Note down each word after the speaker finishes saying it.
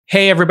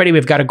Hey, everybody,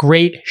 we've got a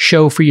great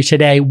show for you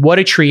today. What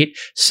a treat.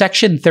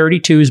 Section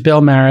 32's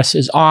Bill Maris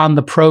is on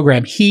the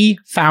program. He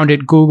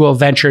founded Google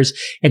Ventures,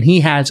 and he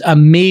has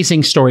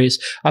amazing stories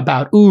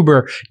about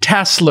Uber,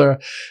 Tesla,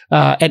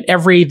 and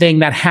everything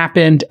that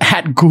happened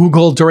at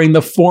Google during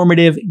the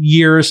formative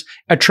years.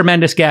 A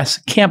tremendous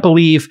guest. Can't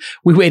believe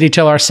we waited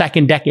till our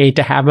second decade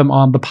to have him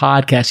on the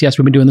podcast. Yes,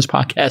 we've been doing this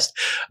podcast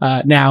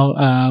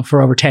now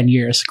for over 10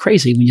 years.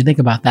 Crazy when you think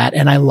about that,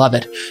 and I love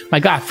it. My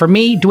God, for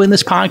me, doing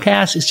this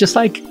podcast is just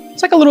like,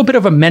 it's like a little bit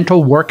of a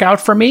mental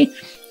workout for me.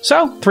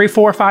 So 3,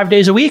 4, 5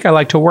 days a week, I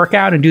like to work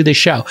out and do this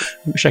show.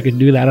 I wish I could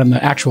do that on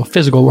the actual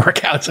physical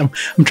workouts. I'm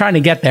trying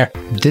to get there.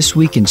 This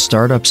Week in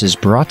Startups is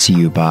brought to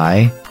you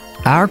by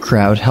Our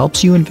Crowd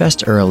helps you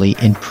invest early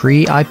in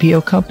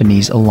pre-IPO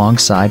companies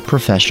alongside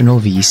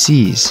professional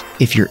VCs.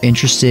 If you're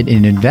interested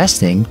in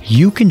investing,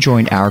 you can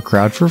join Our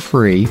Crowd for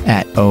free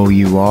at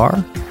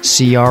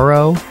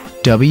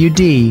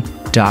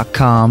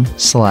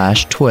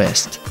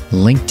OurCrowd.com/twist.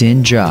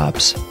 LinkedIn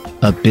Jobs.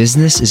 A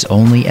business is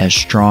only as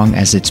strong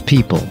as its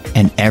people,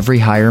 and every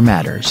hire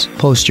matters.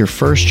 Post your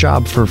first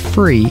job for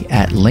free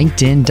at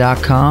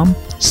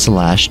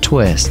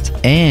linkedin.com/twist.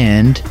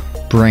 And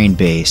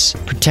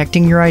Brainbase.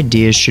 Protecting your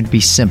ideas should be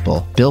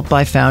simple. Built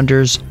by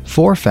founders,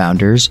 for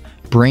founders,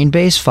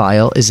 Brainbase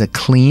File is a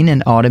clean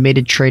and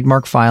automated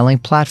trademark filing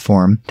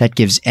platform that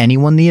gives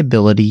anyone the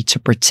ability to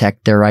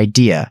protect their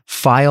idea.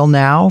 File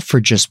now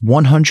for just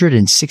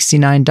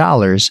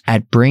 $169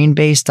 at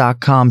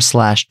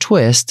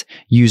brainbase.com/twist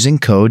using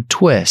code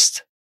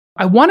TWIST.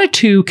 I wanted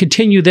to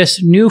continue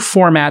this new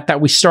format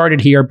that we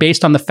started here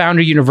based on the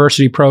Founder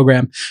University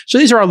program. So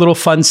these are our little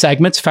fun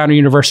segments, Founder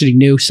University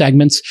new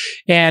segments.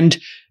 And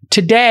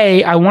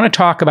today I want to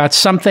talk about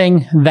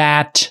something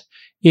that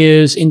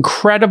is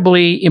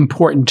incredibly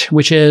important,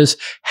 which is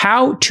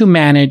how to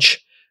manage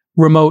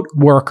remote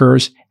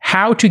workers,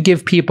 how to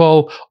give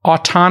people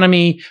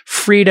autonomy,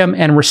 freedom,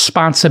 and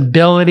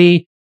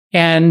responsibility.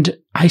 And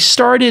I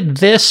started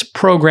this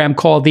program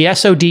called the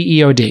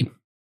SOD-EOD,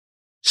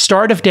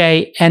 Start of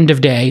Day, End of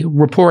Day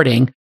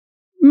reporting,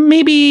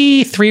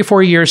 maybe 3 or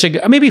 4 years ago,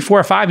 maybe 4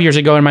 or 5 years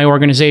ago in my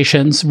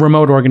organizations,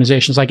 remote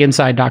organizations like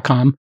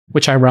Inside.com,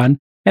 which I run.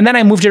 And then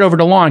I moved it over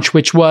to Launch,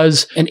 which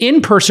was an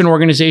in-person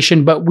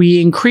organization, but we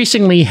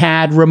increasingly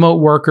had remote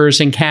workers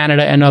in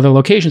Canada and other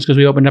locations because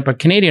we opened up a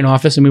Canadian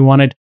office and we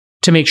wanted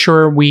to make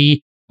sure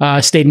we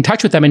stayed in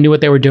touch with them and knew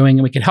what they were doing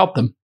and we could help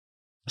them.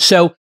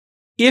 So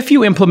if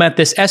you implement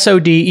this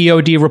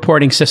SOD-EOD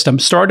reporting system,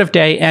 start of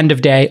day, end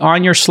of day,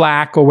 on your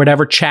Slack or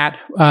whatever chat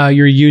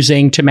you're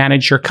using to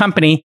manage your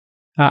company,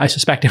 I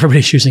suspect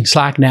everybody's using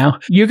Slack now,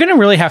 you're going to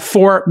really have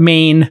 4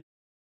 main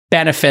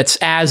benefits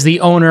as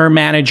the owner,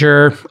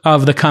 manager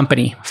of the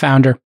company,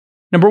 founder.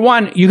 Number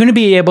 1, you're going to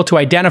be able to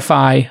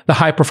identify the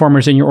high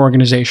performers in your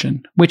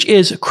organization, which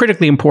is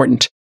critically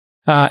important.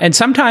 And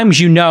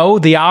sometimes you know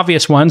the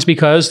obvious ones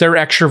because they're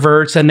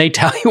extroverts and they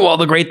tell you all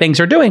the great things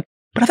they're doing.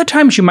 But other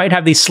times you might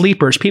have these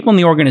sleepers, people in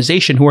the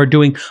organization who are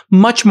doing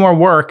much more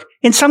work,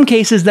 in some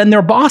cases, than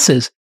their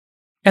bosses.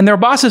 And their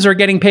bosses are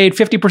getting paid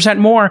 50%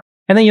 more.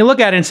 And then you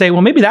look at it and say,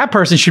 well, maybe that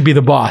person should be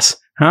the boss.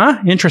 Huh?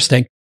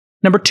 Interesting.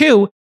 Number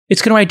 2,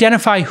 it's going to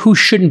identify who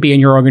shouldn't be in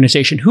your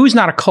organization, who's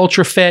not a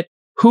culture fit,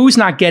 who's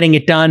not getting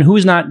it done,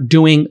 who's not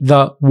doing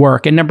the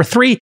work. And number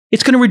 3,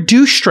 it's going to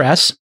reduce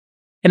stress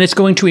and it's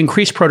going to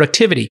increase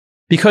productivity.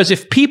 Because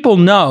if people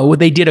know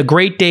they did a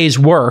great day's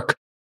work,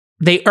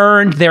 they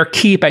earned their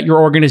keep at your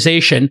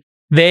organization,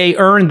 they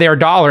earned their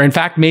dollar. In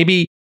fact,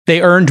 maybe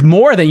they earned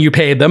more than you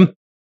paid them.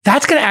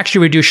 That's going to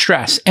actually reduce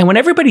stress. And when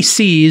everybody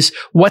sees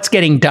what's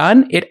getting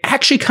done, it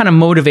actually kind of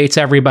motivates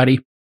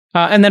everybody.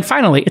 And then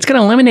finally, it's going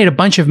to eliminate a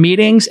bunch of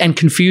meetings and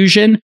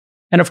confusion.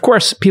 And of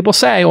course, people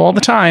say all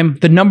the time,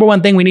 the number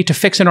one thing we need to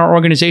fix in our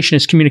organization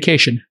is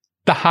communication.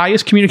 The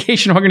highest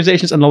communication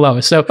organizations and the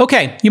lowest. So,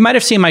 okay, you might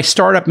have seen my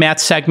Startup Math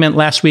segment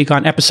last week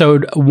on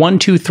episode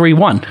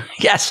 1231.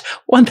 Yes,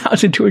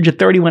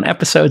 1,231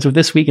 episodes of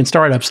This Week in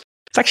Startups.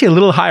 It's actually a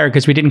little higher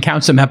because we didn't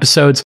count some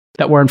episodes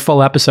that weren't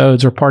full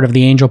episodes or part of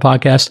the Angel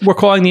podcast. We're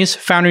calling these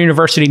Founder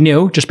University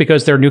New just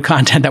because they're new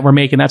content that we're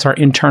making. That's our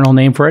internal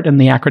name for it. And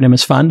the acronym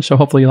is fun. So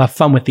hopefully you'll have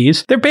fun with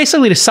these. They're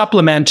basically to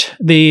supplement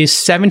the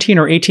 17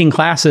 or 18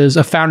 classes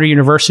of Founder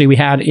University we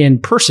had in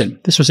person.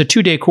 This was a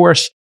 2-day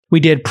course we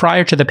did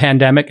prior to the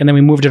pandemic, and then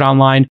we moved it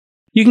online.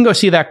 You can go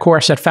see that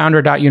course at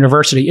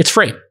founder.university. It's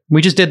free.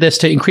 We just did this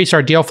to increase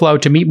our deal flow,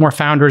 to meet more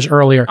founders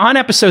earlier. On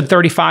episode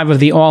 35 of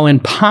the All In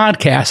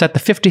podcast, at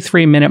the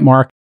 53-minute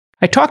mark,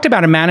 I talked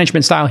about a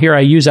management style here I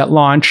use at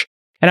Launch,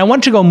 and I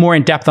want to go more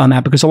in depth on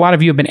that because a lot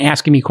of you have been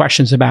asking me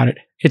questions about it.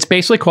 It's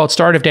basically called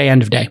Start of Day,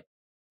 End of Day.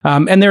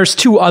 And there's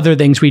 2 other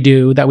things we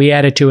do that we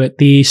added to it,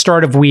 the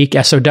Start of Week,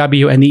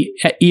 SOW, and the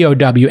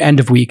EOW, End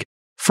of Week,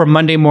 for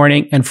Monday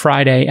morning and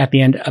Friday at the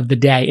end of the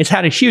day. It's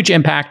had a huge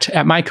impact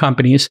at my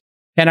companies.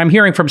 And I'm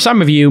hearing from some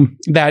of you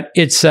that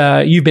it's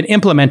you've been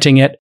implementing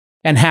it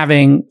and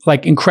having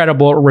like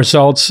incredible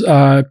results.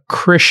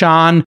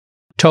 Krishan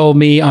told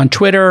me on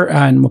Twitter,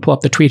 and we'll pull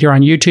up the tweet here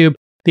on YouTube,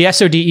 The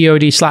SOD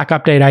EOD Slack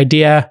update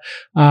idea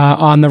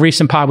on the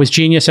recent pod was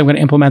genius. I'm going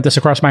to implement this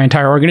across my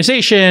entire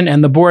organization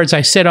and the boards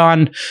I sit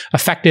on.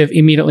 Effective,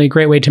 immediately,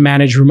 great way to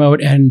manage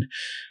remote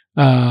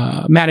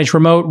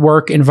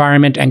work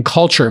environment and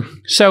culture.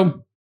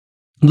 So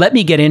let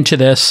me get into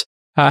this,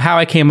 how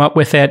I came up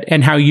with it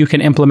and how you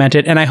can implement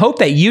it. And I hope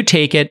that you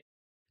take it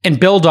and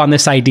build on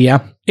this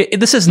idea.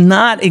 This is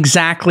not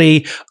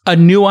exactly a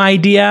new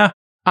idea.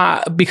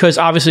 Because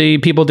obviously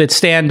people did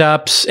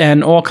stand-ups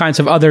and all kinds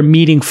of other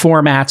meeting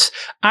formats.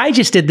 I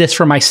just did this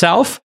for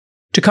myself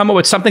to come up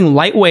with something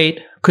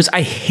lightweight because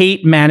I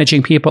hate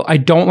managing people. I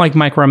don't like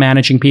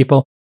micromanaging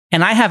people.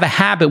 And I have a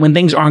habit when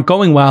things aren't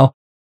going well,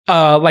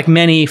 like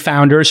many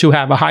founders who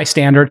have a high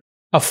standard,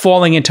 of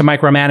falling into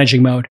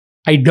micromanaging mode.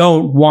 I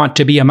don't want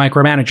to be a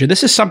micromanager.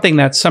 This is something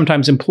that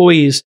sometimes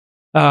employees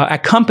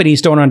at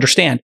companies don't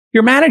understand.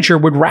 Your manager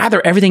would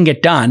rather everything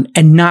get done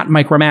and not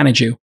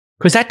micromanage you,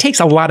 because that takes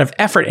a lot of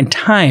effort and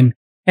time,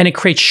 and it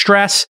creates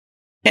stress.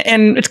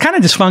 And it's kind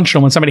of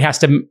dysfunctional when somebody has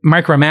to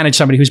micromanage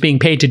somebody who's being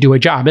paid to do a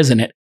job, isn't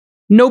it?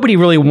 Nobody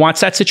really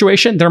wants that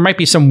situation. There might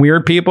be some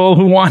weird people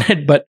who want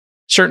it, but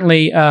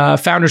certainly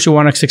founders who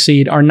want to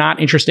succeed are not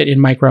interested in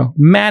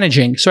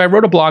micromanaging. So I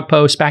wrote a blog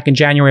post back in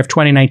January of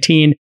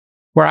 2019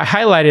 where I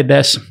highlighted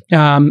this.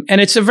 And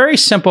it's a very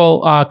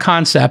simple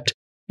concept,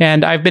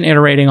 and I've been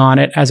iterating on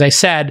it, as I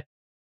said.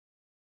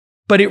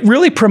 But it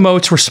really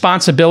promotes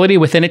responsibility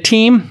within a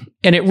team,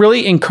 and it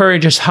really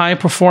encourages high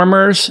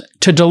performers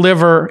to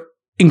deliver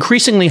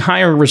increasingly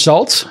higher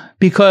results,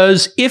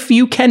 because if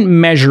you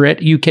can measure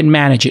it, you can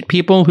manage it.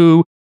 People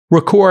who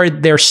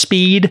record their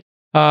speed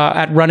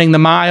at running the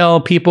mile,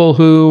 people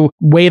who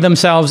weigh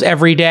themselves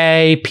every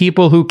day,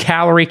 people who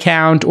calorie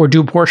count or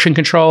do portion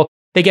control,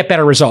 they get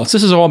better results.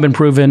 This has all been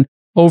proven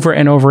over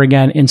and over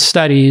again in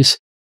studies.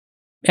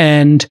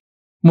 And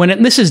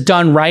when this is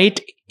done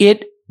right,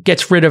 it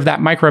gets rid of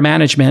that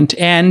micromanagement,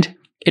 and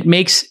it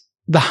makes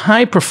the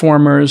high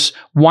performers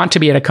want to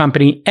be at a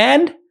company.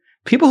 And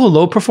people who are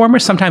low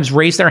performers sometimes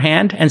raise their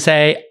hand and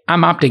say,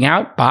 I'm opting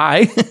out,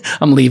 bye,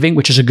 I'm leaving,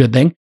 which is a good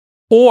thing.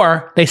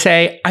 Or they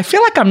say, I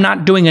feel like I'm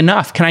not doing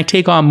enough. Can I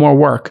take on more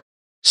work?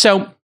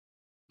 So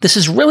this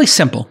is really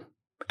simple.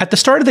 At the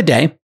start of the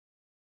day,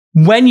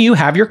 when you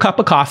have your cup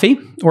of coffee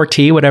or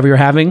tea, whatever you're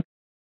having,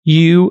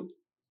 you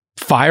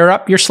fire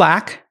up your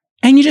Slack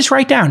and you just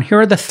write down, here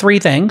are the 3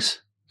 things.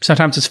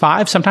 Sometimes it's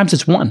 5, sometimes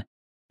it's 1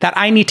 that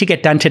I need to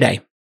get done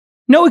today.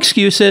 No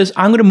excuses.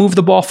 I'm going to move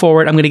the ball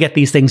forward. I'm going to get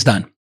these things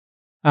done.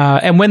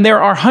 And when there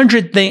are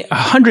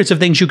hundreds of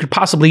things you could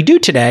possibly do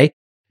today,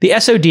 the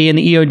SOD and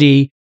the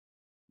EOD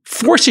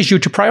forces you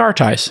to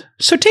prioritize.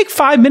 So take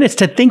 5 minutes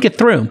to think it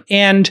through.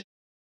 And,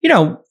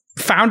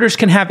 founders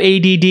can have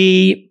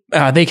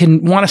ADD. They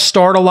can want to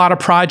start a lot of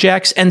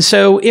projects. And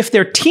so if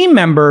their team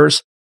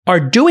members are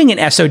doing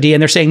an SOD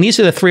and they're saying,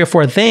 these are the 3 or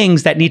 4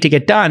 things that need to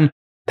get done,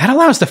 that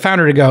allows the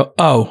founder to go,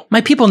 oh, my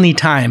people need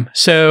time.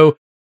 So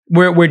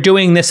we're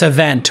doing this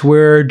event.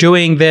 We're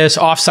doing this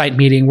offsite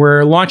meeting.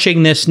 We're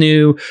launching this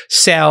new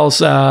sales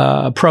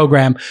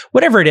program,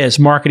 whatever it is,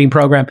 marketing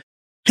program.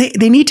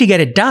 They need to get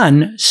it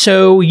done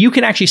so you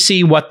can actually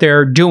see what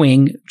they're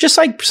doing. Just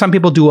like some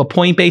people do a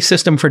point-based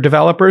system for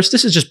developers,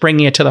 this is just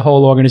bringing it to the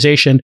whole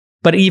organization,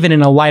 but even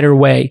in a lighter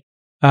way.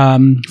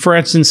 For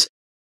instance,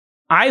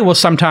 I will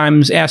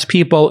sometimes ask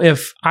people,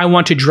 if I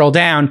want to drill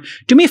down,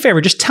 do me a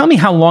favor, just tell me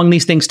how long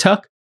these things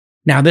took.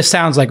 Now, this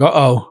sounds like,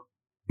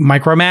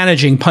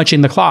 micromanaging, punching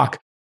the clock.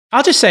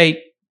 I'll just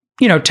say,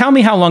 tell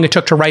me how long it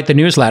took to write the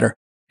newsletter.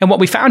 And what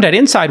we found at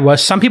Inside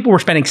was some people were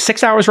spending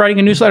 6 hours writing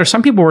a newsletter,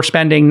 some people were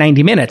spending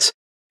 90 minutes.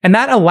 And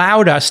that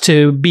allowed us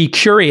to be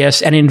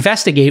curious and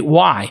investigate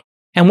why.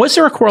 And was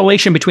there a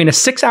correlation between a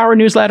 6-hour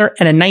newsletter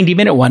and a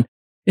 90-minute one?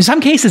 In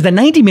some cases, the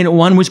 90-minute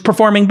one was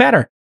performing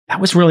better.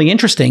 That was really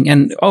interesting.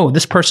 And,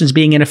 this person's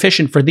being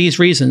inefficient for these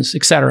reasons,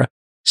 etc.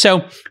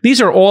 So these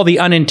are all the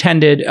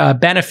unintended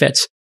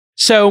benefits.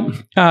 So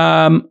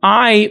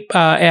I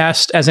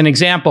asked, as an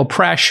example,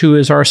 Presh, who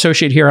is our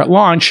associate here at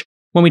Launch,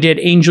 when we did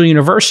Angel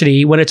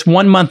University, when it's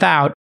 1 month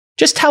out,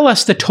 just tell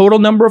us the total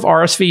number of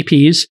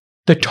RSVPs,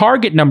 the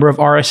target number of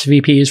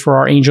RSVPs for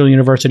our Angel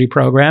University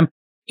program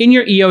in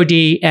your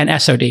EOD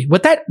and SOD.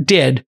 What that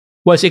did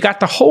was it got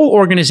the whole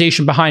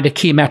organization behind a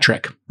key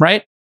metric,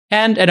 right?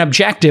 And an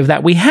objective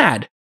that we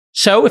had.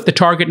 So if the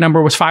target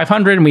number was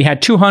 500 and we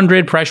had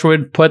 200, Presh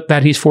would put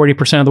that he's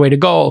 40% of the way to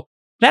goal.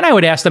 Then I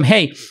would ask them,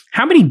 hey,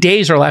 how many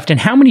days are left and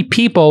how many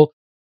people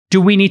do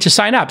we need to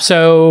sign up?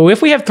 So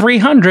if we have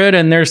 300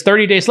 and there's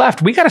 30 days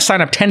left, we got to sign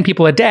up 10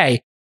 people a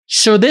day.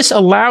 So this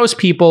allows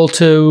people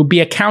to be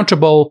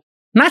accountable,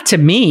 not to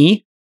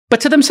me, but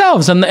to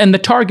themselves and the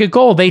target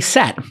goal they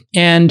set.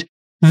 And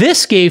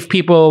this gave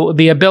people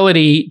the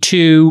ability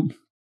to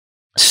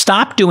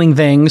stop doing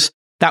things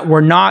that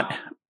were not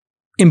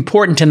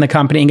important in the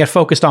company and get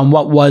focused on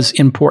what was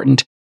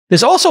important.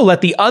 This also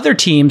let the other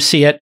teams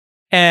see it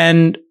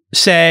and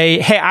say,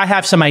 hey, I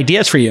have some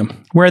ideas for you,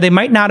 where they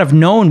might not have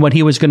known what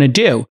he was going to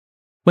do.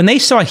 When they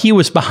saw he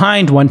was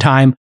behind one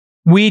time,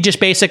 we just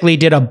basically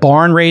did a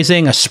barn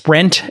raising, a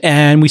sprint,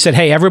 and we said,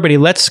 hey, everybody,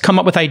 let's come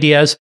up with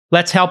ideas.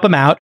 Let's help them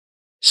out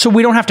so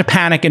we don't have to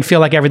panic and feel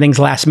like everything's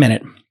last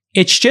minute.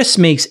 It just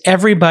makes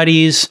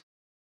everybody's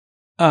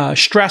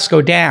stress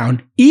go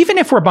down. Even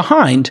if we're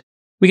behind,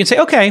 we can say,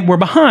 okay, we're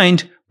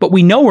behind, but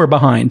we know we're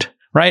behind,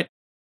 right?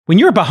 When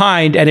you're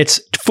behind and it's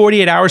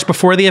 48 hours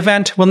before the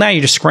event, well, now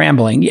you're just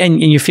scrambling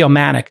and you feel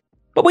manic.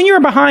 But when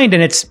you're behind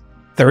and it's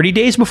 30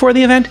 days before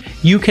the event,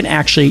 you can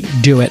actually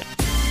do it.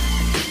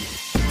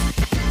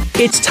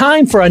 It's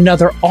time for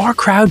another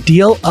OurCrowd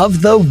deal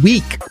of the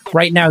week.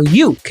 Right now,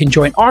 you can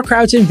join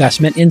OurCrowd's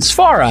investment in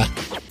Sfara.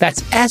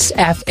 That's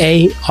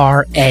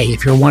SFARA,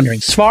 if you're wondering.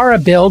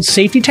 Sfara builds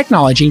safety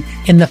technology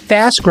in the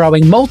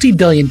fast-growing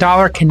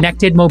multi-billion-dollar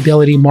connected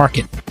mobility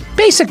market.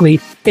 Basically,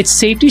 it's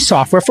safety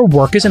software for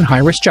workers in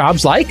high-risk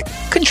jobs like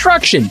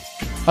construction.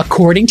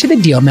 According to the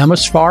deal memo,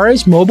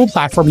 Sfara's mobile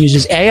platform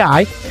uses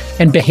AI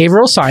and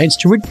behavioral science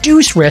to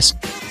reduce risk,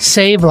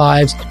 save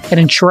lives, and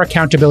ensure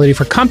accountability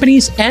for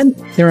companies and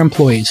their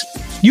employees.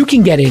 You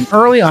can get in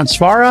early on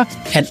Sfara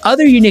and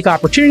other unique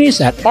opportunities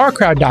at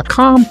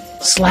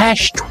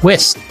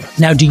ourcrowd.com/twist.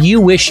 Now, do you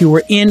wish you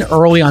were in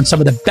early on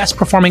some of the best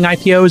performing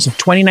IPOs of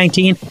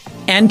 2019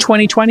 and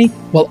 2020?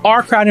 Well,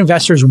 OurCrowd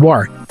investors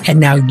were, and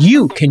now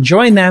you can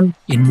join them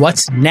in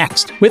what's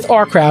next. With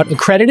OurCrowd,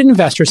 accredited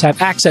investors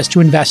have access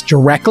to invest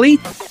directly,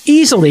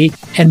 easily,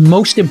 and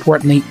most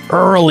importantly,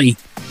 early.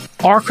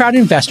 OurCrowd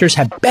investors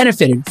have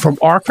benefited from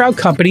OurCrowd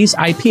companies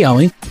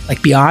IPOing,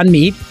 like Beyond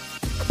Meat,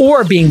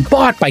 or being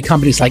bought by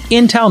companies like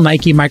Intel,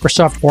 Nike,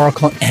 Microsoft,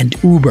 Oracle, and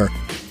Uber.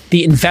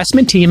 The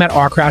investment team at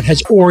OurCrowd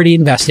has already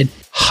invested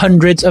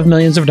hundreds of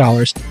millions of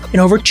dollars in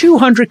over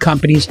 200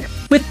 companies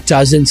with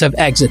dozens of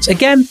exits.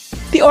 Again,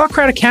 the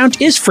OurCrowd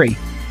account is free.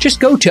 Just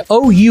go to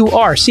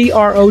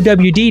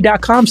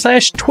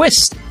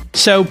OurCrowd.com/twist.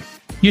 So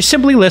you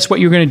simply list what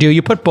you're going to do.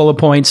 You put bullet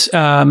points.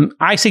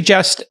 I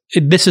suggest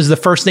this is the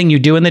first thing you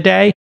do in the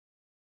day.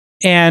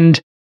 And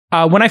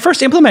when I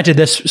first implemented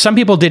this, some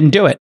people didn't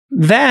do it.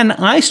 Then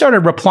I started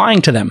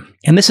replying to them.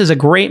 And this is a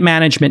great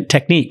management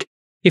technique.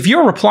 If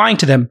you're replying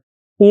to them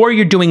or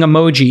you're doing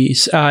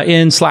emojis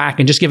in Slack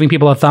and just giving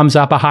people a thumbs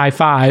up, a high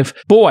five,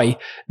 boy,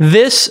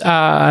 this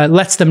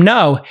lets them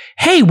know,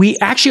 hey, we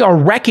actually are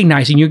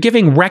recognizing, you're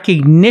giving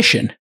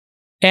recognition.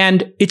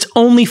 And it's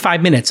only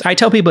 5 minutes. I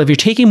tell people if you're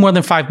taking more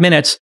than 5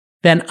 minutes,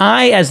 then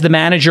I, as the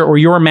manager or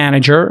your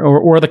manager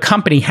or the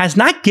company, has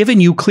not given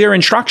you clear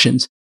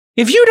instructions.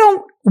 If you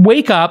don't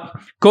wake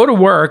up, go to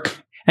work,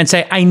 and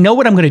say, I know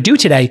what I'm going to do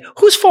today,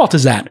 whose fault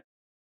is that?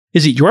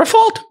 Is it your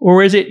fault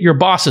or is it your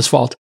boss's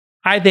fault?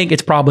 I think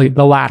it's probably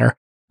the latter.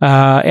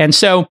 And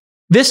so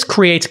this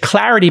creates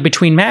clarity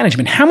between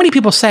management. How many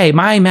people say,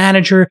 my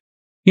manager,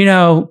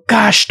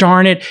 gosh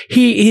darn it,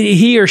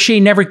 he or she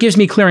never gives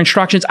me clear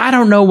instructions. I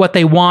don't know what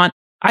they want.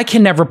 I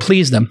can never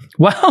please them.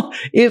 Well,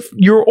 if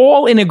you're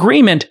all in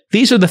agreement,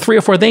 these are the 3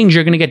 or 4 things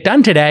you're going to get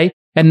done today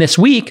and this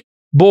week,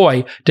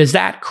 boy, does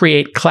that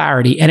create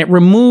clarity. And it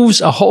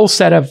removes a whole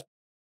set of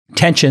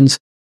tensions.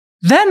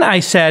 Then I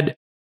said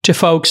to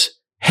folks,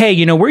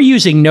 hey, we're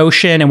using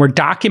Notion and we're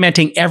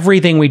documenting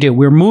everything we do.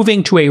 We're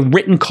moving to a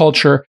written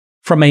culture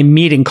from a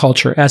meeting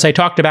culture, as I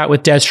talked about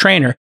with Des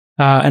Traynor.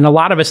 And a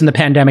lot of us in the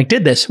pandemic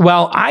did this.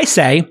 Well, I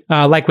say,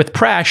 like with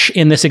Presh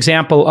in this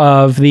example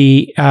of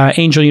the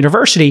Angel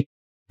University,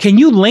 can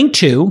you link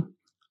to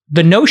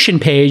the Notion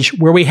page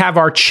where we have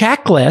our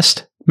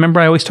checklist?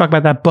 Remember, I always talk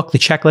about that book, The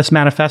Checklist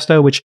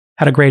Manifesto, which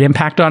had a great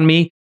impact on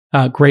me.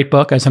 Great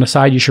book. As an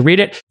aside, you should read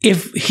it.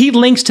 If he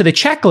links to the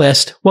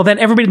checklist, well, then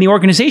everybody in the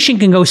organization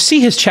can go see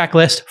his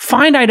checklist,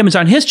 find items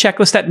on his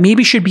checklist that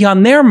maybe should be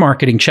on their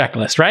marketing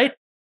checklist, right?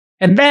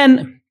 And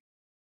then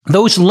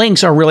those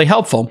links are really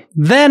helpful.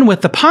 Then with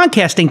the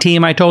podcasting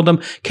team, I told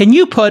them, can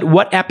you put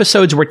what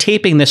episodes we're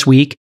taping this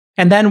week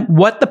and then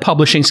what the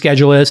publishing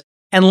schedule is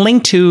and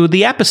link to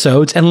the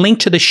episodes and link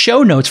to the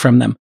show notes from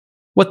them?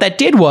 What that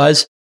did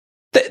was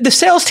the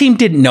sales team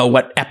didn't know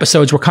what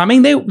episodes were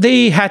coming. They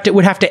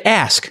would have to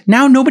ask.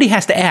 Now nobody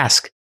has to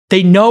ask.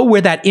 They know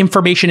where that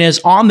information is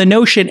on the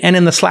Notion and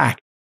in the Slack.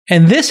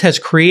 And this has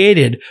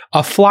created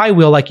a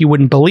flywheel like you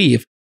wouldn't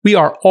believe. We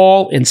are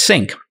all in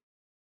sync.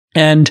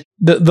 And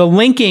the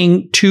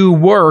linking to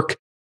work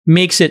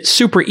makes it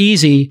super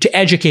easy to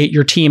educate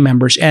your team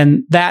members.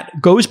 And that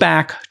goes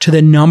back to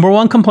the number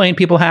one complaint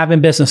people have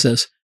in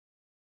businesses.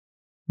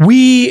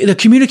 The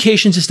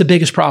communications is the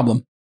biggest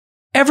problem.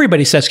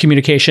 Everybody says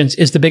communications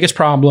is the biggest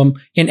problem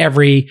in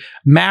every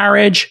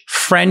marriage,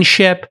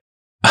 friendship,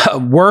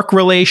 work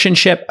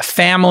relationship,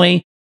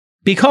 family,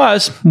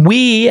 because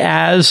we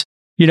as,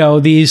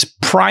 these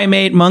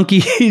primate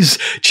monkeys,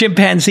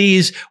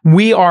 chimpanzees,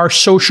 we are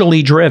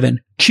socially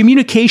driven.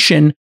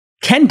 Communication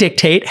can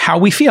dictate how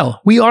we feel.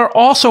 We are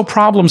also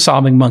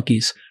problem-solving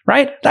monkeys,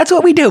 right? That's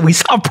what we do. We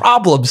solve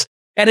problems.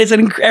 And it's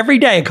every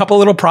day, a couple of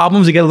little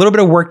problems, we get a little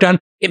bit of work done.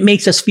 It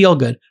makes us feel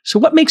good. So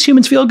what makes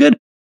humans feel good?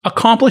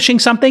 Accomplishing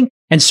something,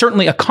 and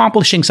certainly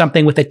accomplishing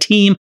something with a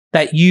team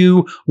that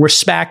you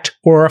respect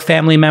or a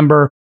family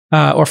member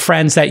or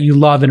friends that you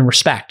love and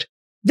respect.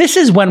 This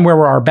is when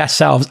we're our best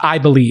selves, I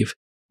believe.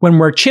 When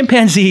we're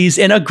chimpanzees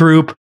in a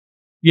group,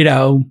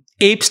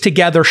 apes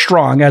together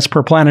strong, as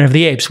per Planet of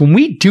the Apes. When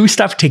we do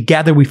stuff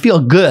together, we feel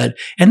good.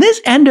 And this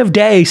end of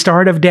day,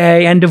 start of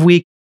day, end of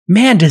week,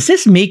 man, does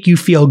this make you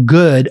feel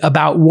good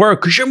about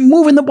work because you're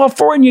moving the ball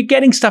forward and you're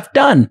getting stuff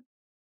done.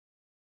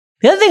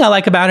 The other thing I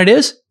like about it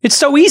is it's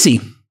so easy.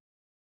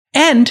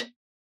 And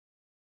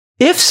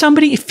if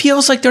somebody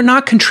feels like they're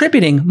not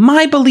contributing,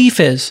 my belief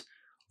is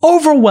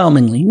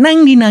overwhelmingly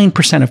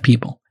 99% of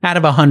people out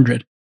of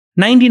 100,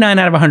 99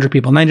 out of 100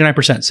 people,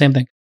 99%, same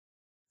thing.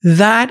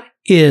 That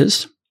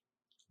is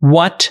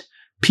what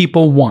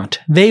people want.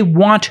 They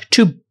want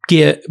to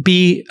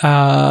be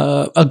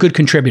a good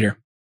contributor.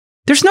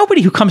 There's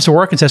nobody who comes to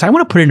work and says, I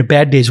want to put in a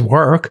bad day's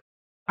work.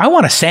 I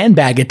want to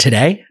sandbag it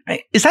today.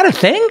 Is that a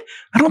thing?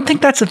 I don't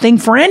think that's a thing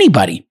for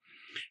anybody.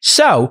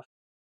 So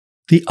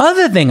the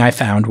other thing I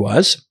found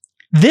was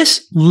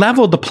this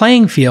leveled the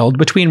playing field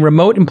between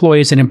remote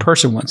employees and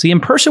in-person ones. The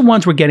in-person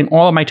ones were getting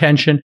all of my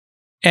attention,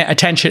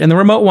 and the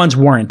remote ones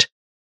weren't.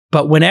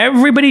 But when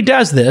everybody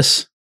does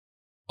this,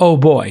 oh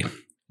boy,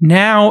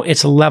 now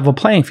it's a level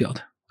playing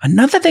field.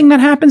 Another thing that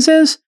happens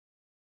is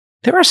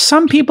there are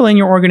some people in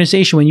your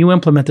organization when you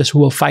implement this who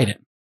will fight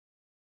it.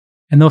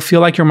 And they'll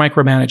feel like you're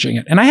micromanaging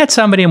it. And I had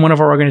somebody in one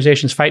of our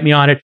organizations fight me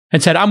on it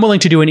and said, I'm willing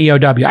to do an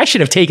EOW. I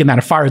should have taken that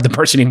and fired the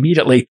person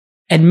immediately.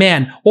 And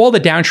man, all the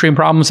downstream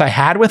problems I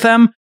had with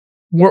them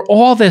were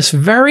all this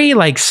very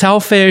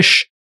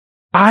selfish,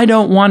 I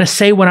don't want to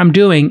say what I'm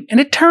doing. And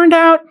it turned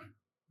out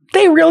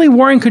they really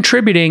weren't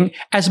contributing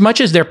as much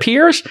as their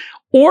peers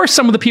or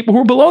some of the people who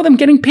were below them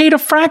getting paid a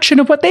fraction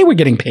of what they were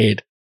getting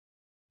paid.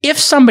 If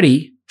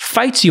somebody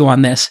fights you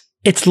on this,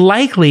 it's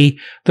likely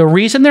the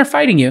reason they're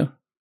fighting you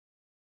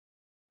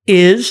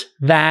is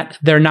that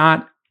they're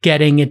not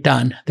getting it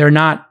done. They're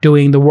not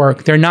doing the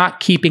work. They're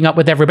not keeping up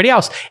with everybody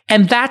else.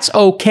 And that's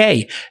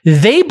okay.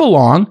 They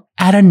belong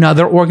at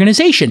another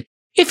organization.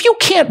 If you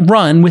can't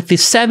run with the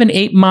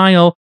 7-8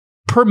 mile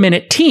per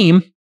minute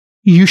team,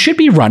 you should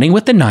be running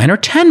with the 9 or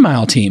 10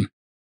 mile team.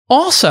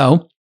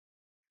 Also,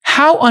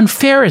 how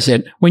unfair is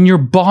it when your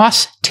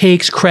boss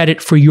takes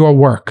credit for your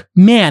work?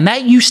 Man,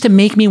 that used to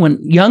make me, when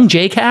young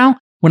JCal,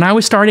 when I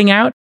was starting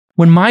out,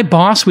 when my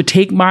boss would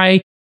take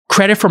my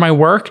credit for my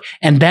work,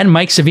 and then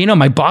Mike Savino,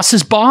 my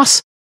boss's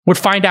boss, would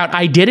find out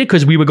I did it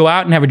because we would go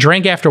out and have a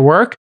drink after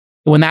work.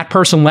 When that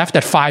person left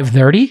at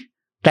 5:30,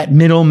 that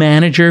middle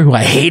manager who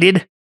I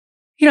hated,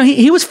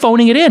 he was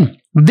phoning it in.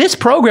 This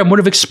program would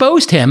have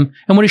exposed him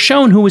and would have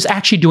shown who was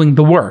actually doing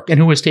the work and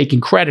who was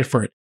taking credit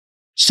for it.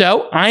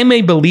 So I'm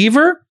a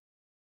believer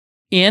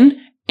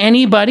in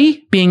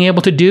anybody being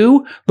able to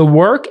do the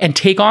work and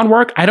take on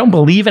work. I don't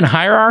believe in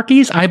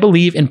hierarchies. I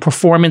believe in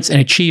performance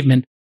and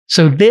achievement.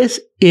 So this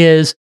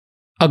is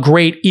a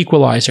great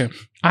equalizer.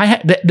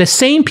 The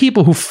same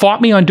people who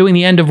fought me on doing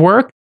the end of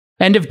work,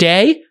 end of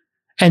day,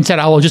 and said,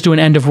 I'll just do an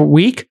end of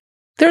week.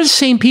 They're the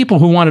same people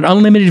who wanted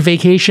unlimited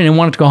vacation and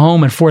wanted to go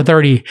home at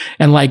 4:30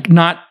 and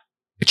not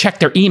check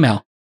their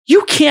email.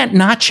 You can't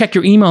not check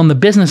your email in the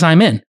business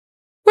I'm in.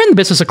 We're in the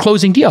business of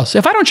closing deals.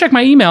 If I don't check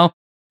my email,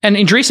 and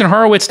Andreessen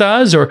Horowitz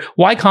does, or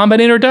Y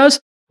Combinator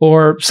does,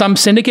 or some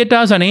syndicate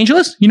does on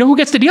AngelList, you know who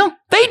gets the deal?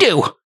 They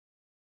do.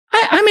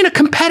 I'm in a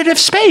competitive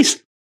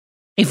space.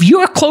 If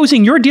you're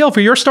closing your deal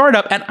for your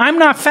startup and I'm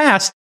not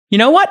fast, you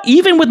know what?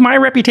 Even with my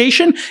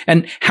reputation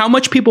and how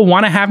much people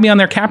want to have me on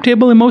their cap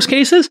table in most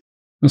cases,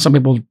 and some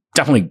people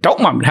definitely don't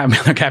want to have me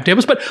on their cap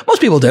tables, but most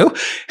people do,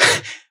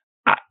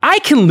 I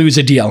can lose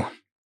a deal.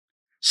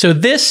 So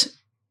this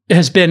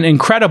has been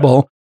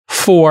incredible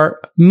for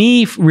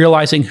me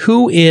realizing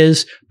who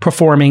is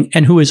performing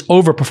and who is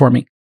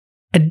overperforming.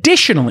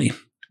 Additionally,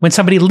 when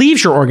somebody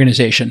leaves your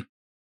organization,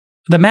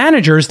 the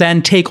managers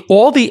then take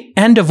all the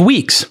end of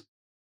weeks.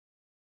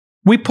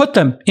 We put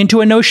them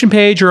into a Notion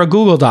page or a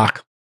Google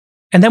Doc.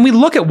 And then we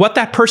look at what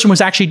that person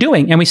was actually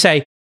doing. And we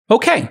say,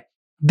 okay,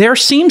 there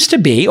seems to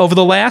be, over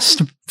the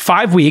last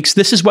 5 weeks,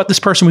 this is what this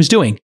person was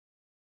doing.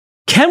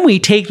 Can we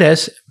take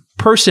this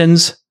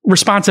person's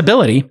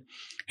responsibility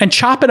and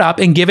chop it up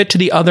and give it to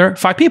the other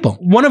 5 people?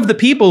 One of the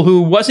people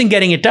who wasn't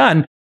getting it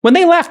done, when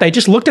they left, I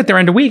just looked at their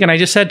end of week and I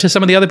just said to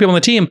some of the other people on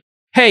the team,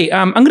 hey,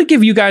 I'm going to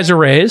give you guys a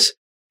raise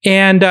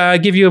and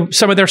give you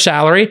some of their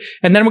salary.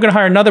 And then we're going to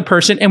hire another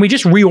person. And we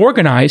just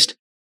reorganized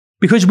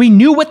because we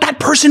knew what that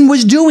person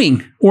was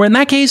doing, or in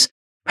that case,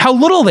 how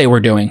little they were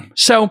doing.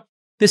 So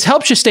this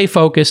helps you stay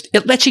focused.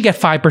 It lets you get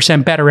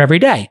 5% better every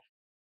day.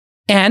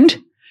 And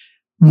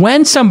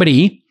when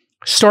somebody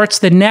starts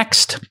the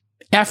next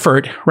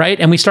effort, right,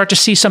 and we start to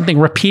see something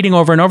repeating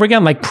over and over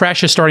again, like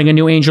Presh is starting a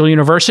new Angel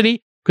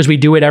University, because we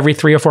do it every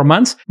 3 or 4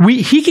 months,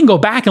 he can go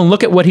back and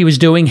look at what he was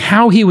doing,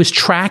 how he was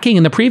tracking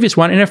in the previous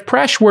one. And if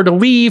Presh were to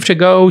leave to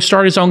go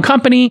start his own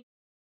company,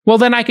 well,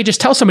 then I could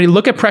just tell somebody,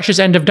 look at Presh's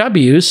end of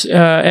Ws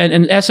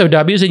and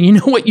SOWs, and you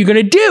know what you're going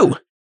to do,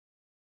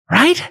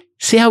 right?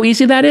 See how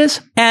easy that is?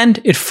 And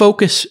it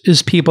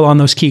focuses people on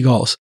those key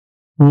goals.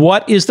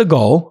 What is the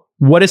goal?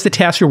 What is the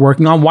task you're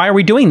working on? Why are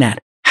we doing that?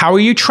 How are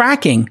you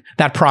tracking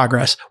that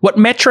progress? What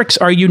metrics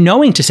are you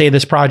knowing to say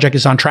this project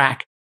is on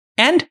track?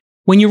 And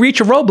when you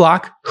reach a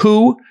roadblock,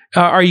 who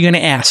are you going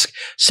to ask?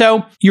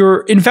 So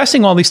you're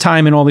investing all this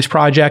time in all these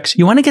projects.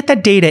 You want to get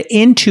that data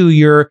into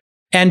your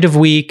end of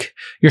week,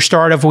 your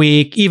start of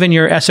week, even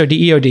your SOD,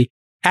 EOD.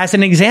 As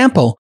an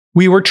example,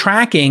 we were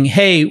tracking,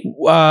 hey,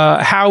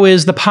 how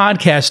is the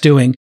podcast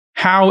doing?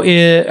 How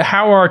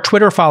are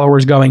Twitter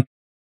followers going?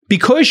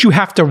 Because you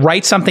have to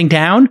write something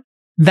down,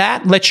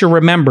 that lets you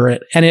remember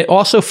it. And it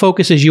also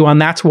focuses you on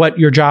that's what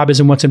your job is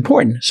and what's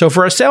important. So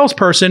for a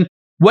salesperson,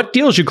 what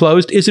deals you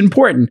closed is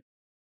important.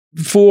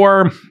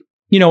 For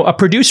a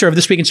producer of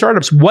This Week in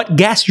Startups, what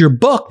guests you're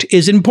booked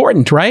is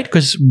important, right?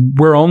 Because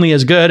we're only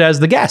as good as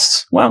the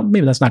guests. Well,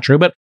 maybe that's not true,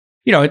 but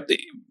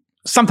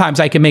sometimes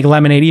I can make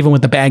lemonade even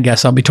with the bad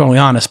guests, I'll be totally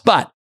honest.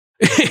 But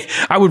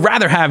I would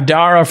rather have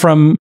Dara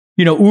from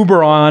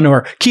Uber on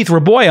or Keith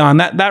Raboy on.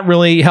 That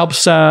really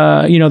helps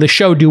the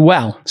show do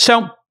well.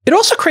 So it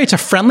also creates a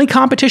friendly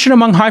competition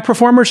among high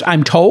performers,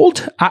 I'm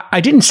told. I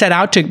didn't set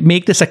out to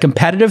make this a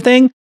competitive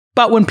thing,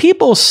 but when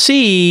people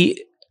see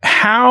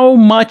how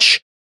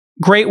much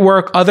great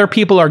work other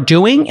people are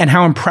doing and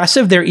how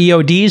impressive their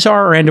EODs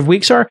are or end of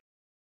weeks are,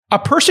 a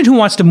person who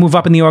wants to move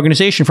up in the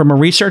organization from a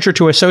researcher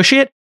to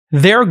associate,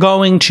 they're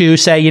going to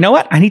say, you know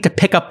what? I need to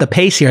pick up the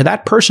pace here.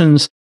 That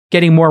person's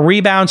getting more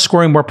rebounds,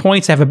 scoring more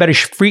points. They have a better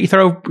free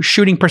throw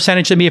shooting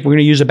percentage than me. If we're going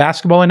to use a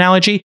basketball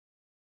analogy,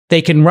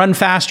 they can run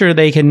faster.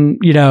 They can,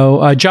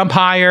 jump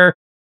higher.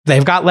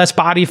 They've got less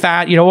body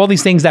fat, all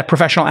these things that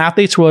professional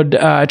athletes would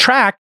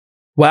track.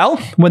 Well,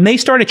 when they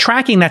started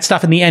tracking that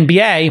stuff in the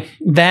NBA,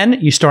 then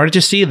you started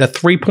to see the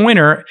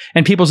three-pointer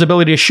and people's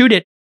ability to shoot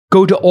it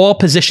go to all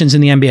positions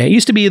in the NBA. It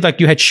used to be like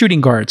you had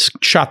shooting guards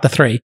shot the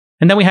three.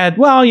 And then we had,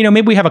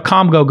 maybe we have a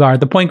combo guard.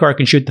 The point guard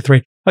can shoot the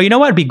three. Oh, you know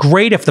what? It'd be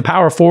great if the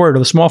power forward or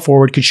the small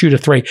forward could shoot a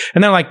three.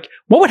 And they're like,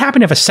 what would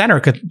happen if a center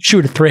could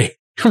shoot a three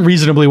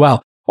reasonably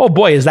well? Oh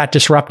boy, is that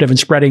disruptive and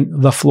spreading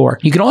the floor.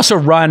 You can also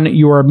run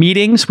your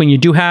meetings when you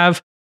do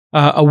have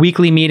a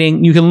weekly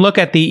meeting. You can look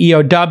at the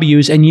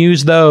EOWs and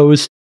use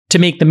those to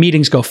make the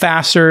meetings go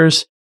faster.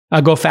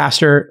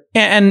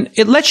 And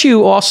it lets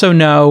you also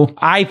know,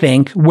 I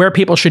think, where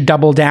people should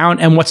double down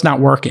and what's not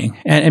working.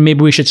 And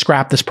maybe we should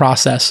scrap this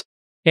process.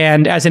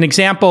 And as an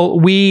example,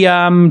 we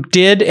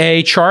did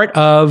a chart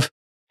of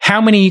how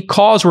many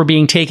calls were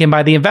being taken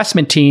by the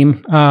investment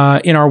team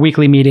in our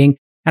weekly meeting.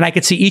 And I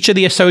could see each of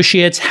the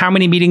associates, how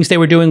many meetings they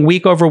were doing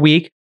week over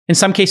week. In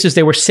some cases,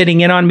 they were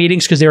sitting in on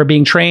meetings because they were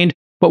being trained.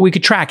 But we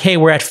could track, hey,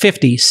 we're at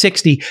 50,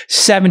 60,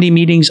 70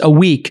 meetings a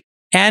week.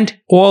 And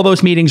all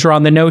those meetings are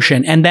on the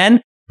Notion. And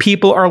then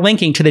people are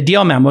linking to the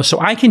deal memo. So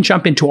I can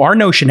jump into our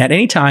Notion at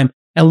any time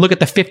and look at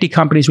the 50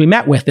 companies we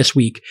met with this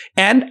week.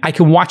 And I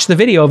can watch the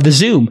video of the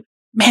Zoom.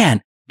 Man,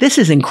 this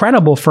is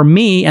incredible for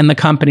me and the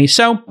company.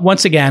 So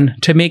once again,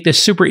 to make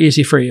this super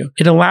easy for you,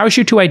 it allows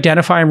you to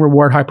identify and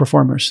reward high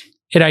performers.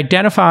 It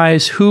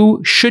identifies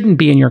who shouldn't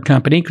be in your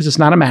company because it's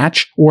not a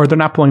match or they're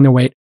not pulling their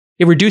weight.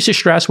 It reduces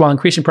stress while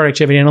increasing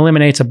productivity and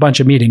eliminates a bunch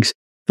of meetings.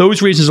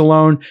 Those reasons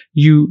alone,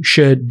 you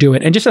should do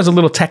it. And just as a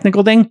little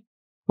technical thing,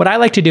 what I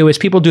like to do is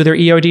people do their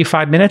EOD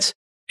 5 minutes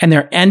and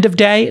their end of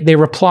day, they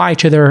reply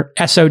to their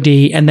SOD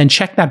and then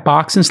check that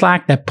box in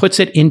Slack that puts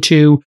it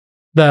into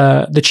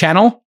the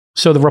channel.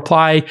 So the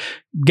reply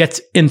gets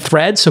in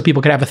threads so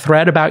people could have a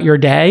thread about your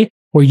day,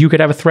 or you could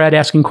have a thread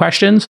asking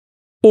questions,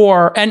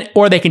 or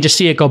they can just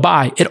see it go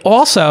by. It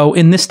also,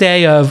 in this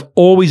day of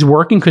always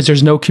working because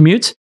there's no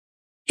commutes,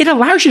 it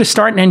allows you to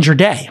start and end your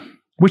day,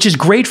 which is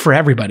great for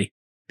everybody.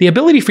 The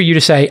ability for you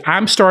to say,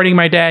 I'm starting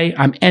my day,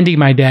 I'm ending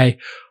my day.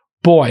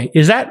 Boy,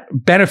 is that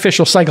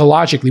beneficial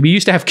psychologically. We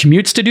used to have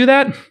commutes to do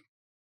that.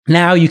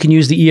 Now you can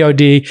use the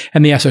EOD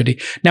and the SOD.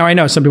 Now I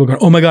know some people go,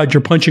 oh my God,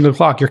 you're punching a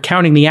clock. You're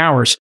counting the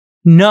hours.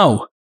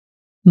 No,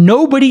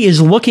 nobody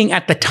is looking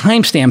at the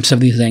timestamps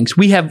of these things.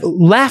 We have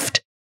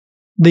left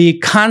the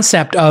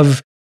concept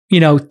of,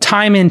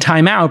 time in,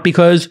 time out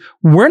because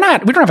we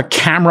don't have a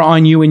camera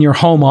on you in your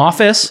home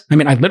office. I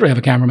mean, I literally have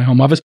a camera in my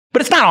home office,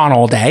 but it's not on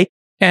all day.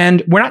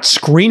 And we're not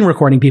screen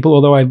recording people,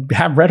 although I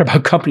have read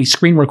about companies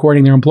screen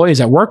recording their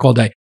employees at work all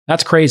day.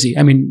 That's crazy.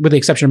 I mean, with the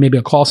exception of maybe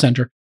a call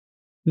center.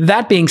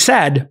 That being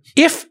said,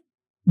 if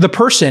the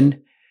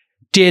person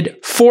did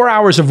 4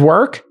 hours of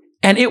work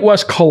and it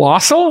was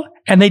colossal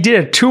and they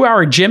did a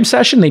 2-hour gym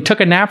session, they took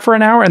a nap for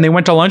an hour and they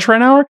went to lunch for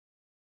an hour,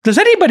 does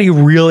anybody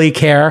really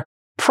care?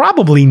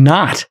 Probably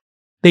not.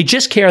 They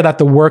just care that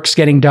the work's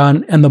getting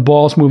done and the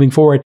ball's moving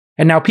forward.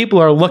 And now people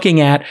are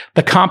looking at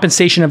the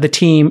compensation of the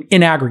team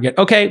in aggregate.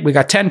 Okay, we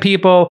got 10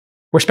 people.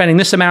 We're spending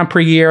this amount per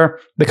year.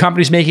 The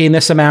company's making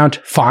this amount.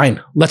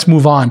 Fine, let's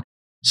move on.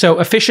 So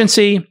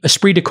efficiency,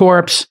 esprit de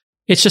corps,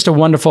 it's just a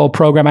wonderful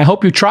program. I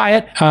hope you try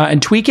it and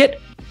tweak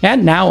it.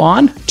 And now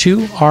on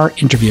to our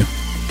interview.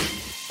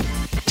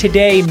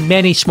 Today,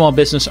 many small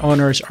business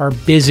owners are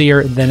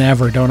busier than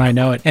ever, don't I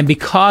know it? And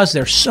because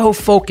they're so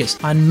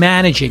focused on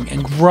managing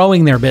and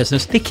growing their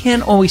business, they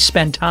can't always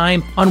spend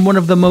time on one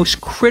of the most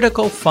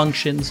critical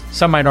functions,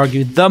 some might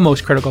argue the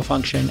most critical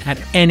function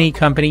at any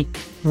company,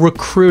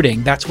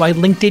 recruiting. That's why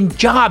LinkedIn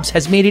Jobs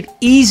has made it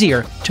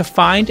easier to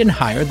find and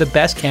hire the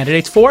best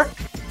candidates for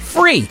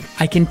free.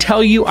 I can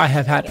tell you I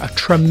have had a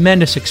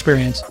tremendous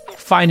experience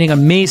finding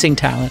amazing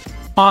talent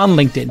on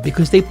LinkedIn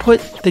because they put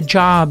the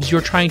jobs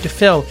you're trying to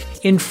fill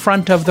in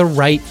front of the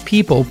right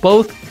people,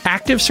 both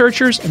active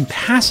searchers and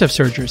passive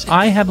searchers.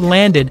 I have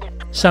landed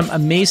some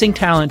amazing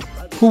talent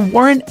who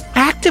weren't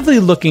actively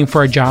looking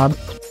for a job,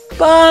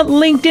 but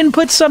LinkedIn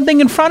put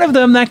something in front of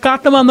them that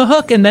got them on the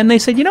hook. And then they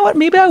said, you know what,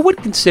 maybe I would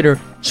consider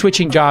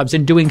switching jobs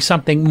and doing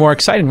something more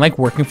exciting like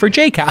working for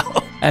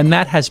JCal. And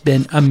that has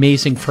been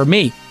amazing for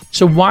me.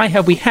 So why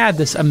have we had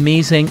this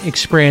amazing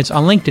experience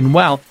on LinkedIn?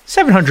 Well,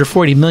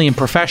 740 million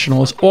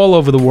professionals all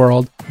over the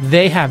world.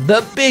 They have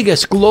the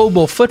biggest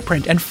global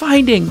footprint, and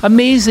finding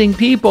amazing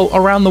people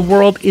around the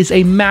world is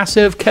a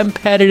massive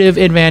competitive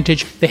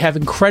advantage. They have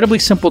incredibly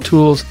simple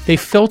tools. They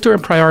filter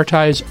and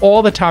prioritize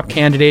all the top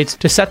candidates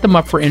to set them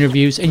up for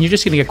interviews, and you're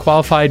just going to get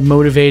qualified,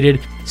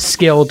 motivated,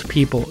 skilled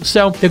people.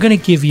 So they're going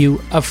to give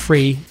you a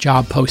free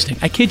job posting.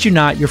 I kid you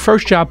not, your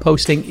first job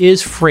posting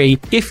is free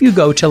if you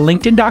go to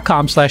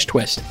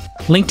linkedin.com/twist.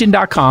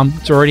 LinkedIn.com,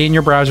 it's already in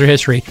your browser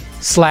history,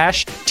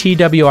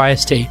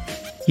 /TWIST.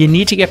 You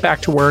need to get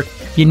back to work.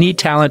 You need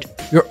talent.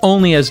 You're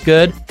only as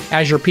good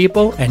as your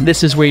people. And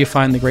this is where you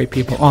find the great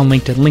people on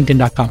LinkedIn,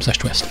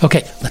 linkedin.com/twist.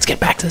 Okay, let's get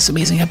back to this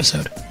amazing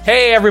episode.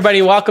 Hey,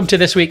 everybody. Welcome to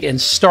This Week in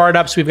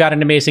Startups. We've got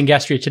an amazing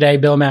guest here today.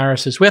 Bill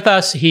Maris is with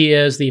us. He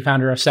is the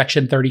founder of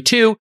Section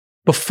 32.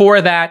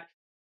 Before that,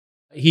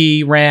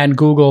 he ran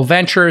Google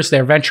Ventures,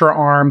 their venture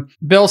arm.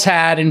 Bill's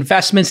had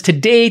investments to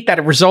date that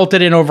have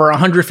resulted in over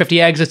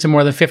 150 exits and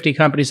more than 50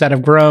 companies that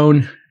have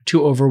grown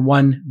to over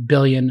 $1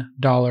 billion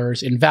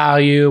in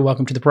value.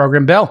 Welcome to the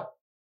program, Bill.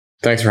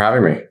 Thanks for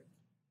having me.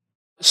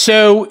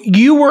 So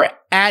you were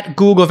at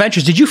Google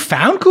Ventures. Did you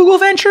found Google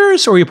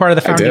Ventures, or were you part of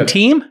the founding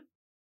team?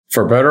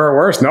 For better or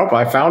worse, nope,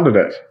 I founded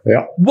it.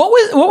 Yeah.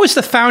 What was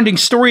the founding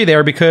story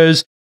there?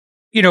 Because,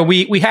 you know,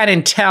 we had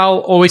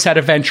Intel always had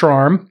a venture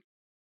arm,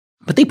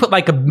 but they put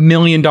like $1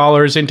 million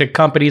into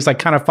companies, like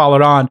kind of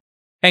followed on.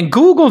 And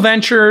Google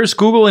Ventures,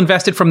 Google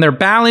invested from their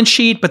balance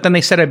sheet, but then they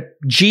set up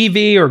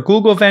GV or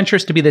Google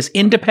Ventures to be this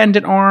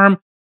independent arm.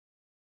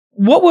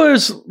 What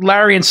was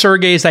Larry and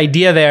Sergey's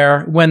idea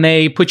there when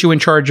they put you in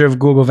charge of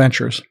Google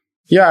Ventures?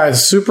 Yeah, it's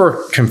super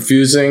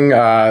confusing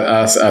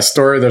a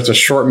story. There's a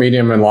short,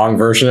 medium, and long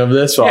version of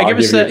this. So yeah, give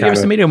us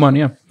the medium one,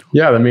 yeah.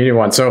 Yeah, the medium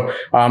one. So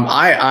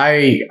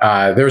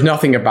there's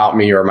nothing about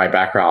me or my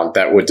background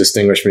that would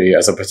distinguish me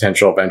as a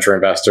potential venture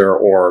investor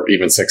or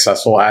even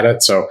successful at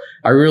it. So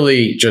I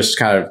really just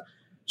kind of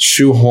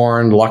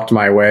lucked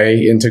my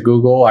way into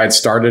Google. I'd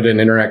started an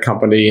internet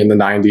company in the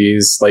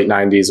late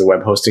 90s, a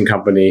web hosting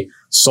company,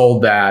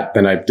 sold that.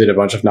 Then I did a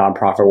bunch of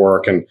nonprofit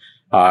work.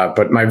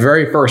 But my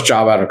very first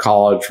job out of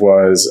college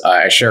was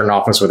I shared an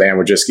office with Anne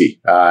Wojcicki,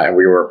 and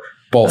we were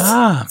both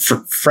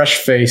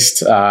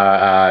fresh-faced,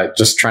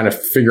 just trying to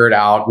figure it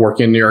out,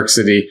 working in New York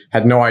City,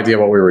 had no idea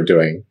what we were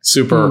doing.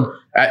 Super,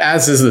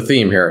 as is the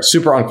theme here,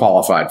 super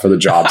unqualified for the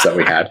jobs that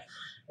we had.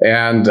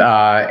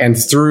 And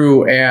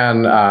through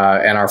Anne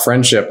and our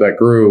friendship that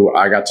grew,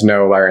 I got to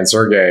know Larry and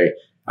Sergey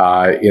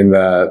in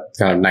the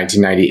kind of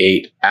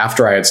 1998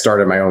 after I had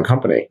started my own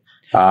company.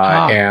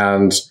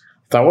 And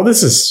thought, well,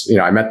 this is,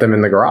 I met them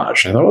in the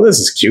garage. I thought, well, this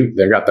is cute.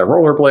 They've got their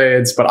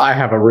rollerblades, but I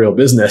have a real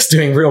business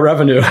doing real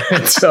revenue.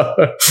 and so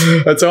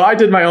I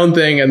did my own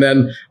thing. And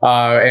then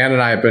Anne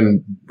and I have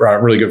been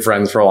really good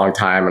friends for a long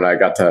time. And I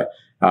got to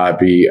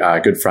be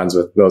good friends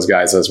with those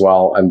guys as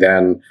well. And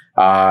then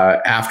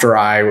after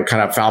I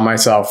kind of found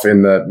myself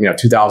in the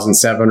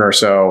 2007 or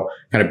so,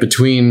 kind of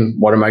between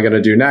what am I going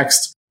to do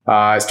next,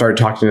 I started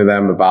talking to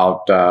them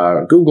about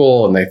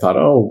Google, and they thought,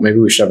 oh, maybe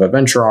we should have a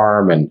venture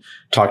arm, and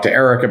talked to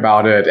Eric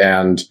about it.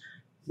 And,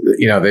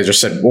 they just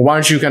said, well, why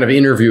don't you kind of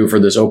interview for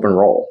this open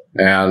role?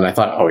 And I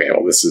thought, okay,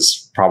 well, this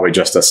is probably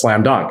just a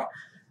slam dunk.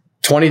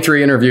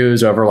 23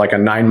 interviews over like a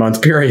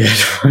 9-month period.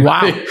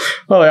 Wow.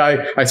 Well,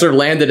 I sort of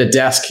landed a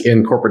desk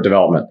in corporate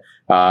development.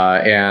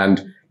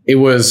 And it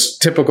was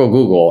typical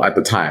Google at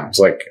the time. It's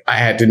like,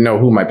 didn't know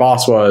who my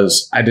boss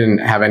was. I didn't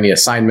have any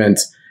assignment.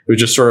 It was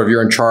just sort of,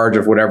 you're in charge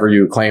of whatever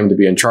you claim to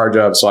be in charge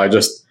of. So I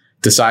just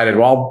decided,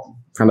 well,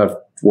 kind of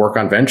work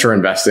on venture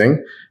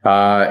investing,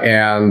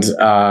 and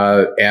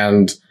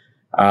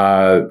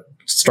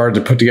started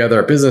to put together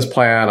a business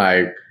plan.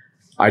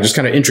 I just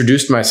kind of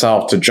introduced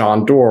myself to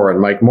John Doerr and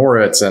Mike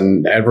Moritz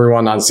and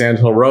everyone on Sand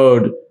Hill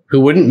Road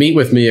who wouldn't meet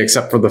with me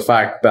except for the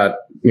fact that,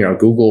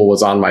 Google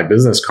was on my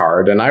business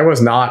card. And I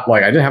was not I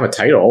didn't have a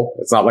title.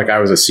 It's not like I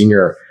was a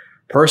senior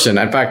person.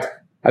 In fact,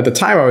 at the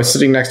time, I was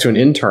sitting next to an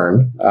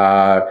intern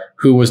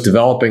who was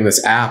developing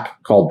this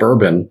app called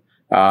Bourbon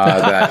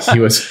that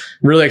he was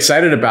really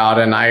excited about,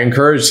 and I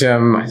encouraged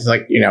him. I was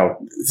like,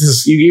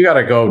 you got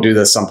to go do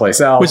this someplace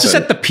else. Was this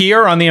at the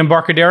pier on the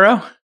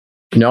Embarcadero?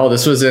 No,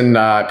 this was in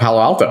Palo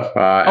Alto.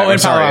 In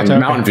Palo Alto, in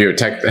Mountain View.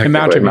 In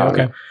Mountain View,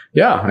 okay.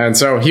 Yeah, and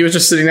so he was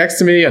just sitting next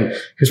to me, and he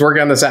was working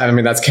on this app. I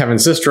mean, that's Kevin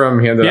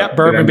Systrom. He ended up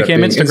Bourbon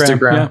became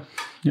Instagram.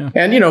 Yeah.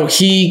 And,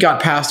 he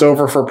got passed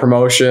over for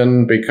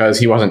promotion because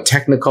he wasn't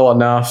technical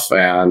enough.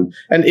 And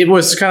it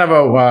was kind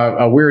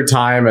of a weird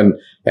time. And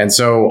And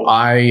so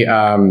I,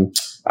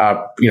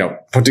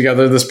 put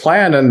together this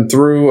plan, and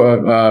through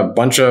a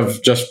bunch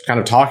of just kind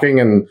of talking,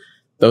 and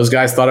those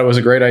guys thought it was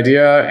a great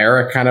idea.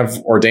 Eric kind of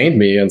ordained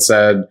me and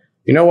said,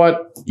 you know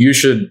what, you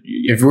should,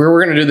 if we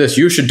were going to do this,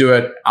 you should do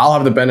it. I'll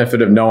have the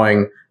benefit of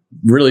knowing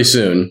really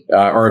soon,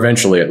 or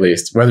eventually at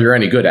least, whether you're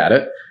any good at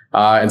it.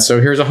 And so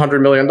here's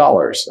 $100 million.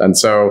 And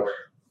so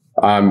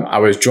I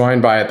was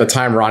joined by, at the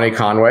time, Ronnie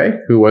Conway,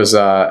 who was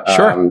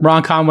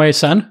Ron Conway's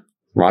son.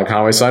 Ron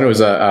Conway's son, who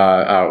was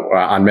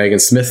on Megan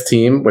Smith's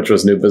team, which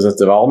was new business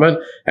development,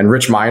 and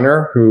Rich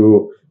Miner,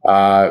 who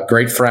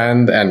great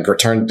friend and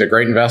turned to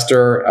great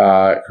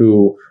investor,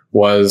 who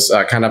was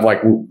kind of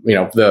like,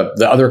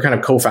 the other kind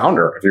of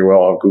co-founder, if you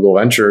will, of Google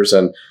Ventures.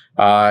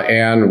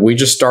 And we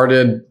just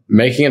started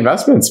making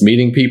investments,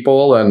 meeting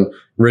people. And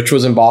Rich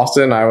was in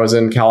Boston, I was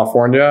in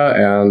California,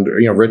 and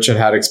Rich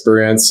had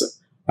experience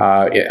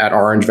at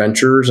Orange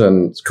Ventures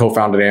and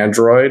co-founded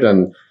Android,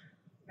 and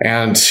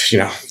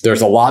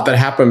there's a lot that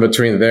happened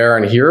between there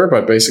and here,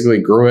 but basically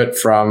grew it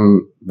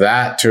from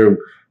that to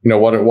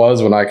what it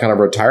was when I kind of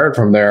retired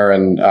from there.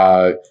 And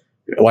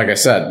like I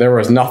said, there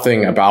was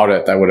nothing about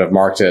it that would have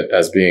marked it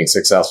as being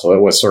successful.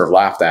 It was sort of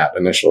laughed at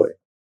initially.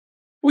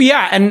 Well,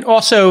 yeah, and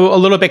also a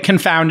little bit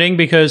confounding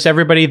because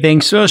everybody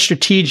thinks,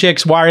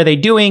 strategics, why are they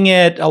doing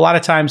it? A lot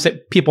of times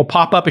that people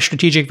pop up a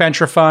strategic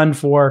venture fund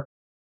for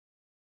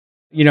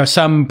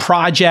some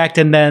project,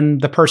 and then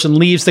the person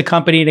leaves the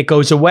company and it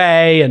goes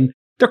away, and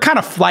they're kind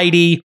of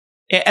flighty.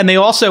 And they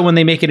also, when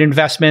they make an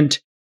investment,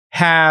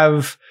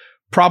 have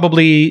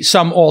probably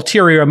some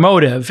ulterior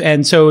motive.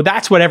 And so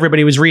that's what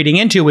everybody was reading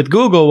into with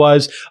Google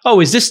was,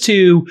 is this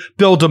to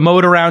build a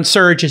moat around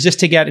search? Is this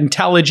to get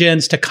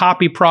intelligence, to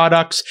copy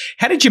products?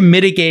 How did you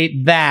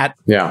mitigate that?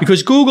 Yeah.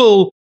 Because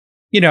Google,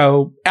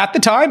 at the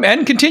time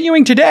and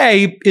continuing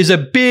today, is a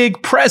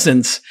big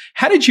presence.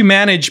 How did you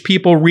manage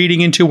people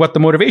reading into what the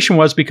motivation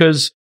was?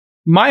 Because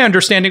my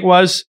understanding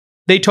was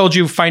they told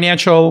you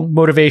financial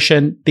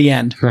motivation, the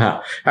end.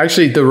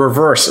 Actually, the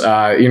reverse.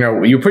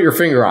 You put your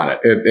finger on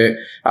it.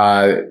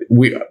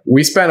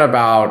 We spent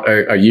about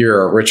a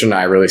year, Rich and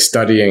I, really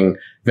studying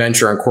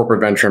venture and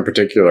corporate venture in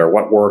particular,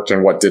 what worked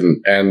and what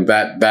didn't, and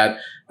that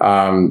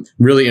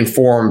really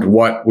informed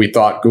what we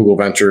thought Google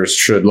Ventures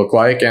should look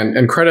like.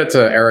 And credit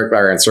to Eric,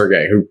 Larry, and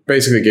Sergey, who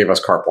basically gave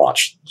us carte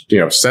blanche.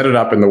 Set it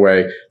up in the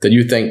way that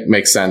you think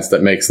makes sense,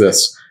 that makes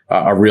this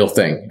a real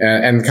thing.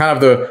 And kind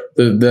of the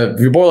if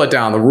you boil it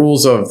down, the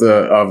rules of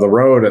the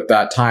road at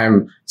that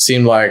time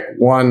seemed like,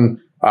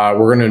 one,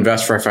 we're going to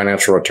invest for a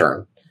financial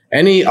return.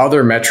 Any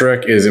other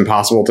metric is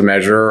impossible to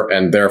measure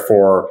and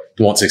therefore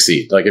won't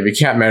succeed. Like if you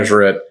can't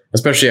measure it,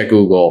 especially at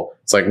Google,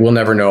 it's like, we'll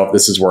never know if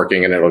this is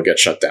working and it'll get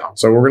shut down.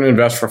 So we're going to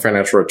invest for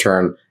financial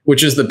return,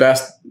 which is the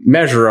best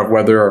measure of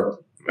whether,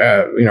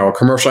 a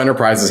commercial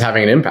enterprise is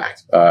having an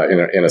impact,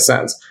 in a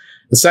sense.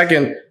 The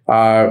second,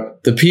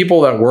 the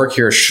people that work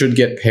here should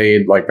get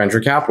paid like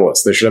venture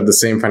capitalists. They should have the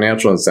same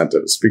financial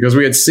incentives, because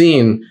we had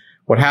seen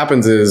what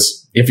happens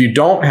is if you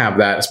don't have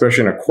that,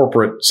 especially in a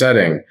corporate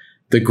setting,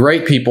 the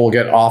great people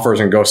get offers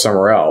and go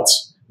somewhere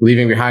else,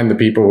 leaving behind the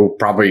people who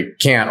probably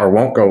can't or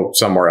won't go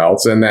somewhere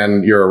else. And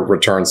then your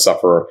returns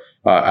suffer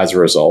as a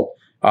result.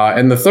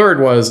 And the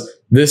third was,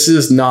 this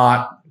is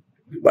not,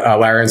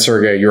 Larry and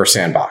Sergey, your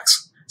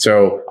sandbox.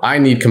 So I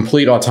need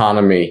complete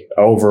autonomy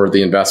over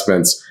the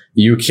investments.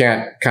 You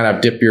can't kind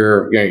of dip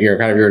your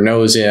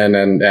nose in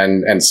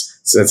and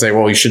say,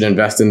 well, you should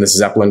invest in this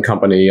Zeppelin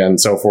company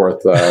and so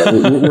forth.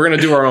 We're going to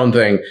do our own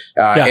thing.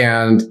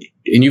 And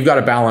you've got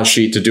a balance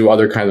sheet to do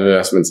other kinds of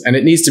investments. And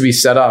it needs to be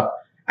set up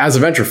as a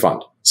venture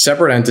fund,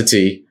 separate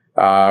entity,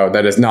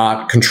 that is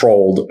not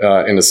controlled,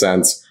 in a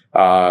sense.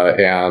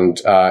 Again,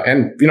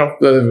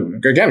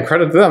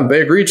 credit to them.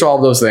 They agreed to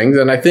all those things.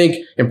 And I think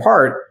in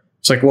part,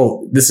 it's like,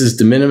 well, this is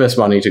de minimis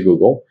money to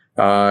Google.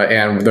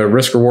 And the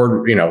risk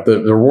reward,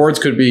 the rewards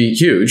could be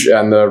huge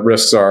and the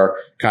risks are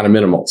kind of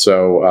minimal.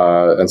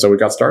 So we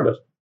got started.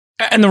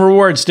 And the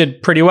rewards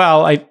did pretty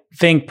well. I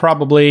think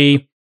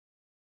probably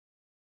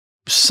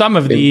some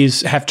of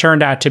these have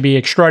turned out to be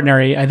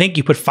extraordinary. I think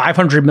you put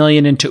 500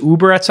 million into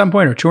Uber at some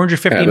point, or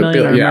 250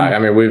 million. I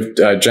mean, we've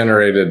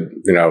generated,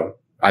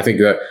 I think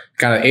that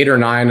kind of 8 or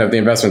 9 of the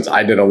investments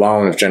I did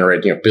alone have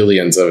generated,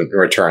 billions of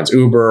returns.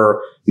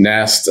 Uber,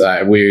 Nest,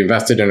 we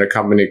invested in a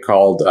company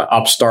called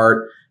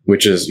Upstart,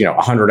 which is,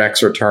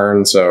 100x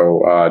return.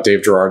 So,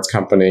 Dave Gerard's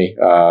company.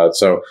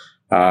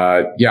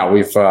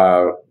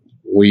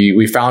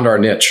 We found our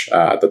niche,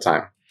 at the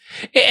time.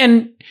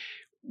 And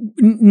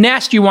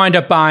Nest, you wind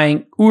up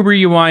buying. Uber,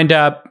 you wind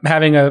up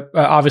having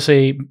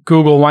obviously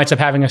Google winds up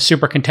having a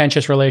super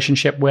contentious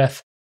relationship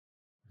with.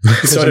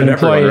 So did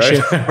employee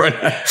issue.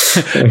 Right?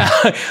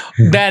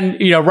 Then,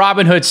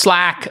 Robinhood,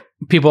 Slack,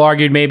 people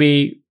argued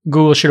maybe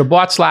Google should have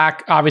bought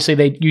Slack. Obviously,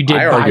 you did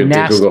buy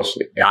Nest.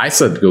 I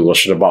said Google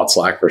should have bought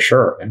Slack for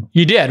sure.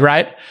 You did,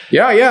 right?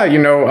 Yeah.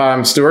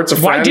 Stuart's a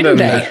friend. Why didn't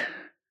they?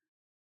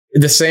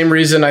 The same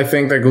reason I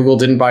think that Google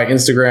didn't buy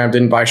Instagram,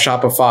 didn't buy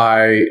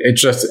Shopify.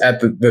 It's just at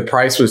the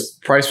price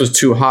was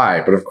too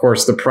high. But of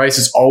course, the price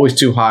is always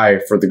too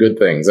high for the good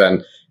things.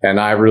 And And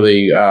I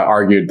really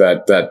argued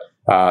that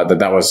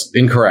was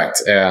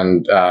incorrect,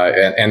 and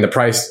the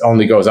price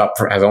only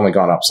has only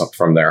gone up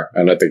from there,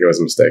 and I think it was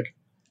a mistake.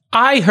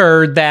 I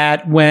heard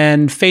that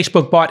when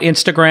Facebook bought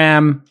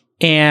Instagram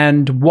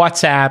and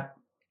WhatsApp,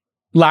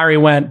 Larry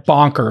went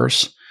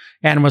bonkers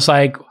and was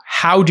like,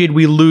 "How did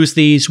we lose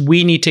these?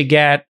 We need to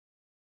get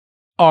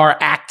our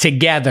act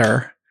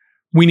together.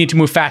 We need to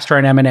move faster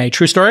on M&A."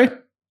 True story?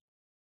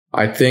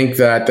 I think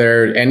that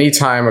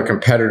anytime a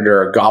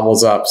competitor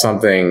gobbles up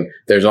something,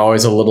 there's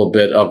always a little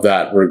bit of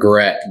that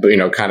regret,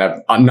 kind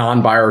of a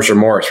non-buyer's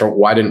remorse for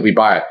why didn't we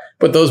buy it?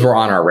 But those were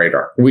on our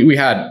radar. We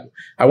had,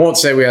 I won't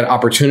say we had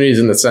opportunities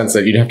in the sense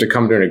that you'd have to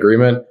come to an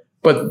agreement,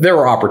 but there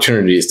were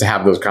opportunities to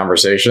have those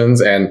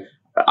conversations. And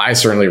I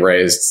certainly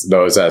raised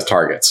those as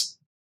targets.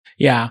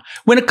 Yeah.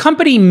 When a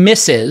company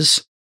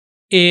misses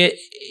it,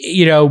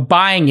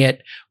 buying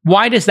it,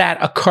 why does that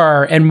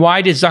occur? And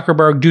why did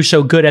Zuckerberg do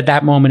so good at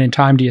that moment in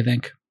time, do you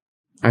think?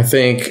 I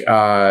think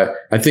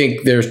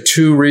there's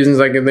two reasons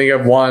I can think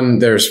of. One,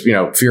 there's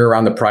fear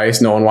around the price.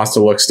 No one wants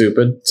to look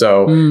stupid.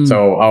 So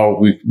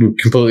we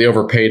completely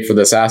overpaid for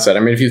this asset.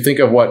 I mean, if you think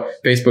of what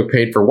Facebook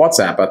paid for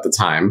WhatsApp at the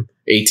time,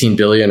 18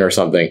 billion or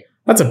something,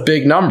 that's a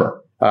big number.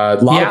 A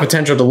lot of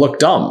potential to look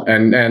dumb,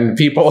 and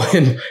people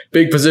in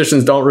big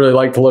positions don't really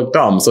like to look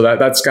dumb. So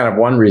that's kind of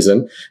one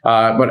reason.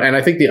 And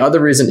I think the other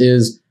reason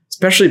is,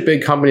 especially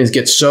big companies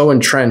get so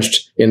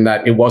entrenched in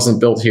that it wasn't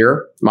built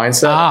here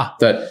mindset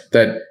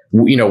that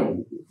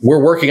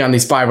we're working on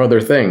these 5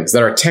 other things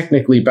that are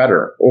technically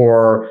better,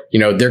 or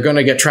they're going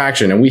to get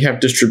traction and we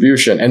have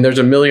distribution, and there's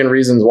a million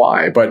reasons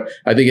why. But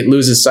I think it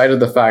loses sight of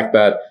the fact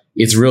that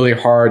it's really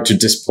hard to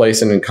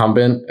displace an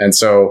incumbent. And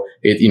so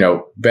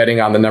betting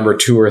on the number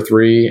 2 or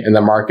 3 in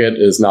the market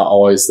is not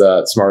always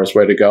the smartest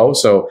way to go.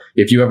 So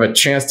if you have a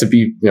chance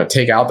to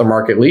take out the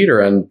market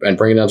leader and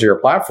bring it onto your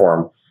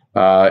platform,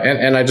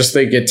 and I just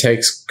think it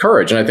takes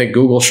courage. And I think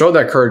Google showed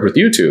that courage with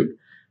YouTube.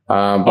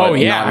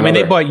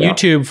 They bought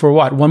YouTube for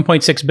what?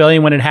 1.6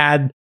 billion when it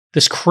had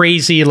this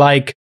crazy,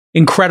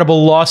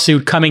 incredible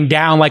lawsuit coming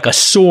down like a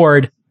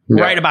sword,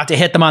 right about to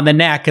hit them on the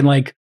neck.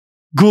 And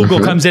Google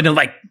comes in and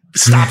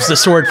stops the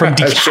sword from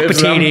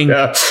decapitating.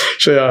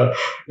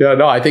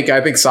 No, I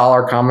think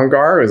Salar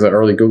Kamangar is an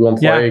early Google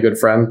employee, a good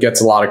friend,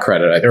 gets a lot of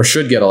credit, or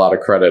should get a lot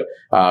of credit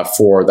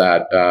for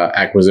that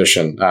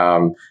acquisition.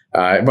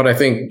 But I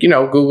think,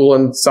 Google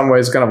in some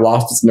ways kind of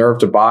lost its nerve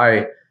to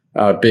buy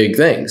big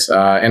things.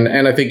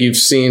 And I think you've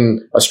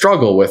seen a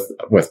struggle with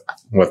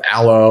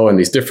Allo and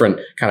these different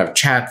kind of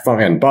chat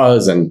and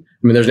Buzz. And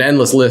I mean, there's an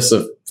endless list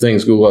of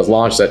things Google has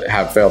launched that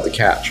have failed to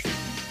catch.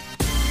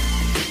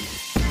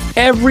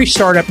 Every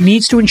startup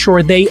needs to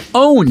ensure they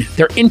own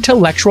their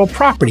intellectual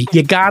property.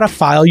 You gotta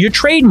file your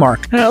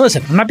trademark. Now,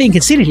 listen, I'm not being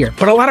conceited here,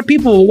 but a lot of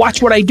people will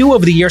watch what I do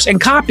over the years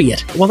and copy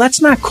it. Well,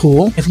 that's not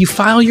cool. If you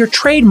file your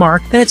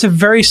trademark, then it's a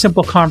very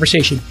simple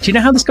conversation. Do you know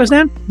how this goes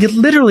down? You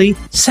literally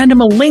send them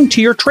a link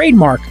to your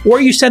trademark,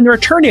 or you send their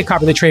attorney a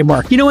copy of the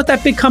trademark. You know what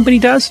that big company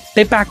does?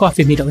 They back off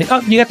immediately.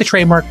 Oh, you got the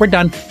trademark. We're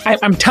done.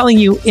 I'm telling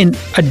you, in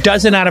a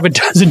dozen out of a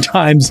dozen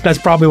times, that's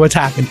probably what's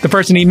happened. The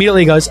person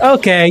immediately goes,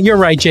 okay, you're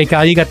right, Jake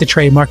Al, you got the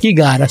trademark. You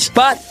got us.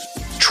 But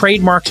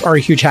trademarks are a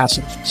huge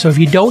hassle. So if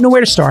you don't know where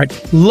to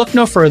start, look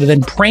no further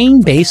than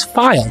Brainbase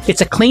File.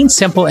 It's a clean,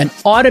 simple, and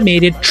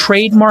automated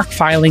trademark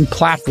filing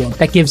platform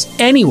that gives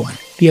anyone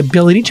the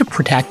ability to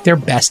protect their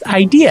best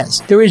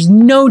ideas. There is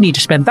no need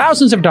to spend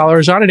thousands of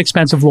dollars on an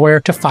expensive lawyer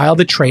to file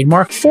the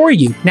trademark for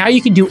you. Now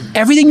you can do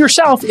everything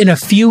yourself in a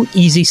few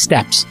easy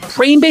steps.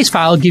 Brainbase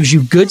File gives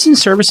you goods and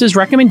services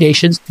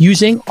recommendations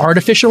using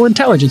artificial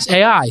intelligence,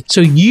 AI, so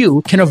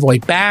you can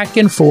avoid back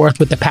and forth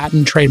with the patent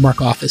and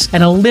trademark office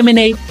and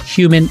eliminate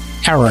human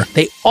error.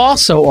 They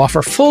also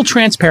offer full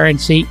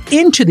transparency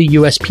into the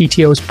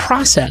USPTO's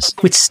process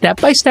with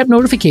step-by-step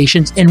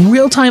notifications and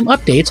real-time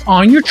updates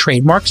on your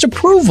trademark's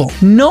approval.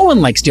 No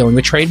one likes dealing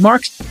with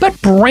trademarks, but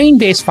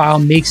Brainbase File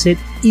makes it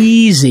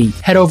easy.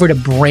 Head over to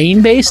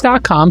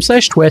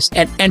brainbase.com/twist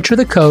and enter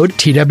the code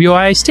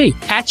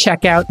TWIST. At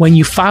checkout, when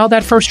you file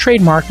that first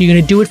trademark, you're going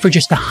to do it for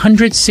just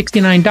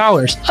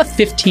 $169, a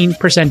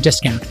 15%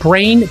 discount.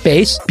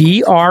 Brainbase,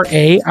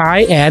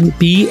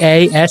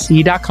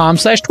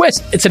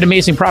 BRAINBASE.com/twist. It's an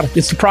amazing product.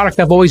 It's the product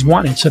I've always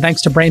wanted. So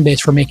thanks to Brainbase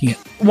for making it.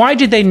 Why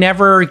did they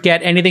never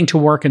get anything to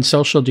work in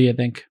social, do you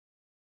think?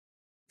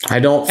 I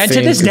don't think. And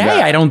to this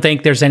day, I don't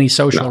think there's any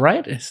social,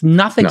 right?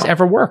 Nothing's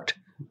ever worked.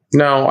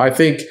 No, I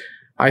think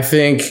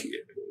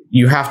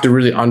you have to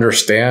really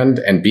understand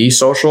and be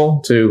social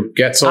to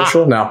get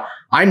social. Now,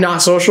 I'm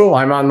not social.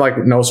 I'm on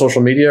no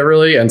social media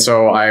really. And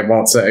so I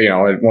won't say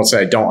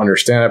I don't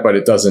understand it, but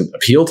it doesn't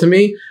appeal to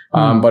me.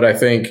 But I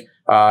think,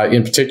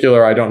 in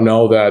particular, I don't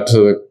know that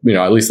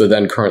at least the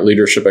then current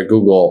leadership at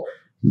Google,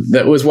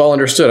 that was well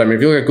understood. I mean,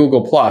 if you look at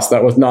Google Plus,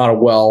 that was not it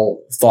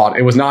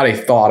was not a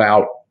thought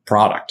out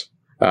product.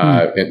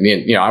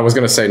 I was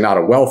going to say not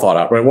a well thought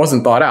out, but it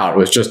wasn't thought out. It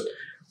was just,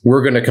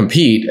 we're going to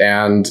compete,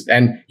 and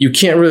you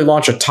can't really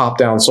launch a top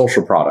down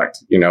social product.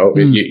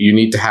 You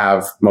need to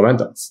have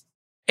momentum.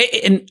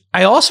 And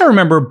I also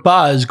remember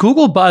Buzz.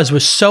 Google Buzz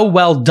was so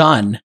well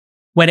done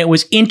when it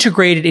was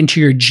integrated into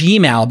your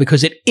Gmail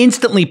because it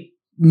instantly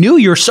knew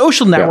your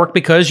social network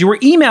because you were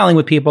emailing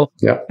with people.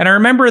 Yeah. And I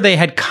remember they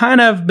had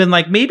kind of been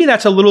like, maybe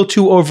that's a little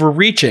too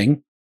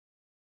overreaching.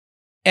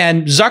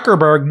 And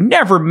Zuckerberg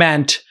never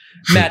met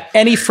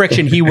any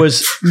friction he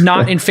was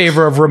not in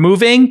favor of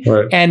removing.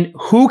 Right. And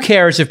who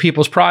cares if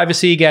people's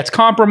privacy gets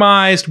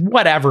compromised,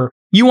 whatever.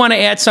 You want to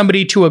add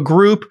somebody to a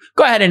group,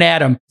 go ahead and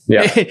add them.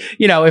 Yeah.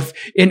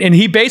 And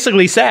he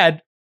basically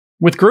said,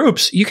 with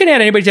groups, you can add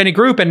anybody to any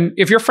group. And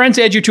if your friends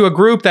add you to a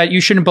group that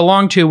you shouldn't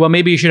belong to, well,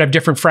 maybe you should have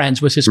different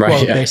friends, was his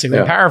quote,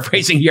 basically,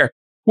 paraphrasing here.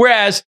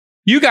 Whereas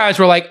you guys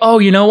were like, oh,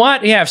 you know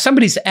what? Yeah, if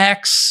somebody's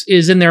ex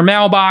is in their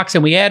mailbox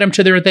and we add them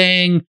to their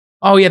thing,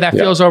 oh, yeah, that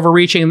feels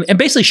overreaching. And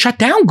basically shut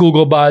down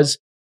Google Buzz.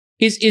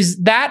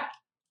 Is that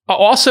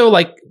also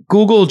like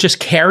Google just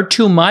cared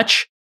too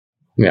much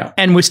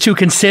and was too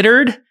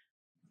considered?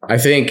 I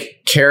think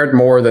cared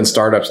more than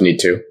startups need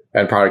to,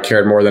 and probably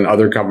cared more than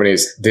other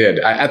companies did.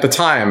 At the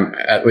time,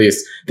 at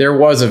least, there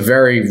was a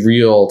very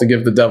real, to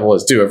give the devil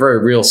his due, a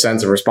very real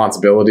sense of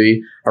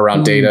responsibility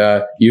around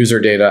data, user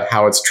data,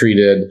 how it's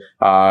treated,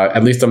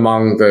 at least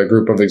among the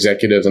group of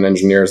executives and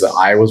engineers that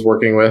I was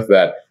working with,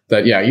 that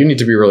you need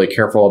to be really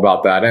careful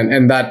about that.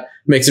 And that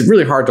makes it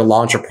really hard to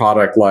launch a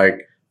product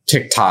like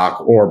TikTok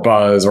or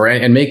Buzz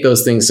and make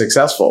those things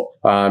successful,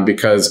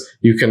 because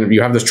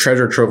you have this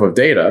treasure trove of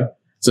data.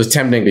 So it's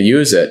tempting to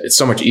use it. It's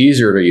so much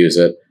easier to use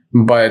it,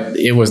 but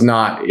it was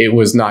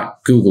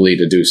not googly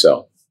to do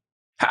so.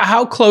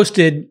 How close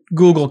did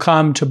Google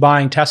come to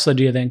buying Tesla,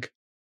 do you think?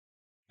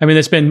 I mean,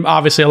 there's been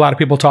obviously a lot of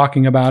people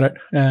talking about it,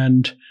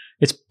 and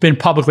it's been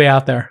publicly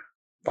out there.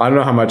 I don't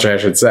know how much I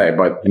should say,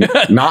 but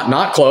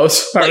not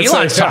close. Well,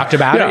 Elon's talked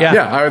about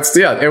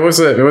it.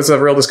 It was a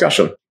real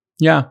discussion.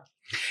 Yeah.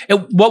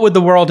 What would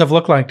the world have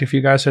looked like if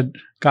you guys had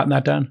gotten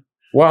that done?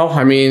 Well,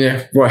 I mean,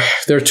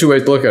 there are two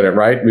ways to look at it,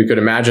 right? We could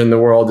imagine the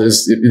world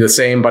is the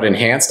same but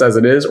enhanced as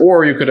it is,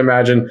 or you could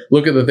imagine,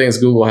 look at the things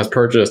Google has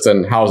purchased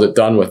and how's it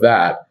done with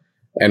that.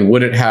 And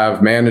would it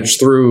have managed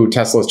through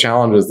Tesla's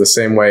challenges the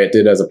same way it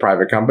did as a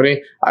private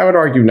company? I would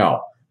argue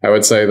no. I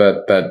would say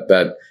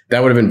that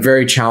would have been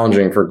very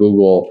challenging for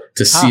Google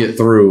to see it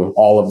through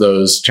all of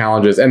those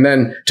challenges, and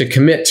then to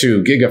commit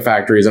to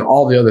gigafactories and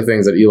all the other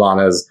things that Elon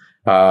has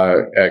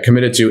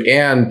committed to,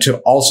 and to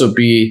also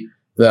be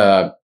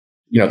the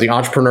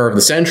entrepreneur of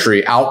the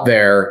century out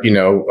there,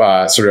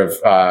 as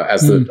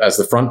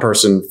the front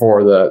person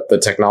for the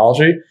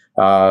technology.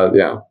 Would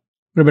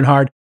have been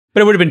hard. But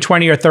it would have been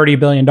 $20 or $30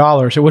 billion.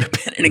 It would have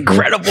been an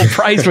incredible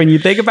price when you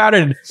think about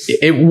it.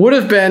 It would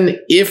have been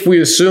if we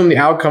assume the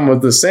outcome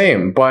was the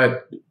same.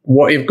 But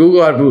what if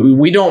Google had,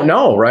 we don't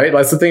know, right?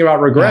 That's the thing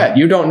about regret.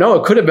 You don't know.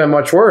 It could have been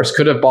much worse.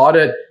 Could have bought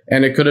it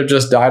and it could have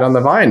just died on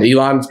the vine.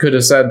 Elon could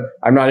have said,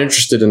 I'm not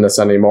interested in this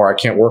anymore. I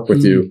can't work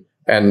with you.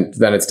 And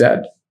then it's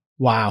dead.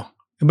 Wow.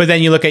 But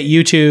then you look at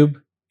YouTube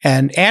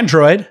and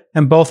Android,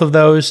 and both of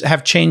those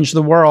have changed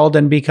the world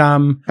and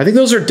become... I think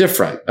those are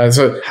different. Those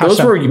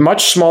were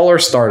much smaller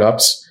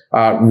startups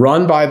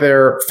run by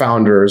their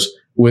founders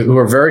who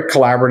are very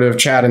collaborative.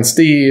 Chad and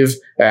Steve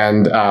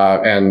and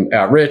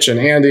Rich and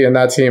Andy and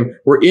that team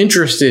were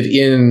interested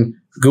in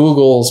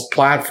Google's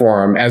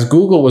platform as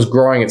Google was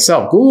growing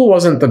itself. Google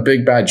wasn't the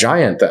big bad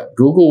giant then.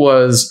 Google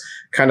was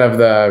kind of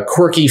the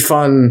quirky,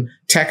 fun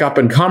tech up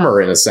and comer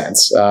in a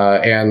sense.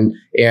 And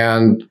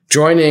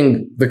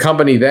joining the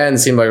company then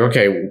seemed like,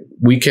 okay,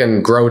 we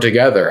can grow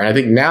together. And I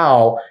think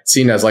now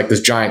seen as like this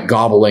giant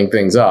gobbling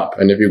things up.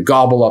 And if you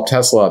gobble up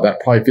Tesla,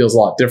 that probably feels a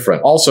lot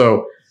different.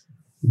 Also,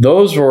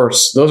 those are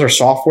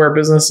software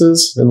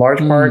businesses in large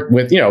part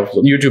with,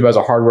 YouTube as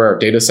a hardware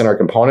data center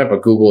component,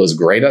 but Google is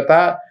great at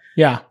that.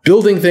 Yeah.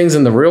 Building things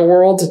in the real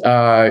world,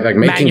 like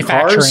making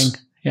cars.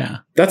 Yeah.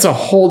 That's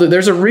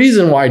there's a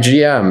reason why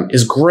GM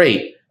is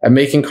great at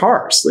making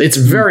cars. It's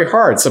very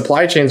hard.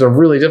 Supply chains are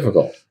really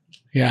difficult.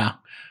 Yeah.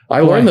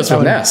 I learned this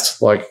with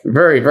Nest, like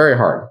very, very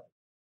hard.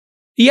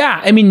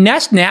 Yeah. I mean,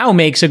 Nest now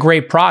makes a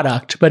great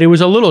product, but it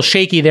was a little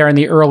shaky there in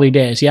the early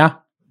days. Yeah.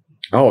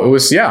 Oh, it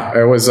was.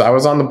 I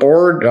was on the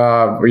board,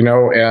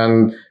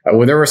 and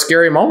there were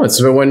scary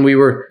moments when we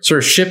were sort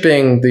of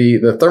shipping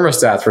the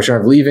thermostats for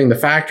sort of leaving the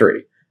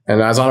factory.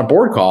 And I was on a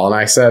board call and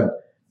I said,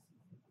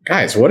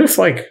 guys, what if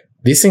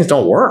these things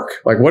don't work?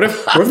 Like, what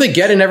if they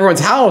get in everyone's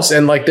house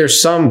and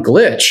there's some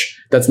glitch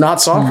that's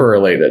not software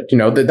related?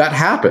 That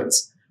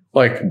happens.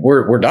 Like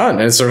we're done.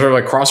 And it's sort of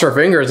like cross our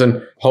fingers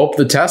and hope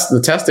the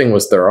testing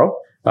was thorough.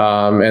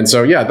 And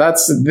so,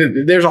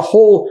 there's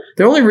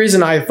the only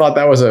reason I thought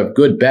that was a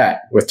good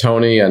bet with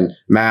Tony and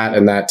Matt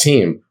and that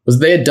team was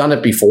they had done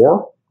it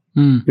before.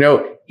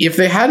 If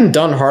they hadn't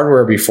done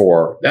hardware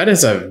before, that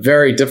is a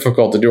very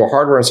difficult to do a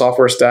hardware and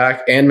software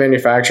stack and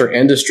manufacture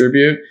and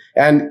distribute.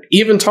 And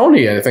even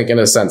Tony, I think in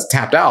a sense,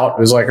 tapped out. It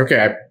was like, okay,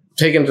 I've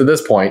taken to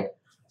this point.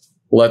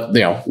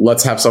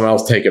 Let's have someone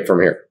else take it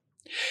from here.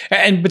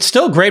 But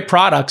still great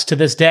products to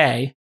this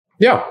day.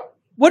 Yeah.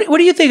 What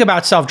do you think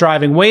about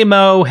self-driving?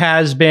 Waymo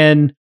has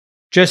been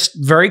just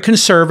very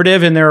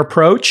conservative in their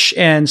approach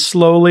and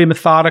slowly,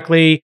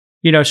 methodically,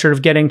 sort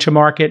of getting to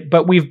market.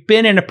 But we've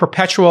been in a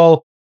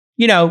perpetual,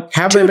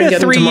 Have 2 they been to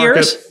getting 3 to market?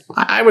 years.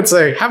 I would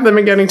say, have they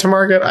been getting to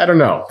market? I don't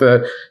know.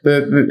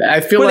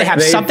 I feel Well, like they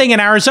have something in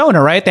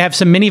Arizona, right? They have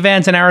some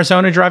minivans in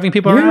Arizona driving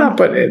people around.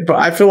 but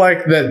I feel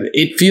like that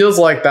it feels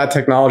like that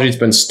technology's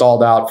been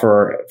stalled out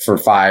for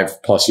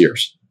 5+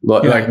 years.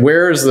 Like,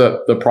 where is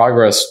the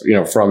progress,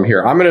 from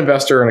here? I'm an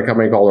investor in a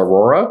company called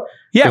Aurora.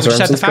 Yeah, we just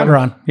had the founder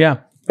on. Yeah.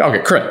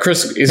 Okay,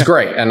 Chris is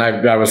great, and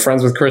I was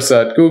friends with Chris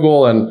at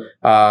Google,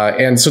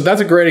 and so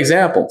that's a great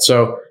example.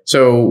 So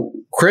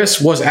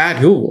Chris was at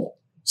Google,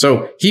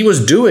 so he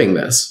was doing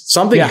this.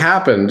 Something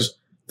happened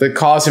that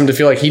caused him to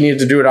feel like he needed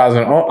to do it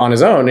on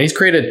his own, and he's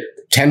created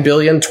 10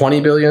 billion,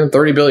 20 billion,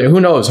 30 billion,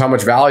 who knows how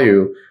much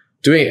value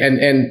doing it.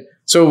 And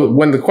so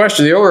when the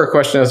earlier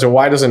question as to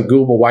why didn't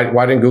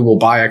Google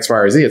buy X, Y,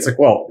 or Z? It's like,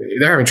 well,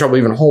 they're having trouble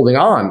even holding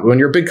on. When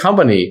you're a big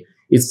company,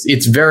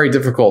 it's very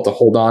difficult to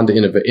hold on to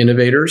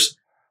innovators.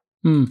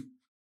 And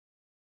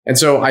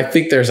so I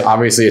think there's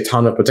obviously a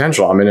ton of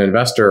potential. I'm an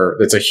investor.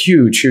 It's a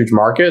huge, huge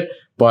market,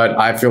 but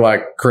I feel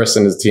like Chris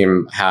and his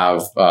team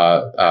have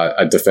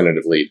a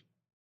definitive lead.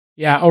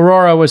 Yeah,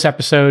 Aurora was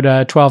episode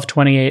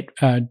 1228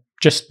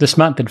 just this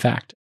month, in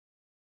fact.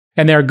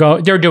 And they're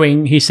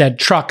doing, he said,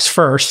 trucks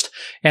first,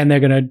 and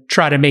they're going to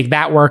try to make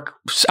that work.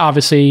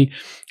 Obviously,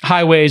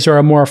 highways are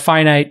a more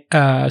finite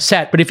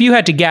set. But if you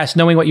had to guess,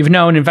 knowing what you've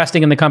known,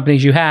 investing in the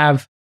companies you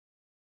have,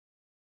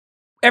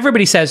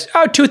 everybody says,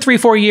 2, 3,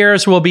 4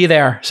 years we'll be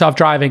there,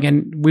 self-driving.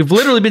 And we've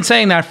literally been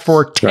saying that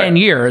for 10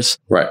 years.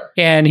 Right.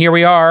 And here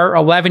we are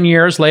 11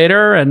 years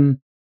later, and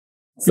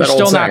we're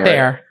still not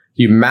there. Right?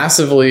 You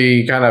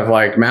massively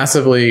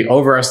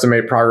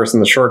overestimate progress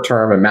in the short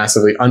term and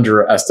massively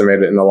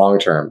underestimate it in the long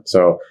term.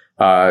 So,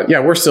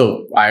 we're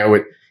still, I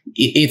would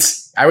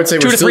say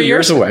we're still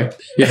years away.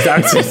 Yeah,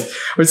 I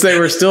would say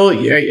we're still,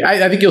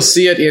 I think you'll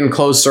see it in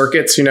closed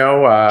circuits,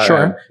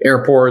 sure.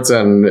 Airports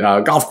and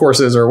golf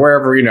courses or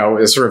wherever,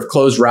 is sort of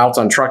closed routes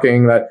on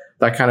trucking, that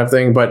kind of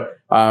thing. But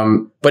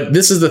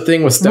this is the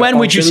thing with step When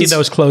would you functions. see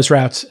those closed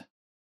routes?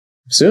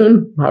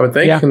 Soon, I would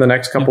think, in the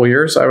next couple of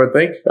years, I would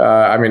think.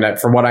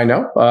 From what I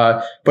know.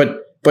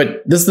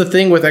 But this is the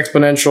thing with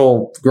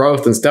exponential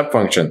growth and step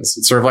functions.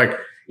 It's sort of like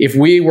if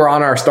we were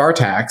on our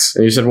StarTax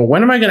and you said, well,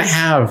 when am I going to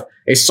have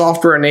a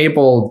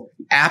software-enabled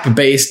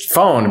app-based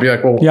phone? To be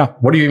like, well,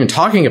 what are you even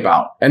talking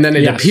about? And then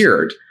it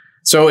appeared.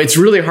 So it's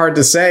really hard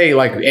to say,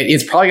 like,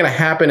 it's probably going to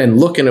happen and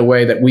look in a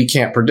way that we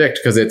can't predict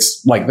because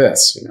it's like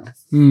this,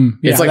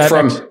 It's like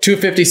from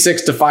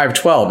 256 to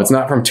 512. It's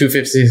not from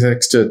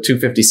 256 to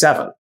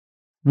 257.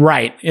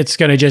 Right. It's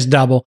going to just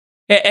double.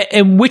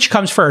 And which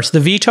comes first? The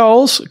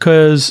VTOLs?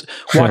 Because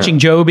watching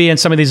Joby and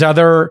some of these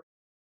other,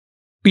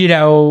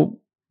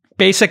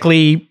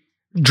 basically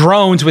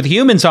drones with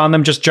humans on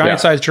them, just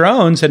giant-sized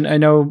drones. And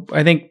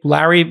I think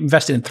Larry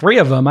invested in 3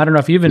 of them. I don't know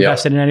if you've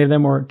invested in any of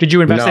them, or did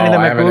you invest in any of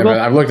them at Google?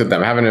 I've looked at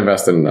them. I haven't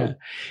invested in them.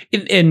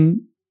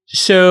 And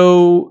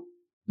so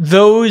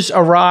those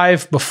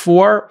arrive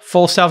before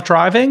full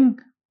self-driving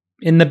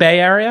in the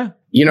Bay Area?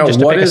 Just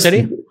to pick a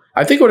city?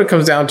 I think what it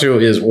comes down to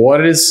is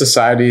what is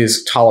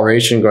society's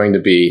toleration going to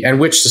be, and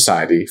which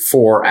society,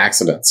 for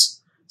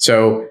accidents.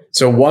 So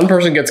one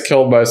person gets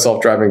killed by a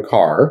self-driving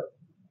car.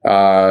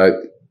 How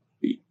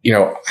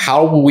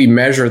will we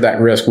measure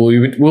that risk?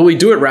 Will we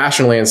do it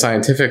rationally and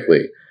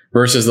scientifically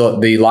versus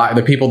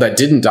the people that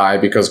didn't die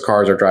because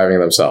cars are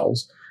driving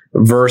themselves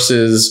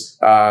versus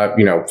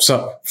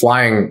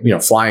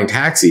flying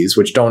taxis,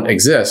 which don't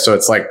exist. So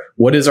it's like,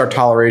 what is our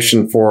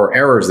toleration for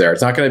errors there?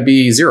 It's not going to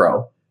be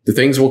 0. The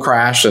things will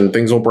crash and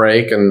things will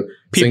break and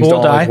things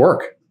don't always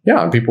work.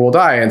 Yeah, and people will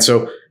die. And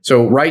so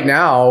right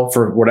now,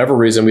 for whatever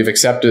reason, we've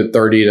accepted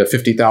 30 to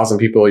 50,000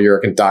 people a year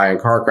can die in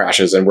car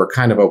crashes, and we're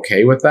kind of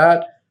okay with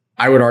that.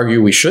 I would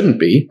argue we shouldn't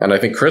be, and I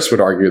think Chris would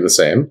argue the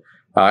same,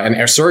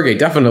 and Sergey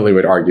definitely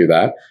would argue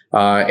that.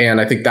 And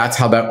I think that's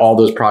how all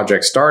those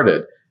projects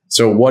started.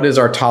 So what is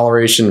our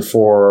toleration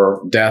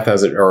for death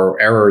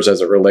or errors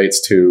as it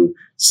relates to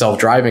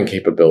self-driving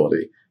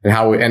capability? And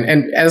how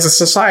and as a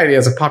society,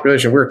 as a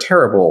population, we're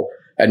terrible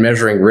at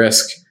measuring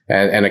risk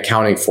and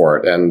accounting for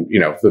it. And,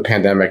 the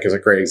pandemic is a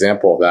great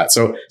example of that.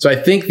 So I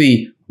think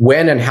the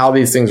when and how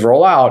these things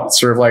roll out, it's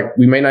sort of like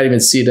we may not even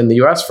see it in the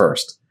US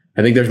first.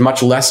 I think there's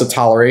much less a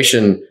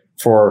toleration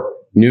for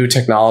new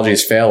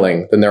technologies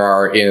failing than there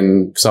are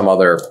in some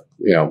other,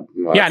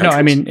 countries.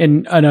 I mean,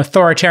 in an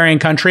authoritarian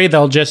country,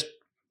 they'll just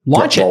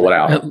launch it. Roll it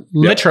out.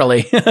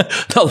 Literally.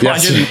 They'll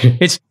launch it.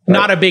 It's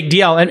not a big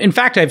deal. And in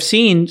fact, I've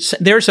seen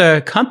there's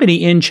a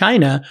company in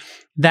China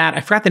that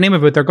I forgot the name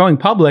of it. They're going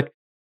public,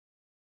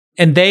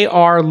 and they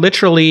are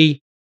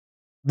literally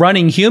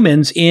running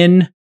humans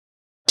in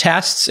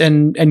tests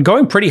and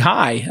going pretty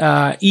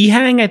high.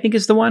 EHang, I think,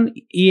 is the one.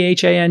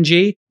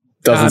 EHANG.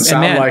 Doesn't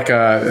sound like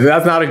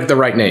that's not the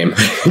right name.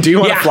 Do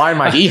you want to fly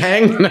my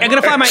EHang? I'm going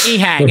to fly my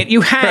EHang.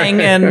 You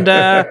hang, and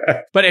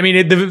but I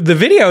mean the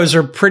videos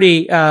are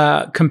pretty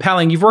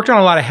compelling. You've worked on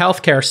a lot of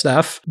healthcare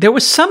stuff. There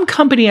was some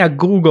company at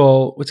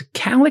Google. Was it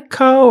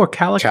Calico or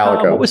Calico?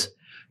 Calico. What was?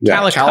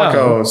 Yeah,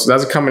 Calico. So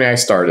that's a company I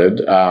started.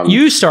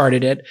 You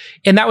started it,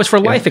 and that was for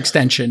life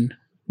extension.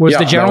 Was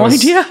the general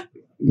idea?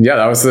 Yeah,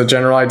 that was the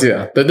general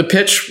idea. The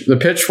pitch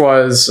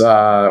was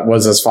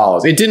as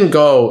follows.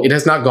 It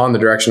has not gone the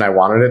direction I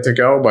wanted it to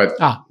go, but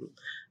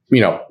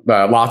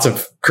lots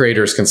of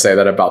creators can say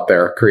that about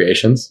their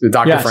creations,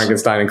 Dr.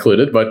 Frankenstein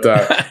included. But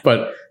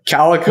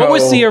Calico. What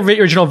was the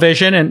original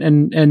vision?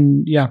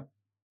 And yeah,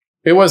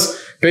 it was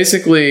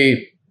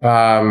basically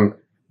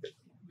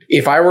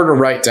if I were to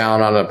write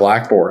down on a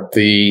blackboard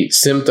the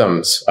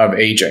symptoms of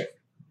aging,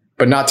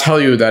 but not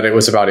tell you that it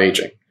was about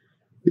aging,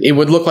 it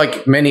would look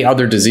like many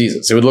other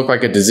diseases. It would look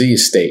like a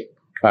disease state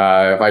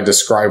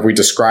if we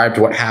described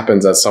what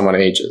happens as someone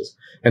ages.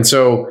 And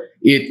so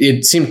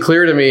it seemed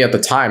clear to me at the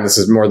time, this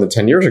is more than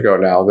 10 years ago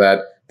now,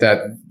 that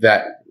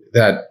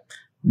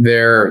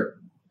their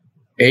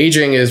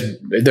aging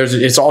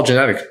it's all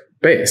genetic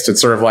based. It's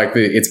sort of like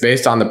it's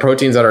based on the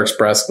proteins that are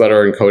expressed that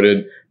are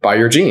encoded by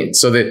your genes.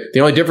 So the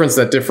only difference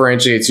that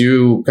differentiates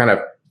you kind of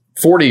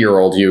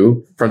 40-year-old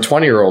you from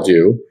 20-year-old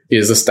you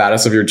is the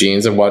status of your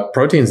genes and what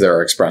proteins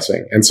they're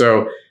expressing. And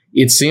so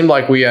it seemed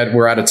like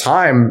we're at a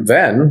time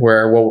then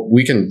where,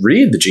 we can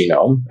read the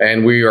genome,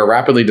 and we are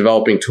rapidly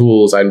developing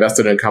tools. I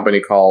invested in a company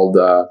called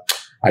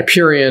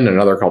Hyperion,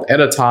 another called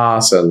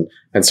Editas,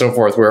 and so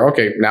forth, where,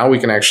 okay, now we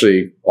can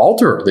actually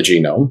alter the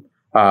genome.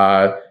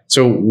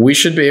 So we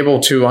should be able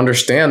to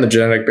understand the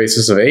genetic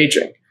basis of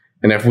aging.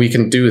 And if we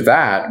can do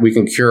that, we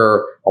can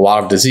cure a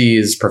lot of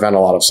disease, prevent a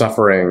lot of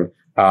suffering.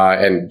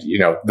 And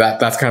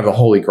that's kind of the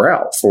holy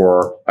grail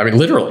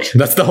literally,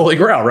 that's the holy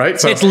grail,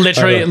 right? So it's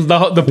literally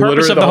the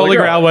purpose of the holy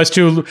grail was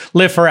to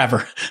live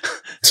forever.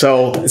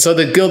 So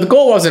the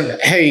goal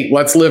wasn't, hey,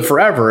 let's live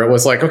forever. It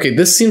was like, okay,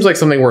 this seems like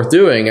something worth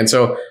doing. And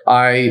so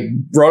I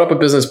wrote up a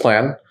business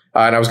plan,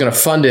 and I was going to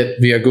fund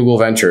it via Google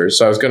Ventures.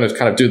 So I was going to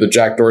kind of do the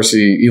Jack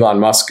Dorsey, Elon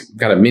Musk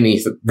kind of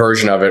mini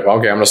version of it.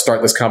 Okay, I'm going to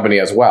start this company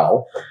as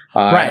well.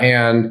 Right.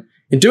 And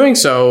in doing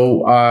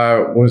so,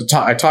 I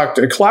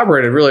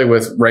collaborated really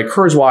with Ray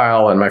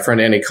Kurzweil and my friend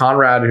Andy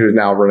Conrad, who's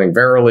now running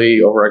Verily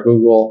over at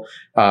Google,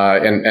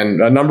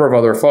 and a number of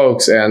other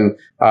folks. And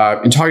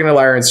in talking to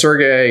Larry and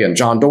Sergey and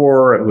John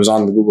Doerr, who was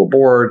on the Google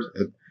board,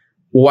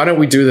 why don't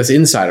we do this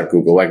inside of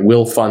Google? Like,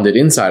 we'll fund it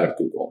inside of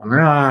Google.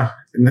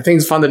 And the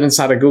thing's funded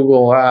inside of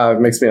Google.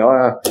 It makes me,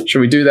 should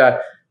we do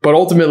that? But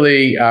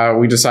ultimately,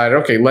 we decided,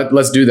 okay,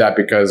 let's do that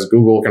because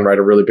Google can write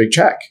a really big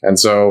check. And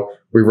so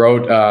we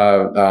wrote,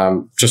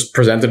 just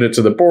presented it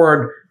to the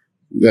board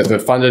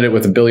that funded it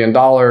with $1 billion.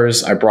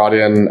 I brought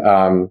in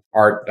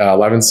Art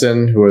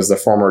Levinson, who was the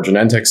former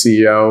Genentech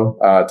CEO,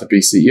 to be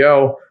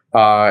CEO.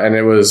 And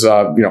it was,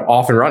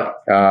 off and running.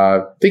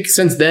 I think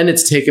since then,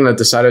 it's taken a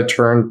decided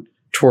turn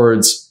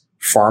towards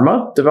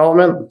pharma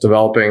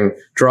developing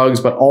drugs,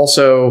 but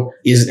also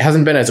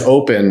hasn't been as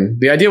open.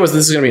 The idea was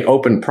this is going to be an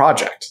open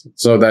project,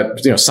 so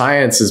that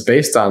science is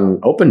based on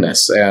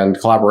openness and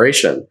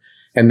collaboration.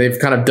 And they've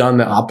kind of done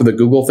the opposite of the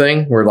Google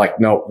thing. We're like,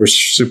 no, we're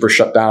super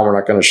shut down. We're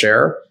not going to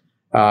share.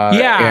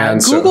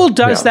 Google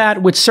does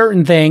that with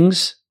certain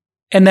things,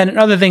 and then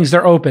other things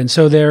they're open.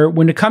 So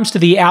when it comes to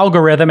the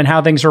algorithm and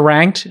how things are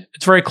ranked,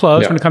 it's very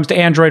closed. When it comes to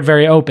Android,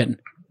 very open.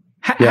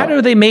 How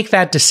do they make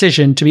that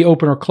decision to be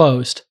open or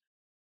closed?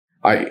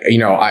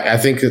 I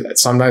think that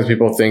sometimes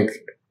people think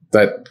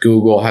that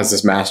Google has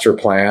this master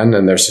plan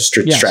and there's a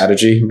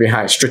strategy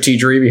behind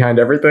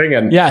everything.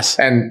 And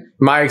and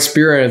my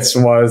experience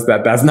was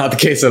that that's not the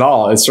case at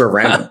all. It's sort of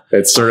random.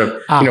 It's sort of,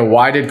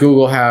 why did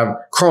Google have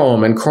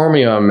Chrome and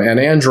Chromium and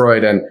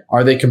Android, and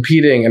are they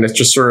competing? And it's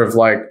just sort of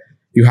like,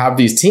 you have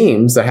these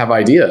teams that have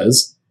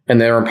ideas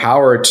and they're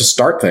empowered to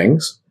start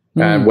things.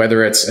 And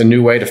whether it's a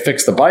new way to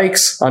fix the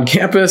bikes on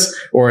campus,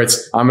 or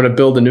it's, I'm going to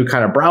build a new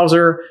kind of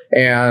browser,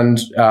 and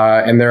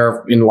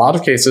there, in a lot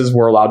of cases,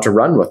 we're allowed to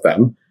run with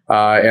them.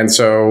 There's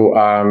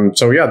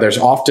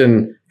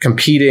often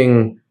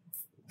competing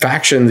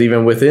factions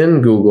even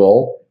within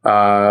Google,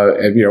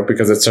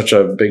 because it's such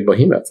a big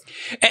behemoth.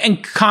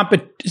 And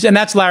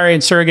that's Larry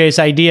and Sergey's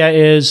idea,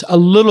 is a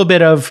little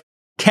bit of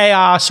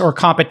chaos or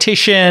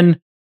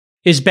competition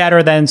is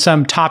better than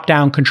some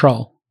top-down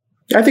control.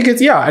 I think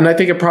and I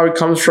think it probably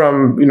comes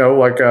from,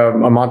 like a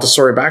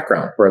Montessori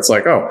background, where it's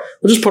like, oh,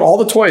 we'll just put all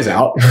the toys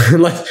out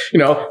and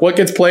what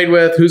gets played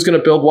with, who's going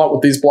to build what with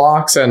these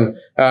blocks. And,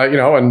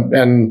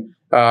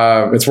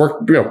 it's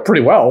worked,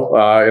 pretty well,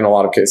 in a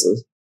lot of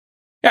cases.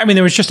 Yeah. I mean,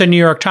 there was just a New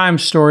York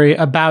Times story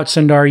about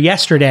Sundar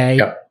yesterday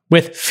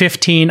with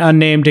 15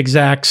 unnamed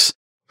execs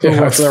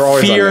who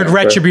feared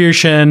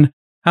retribution.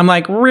 I'm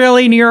like,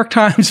 really? New York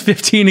Times,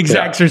 15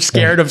 execs are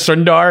scared of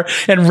Sundar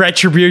and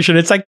retribution.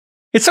 It's like,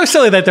 it's so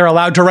silly that they're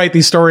allowed to write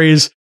these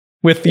stories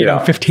with,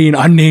 15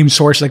 unnamed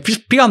sources. Like,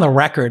 just be on the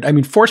record. I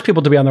mean, force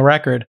people to be on the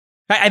record.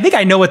 I think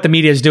I know what the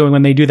media is doing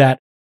when they do that.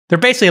 They're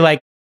basically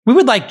like, we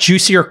would like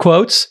juicier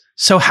quotes.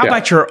 So how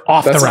about you're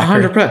off the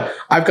record? 100%.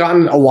 I've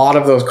gotten a lot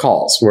of those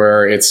calls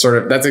where it's sort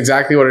of, that's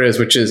exactly what it is,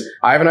 which is,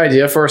 I have an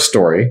idea for a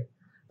story.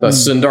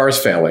 Sundar is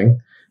failing.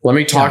 Let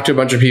me talk to a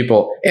bunch of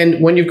people.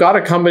 And when you've got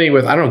a company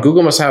with, I don't know,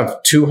 Google must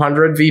have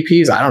 200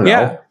 VPs. I don't know.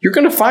 Yeah. You're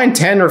going to find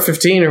 10 or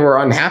 15 who are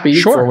unhappy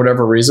for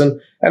whatever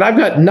reason. And I've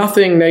got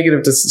nothing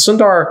negative to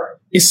Sundar.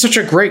 is such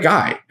a great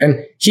guy,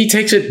 and he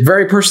takes it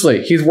very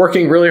personally. He's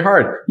working really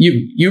hard.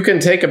 You can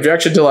take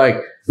objection to like,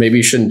 maybe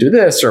you shouldn't do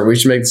this, or we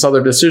should make this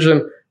other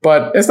decision,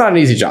 but it's not an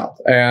easy job.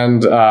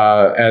 And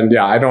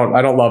yeah, I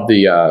don't love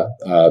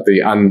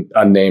the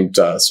unnamed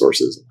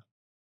sources.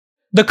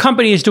 The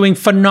company is doing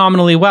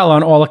phenomenally well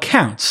on all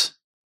accounts.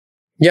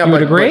 Yeah, you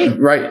would agree?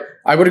 Right.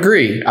 I would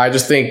agree. I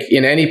just think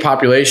in any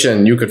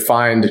population, you could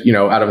find,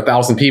 out of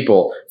 1,000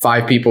 people,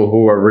 5 people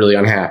who are really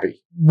unhappy.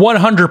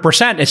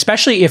 100%,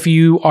 especially if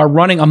you are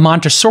running a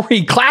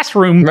Montessori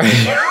classroom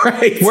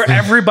right. where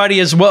everybody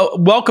is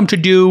welcome to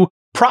do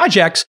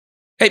projects.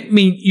 I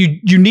mean,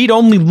 you need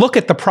only look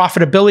at the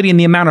profitability and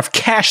the amount of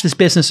cash this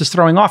business is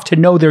throwing off to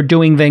know they're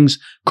doing things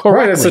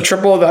correctly. Right, it's a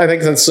triple. I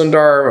think since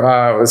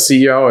Sundar was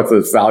CEO,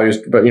 it's values,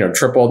 but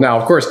tripled. Now,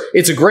 of course,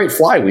 it's a great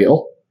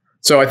flywheel.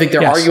 So I think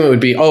their argument would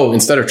be,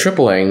 instead of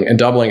tripling and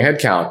doubling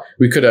headcount,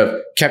 we could have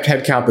kept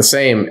headcount the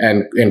same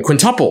and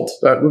quintupled.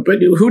 But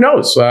who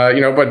knows?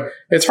 But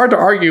it's hard to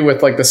argue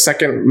with like the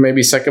second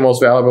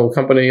most valuable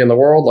company in the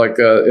world. Like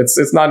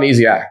it's not an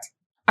easy act.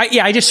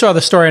 I just saw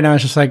the story and I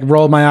was just like,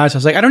 rolled my eyes. I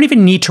was like, I don't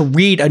even need to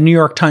read a New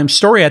York Times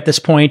story at this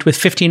point with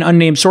 15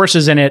 unnamed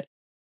sources in it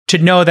to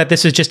know that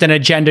this is just an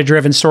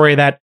agenda-driven story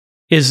that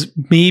is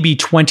maybe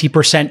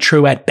 20%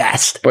 true at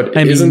best. But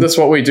isn't this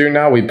what we do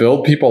now? We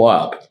build people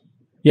up.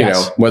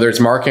 Yes. Whether it's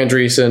Marc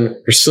Andreessen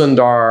or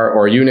Sundar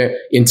or Unit,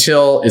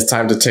 until it's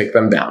time to take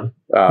them down.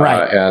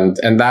 Right.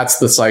 And that's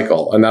the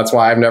cycle. And that's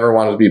why I've never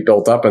wanted to be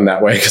built up in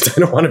that way, because I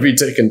don't want to be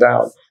taken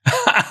down.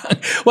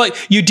 Well,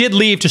 you did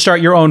leave to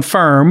start your own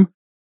firm.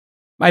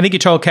 I think you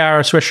told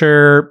Kara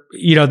Swisher,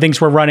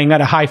 things were running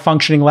at a high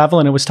functioning level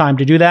and it was time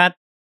to do that.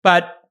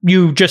 But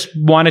you just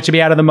wanted to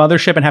be out of the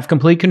mothership and have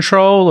complete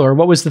control, or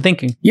what was the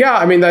thinking? Yeah,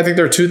 I mean, I think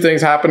there are two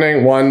things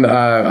happening. One,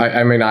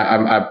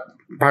 I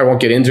probably won't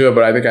get into it,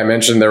 but I think I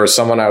mentioned there was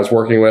someone I was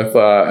working with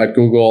at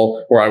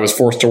Google, or I was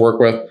forced to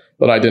work with,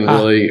 that I didn't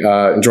really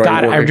enjoy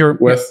working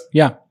with.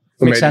 Yeah,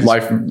 who made sense.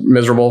 Life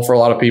miserable for a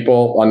lot of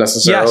people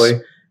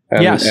unnecessarily.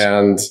 Yes.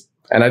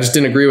 And I just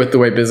didn't agree with the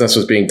way business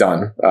was being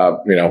done,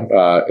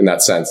 in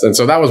that sense. And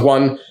so that was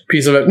one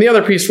piece of it. And the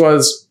other piece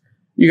was,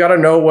 you got to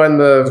know when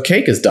the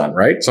cake is done,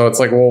 right? So it's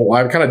like, well,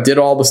 I kind of did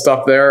all the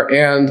stuff there.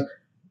 And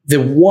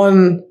the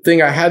one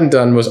thing I hadn't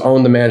done was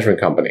own the management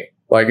company.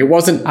 Like it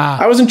wasn't,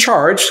 I was in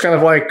charge, kind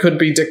of like could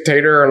be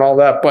dictator and all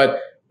that. But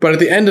at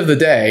the end of the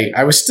day,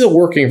 I was still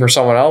working for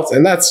someone else.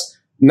 And that's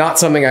not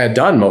something I had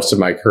done most of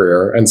my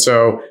career. And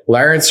so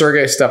Larry and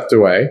Sergey stepped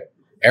away.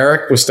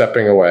 Eric was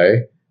stepping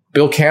away.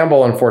 Bill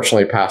Campbell,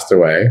 unfortunately, passed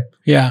away.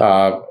 Yeah.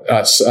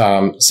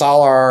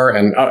 Salar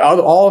and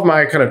all of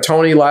my kind of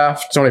Tony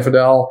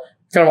Fadell,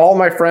 kind of all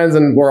my friends,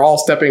 and we're all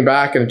stepping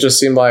back. And it just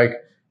seemed like,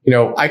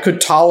 I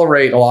could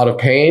tolerate a lot of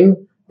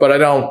pain, but I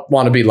don't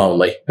want to be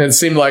lonely. And it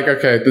seemed like,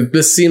 okay,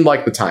 this seemed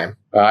like the time.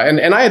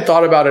 And I had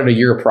thought about it a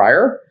year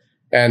prior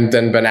and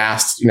then been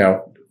asked,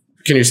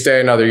 can you stay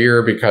another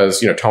year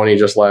because, Tony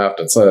just left,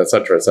 and so et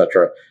cetera, et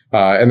cetera.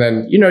 And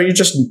then, you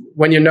just,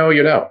 when you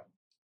know.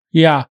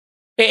 Yeah.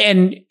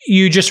 And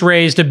you just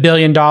raised $1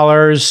 billion,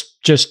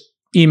 just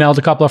emailed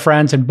a couple of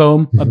friends and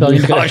boom, $1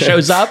 billion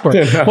shows up? Or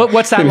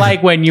what's that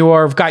like when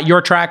you've got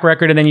your track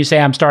record and then you say,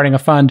 I'm starting a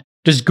fund?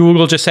 Does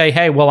Google just say,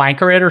 hey, we'll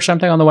anchor it or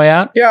something on the way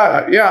out?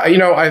 Yeah.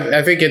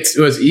 I think it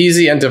was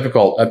easy and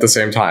difficult at the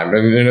same time.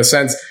 And in a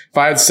sense, if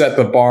I had set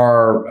the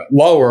bar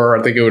lower,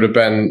 I think it would have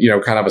been,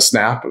 kind of a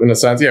snap in a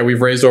sense. Yeah,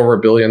 we've raised over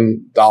 $1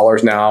 billion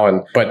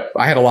now. But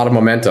I had a lot of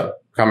momentum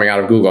coming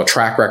out of Google,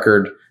 track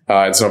record,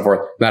 and so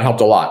forth. That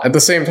helped a lot. At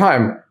the same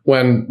time,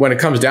 when it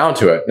comes down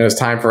to it, and it's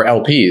time for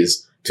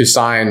LPs to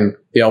sign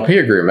the LP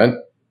agreement,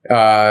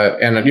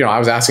 and I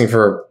was asking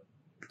for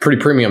pretty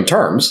premium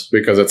terms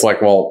because it's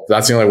like, well,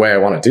 that's the only way I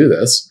want to do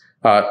this.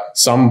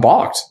 Some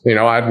balked.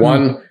 I had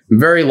one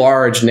very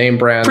large name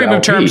brand premium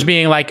LP. Terms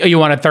being like, you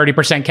want a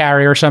 30%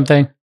 carry or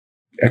something?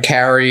 A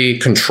carry,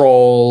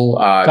 control,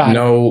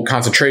 no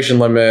concentration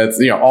limits,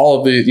 all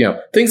of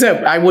the, things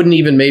that I wouldn't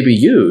even maybe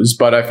use,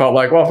 but I felt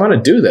like, well, if I'm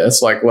going to do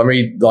this, let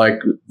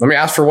me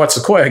ask for what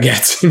Sequoia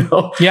gets,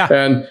 Yeah.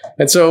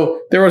 And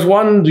so there was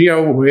one,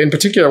 in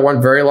particular,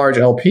 one very large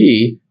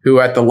LP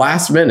who at the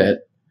last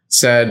minute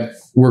said,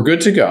 we're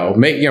good to go,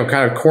 make,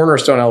 kind of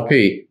cornerstone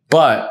LP,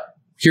 but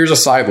here's a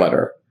side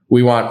letter.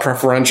 We want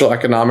preferential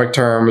economic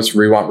terms.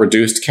 We want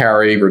reduced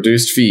carry,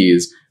 reduced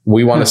fees.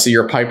 We want to see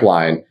your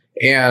pipeline.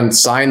 And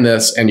sign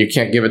this, and you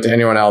can't give it to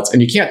anyone else,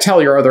 and you can't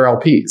tell your other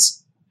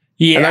LPs.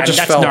 Yeah, and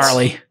that's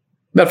gnarly.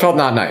 That felt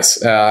not nice,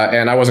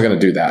 and I wasn't going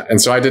to do that. And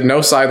so I did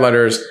no side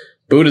letters,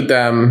 booted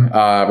them.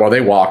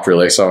 They walked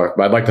really, so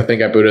I'd like to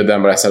think I booted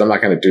them, but I said I'm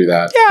not going to do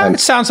that. Yeah, it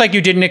sounds like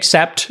you didn't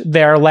accept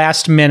their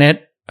last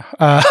minute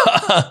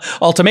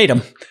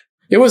ultimatum.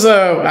 It was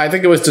I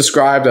think it was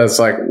described as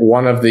like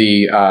one of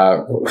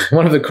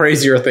the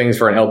crazier things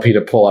for an LP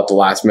to pull at the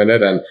last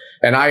minute.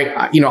 And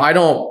I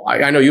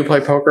know you play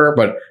poker,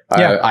 but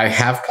I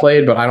have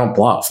played, but I don't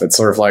bluff. It's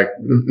sort of like,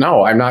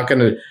 no, I'm not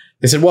going to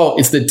They said, well,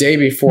 it's the day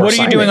before. What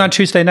are you doing on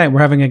Tuesday night? We're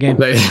having a game.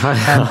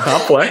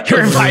 I'll play.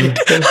 You're invited.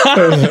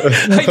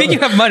 I think you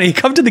have money.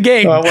 Come to the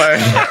game. I'll play.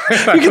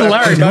 You can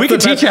learn. We can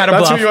teach you how to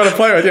bluff. That's who you want to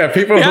play with. Yeah,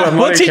 people who have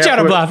money. We'll teach you how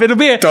to bluff. It's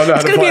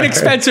going to be an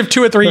expensive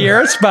 2 or 3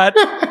 years, but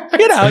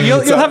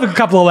you'll have a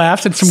couple of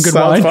laughs and some good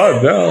wine.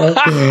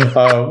 Sounds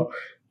fun. No.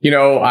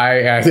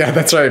 Yeah,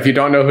 that's right. If you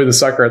don't know who the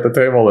sucker at the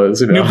table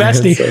is, new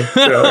bestie.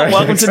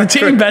 Welcome to the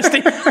team,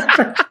 bestie.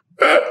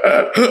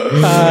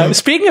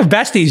 Speaking of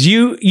besties,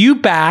 you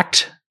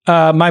backed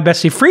my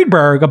bestie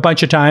Friedberg a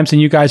bunch of times,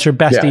 and you guys are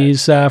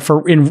besties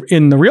for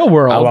in the real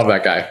world. I love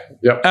that guy.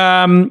 Yep.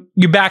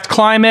 You backed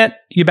Climate.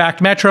 You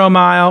backed Metro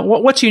Mile.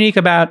 What's unique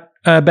about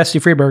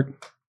bestie Friedberg?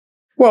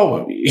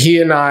 Well,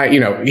 he and I,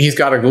 he's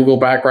got a Google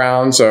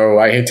background, so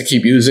I hate to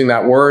keep using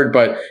that word,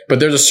 but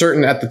there's a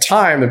certain, at the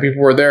time that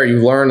people were there,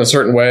 you learn a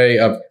certain way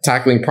of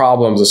tackling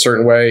problems, a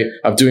certain way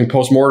of doing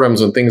postmortems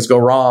when things go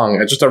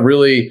wrong. It's just a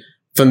really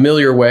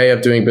familiar way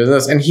of doing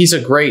business. And he's a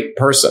great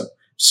person,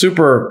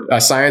 super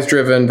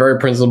science-driven, very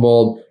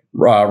principled,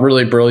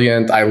 really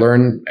brilliant. I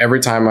learn every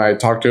time I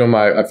talk to him.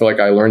 I feel like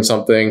I learned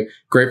something.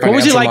 Great financial What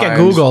was he like mind. At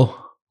Google?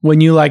 When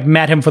you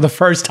met him for the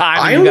first time,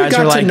 I only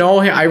got to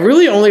know him. I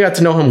really only got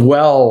to know him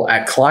well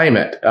at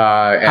Climate,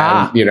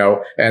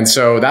 and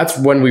so that's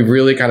when we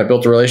really kind of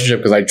built a relationship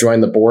because I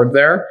joined the board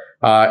there.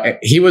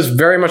 He was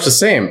very much the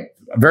same,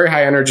 very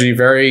high energy,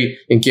 very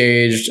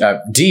engaged,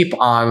 deep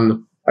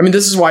on. I mean,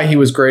 this is why he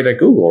was great at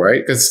Google,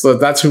 right? Because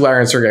that's who Larry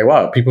and Sergey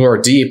love. People who are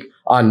deep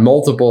on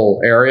multiple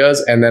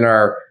areas and then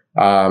are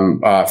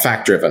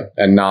fact driven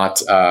and not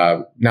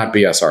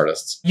BS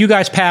artists. You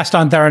guys passed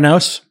on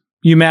Theranos.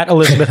 You met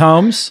Elizabeth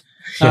Holmes.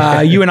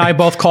 You and I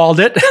both called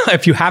it.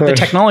 If you have the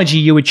technology,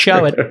 you would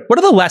show it. What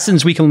are the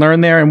lessons we can learn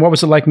there? And what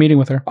was it like meeting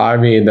with her? I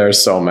mean,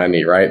 there's so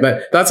many, right?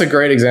 That's a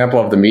great example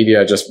of the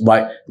media just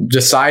like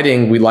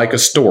deciding we like a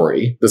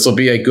story. This will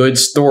be a good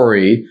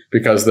story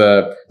because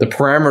the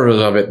parameters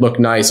of it look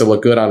nice. It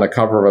look good on the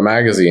cover of a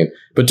magazine,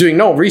 but doing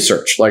no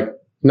research, like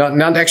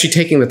not actually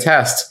taking the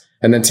test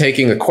and then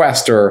taking the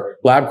Quest or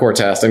LabCorp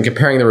test and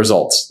comparing the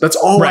results. That's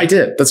all I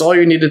did. That's all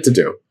you needed to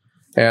do.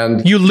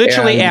 And you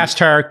literally asked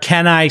her,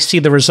 "Can I see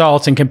the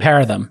results and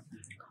compare them?"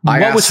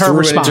 What was her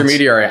response? An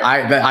intermediary.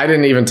 I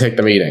didn't even take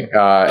the meeting.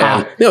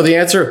 The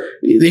answer.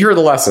 Here are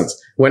the lessons.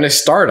 When a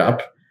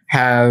startup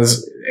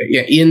has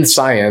in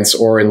science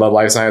or in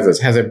life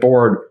sciences has a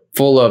board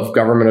full of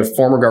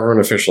former government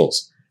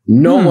officials,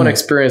 no one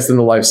experienced in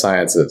the life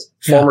sciences,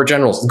 former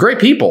generals, great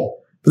people,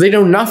 but they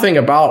know nothing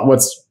about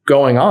what's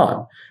going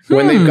on.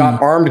 When they've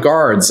got armed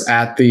guards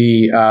at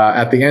the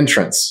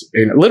entrance,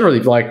 literally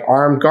like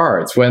armed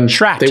guards, when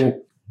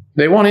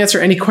they won't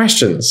answer any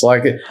questions.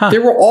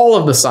 There were all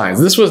of the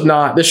signs. This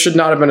should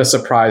not have been a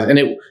surprise.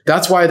 And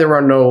that's why there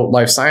are no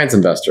life science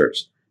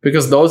investors,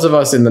 because those of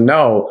us in the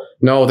know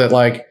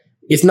that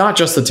it's not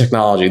just the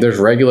technology. There's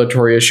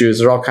regulatory issues.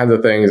 There's all kinds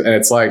of things. And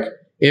it's like,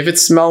 if it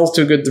smells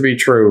too good to be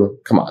true,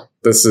 come on,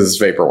 this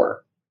is vaporware.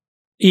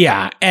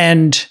 Yeah.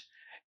 And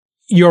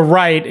you're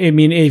right. I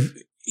mean,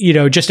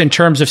 just in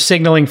terms of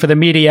signaling for the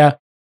media,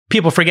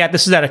 people forget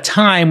this is at a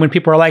time when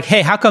people are like,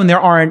 hey, how come there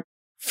aren't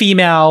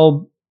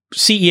female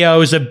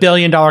CEOs of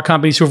billion-dollar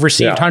companies who have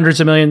received hundreds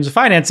of millions of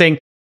financing?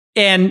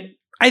 And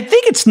I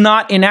think it's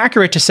not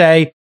inaccurate to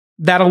say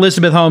that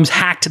Elizabeth Holmes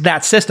hacked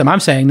that system.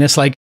 I'm saying this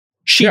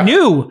she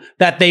knew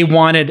that they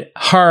wanted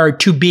her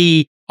to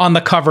be on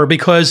the cover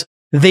because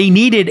they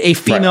needed a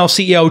female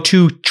CEO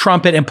to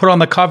trumpet and put on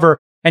the cover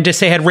and to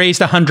say had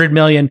raised $100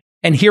 million.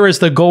 And here is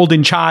the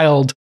golden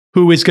child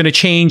who is going to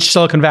change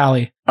Silicon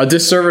Valley. A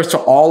disservice to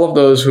all of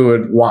those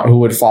who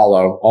would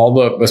follow,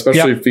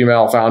 especially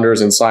female founders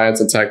in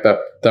science and tech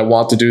that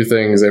want to do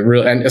things that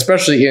really, and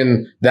especially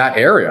in that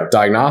area of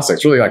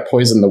diagnostics, really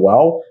poison the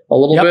well a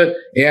little bit.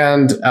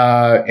 And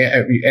I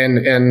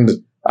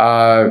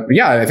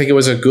think it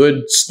was a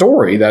good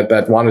story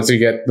that wanted to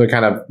get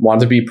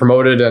wanted to be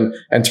promoted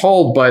and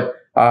told, but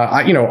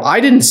I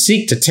didn't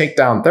seek to take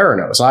down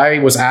Theranos. I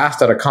was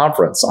asked at a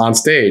conference on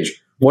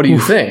stage, what do you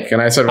think?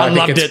 And I said, I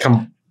think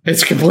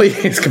it's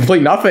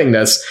complete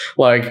nothingness.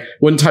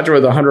 Wouldn't touch it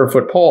with a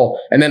 100-foot pole.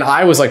 And then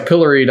I was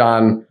pilloried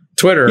on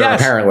Twitter.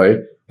 Apparently,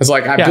 it's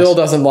Bill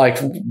doesn't like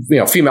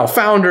female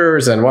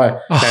founders and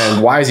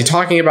why is he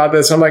talking about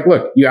this? I'm like,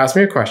 look, you asked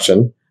me a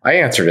question, I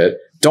answered it.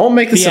 Don't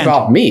make this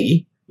about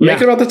me.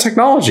 Make it about the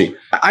technology.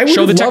 I would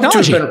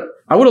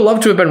have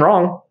loved to have been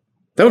wrong.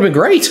 That would have been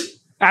great.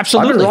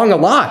 Absolutely, I've been wrong a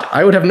lot.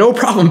 I would have no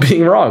problem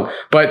being wrong.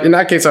 But in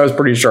that case, I was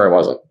pretty sure I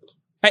wasn't.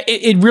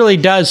 It really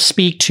does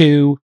speak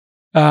to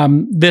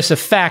this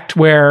effect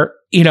where,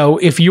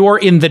 if you're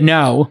in the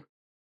know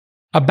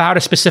about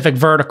a specific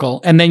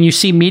vertical and then you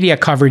see media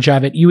coverage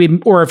of it,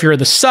 or if you're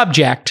the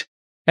subject,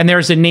 and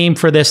there's a name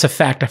for this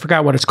effect, I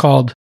forgot what it's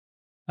called,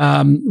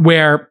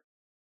 where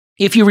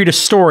if you read a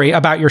story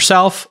about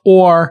yourself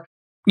or,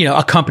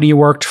 a company you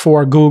worked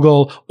for,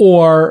 Google,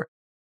 or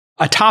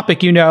a topic,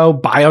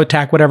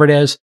 biotech, whatever it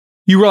is,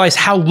 you realize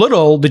how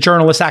little the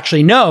journalist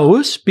actually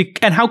knows,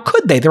 and how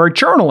could they? They're a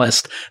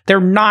journalist.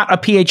 They're not a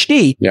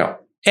PhD. Yeah.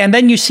 And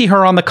then you see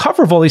her on the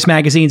cover of all these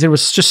magazines. It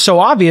was just so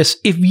obvious.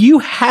 If you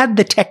had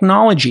the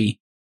technology,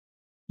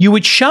 you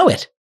would show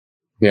it.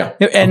 Yeah.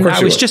 And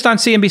I was just on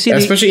CNBC.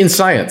 Especially in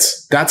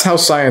science. That's how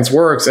science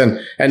works.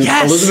 And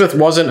yes. Elizabeth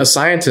wasn't a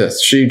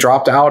scientist. She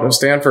dropped out of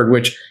Stanford,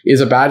 which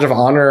is a badge of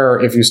honor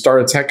if you start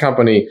a tech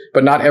company,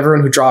 but not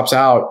everyone who drops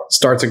out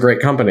starts a great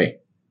company.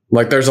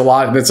 Like there's a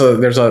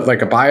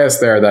like a bias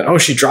there that, oh,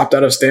 she dropped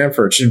out of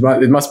Stanford.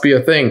 It must be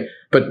a thing.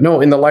 But no,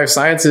 in the life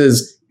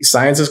sciences,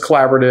 science is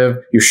collaborative.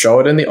 You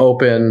show it in the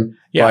open.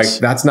 Yes.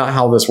 Like that's not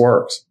how this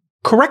works.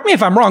 Correct me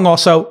if I'm wrong.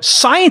 Also,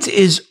 science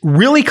is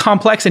really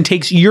complex and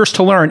takes years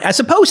to learn, as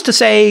opposed to,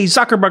 say,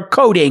 Zuckerberg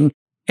coding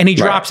and he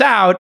drops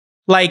out.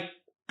 Like,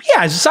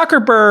 yeah,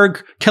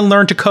 Zuckerberg can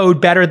learn to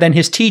code better than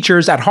his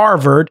teachers at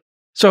Harvard.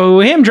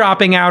 So him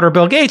dropping out or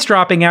Bill Gates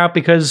dropping out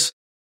because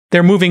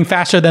they're moving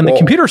faster than the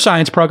computer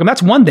science program,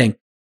 that's one thing.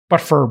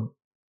 But for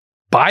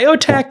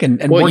biotech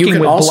and working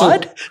with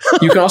blood?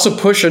 You can also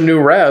push a new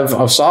rev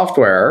of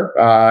software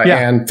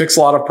and fix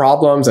a lot of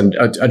problems and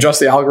adjust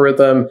the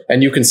algorithm.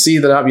 And you can see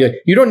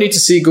that you don't need to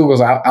see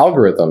Google's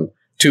algorithm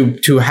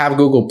to have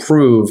Google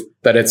prove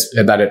that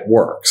it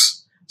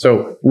works.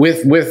 So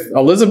with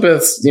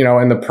Elizabeth,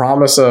 and the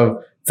promise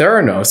of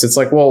Theranos, it's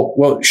like,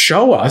 well,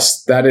 show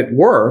us that it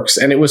works.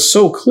 And it was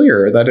so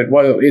clear that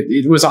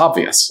it was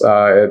obvious.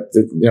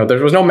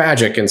 There was no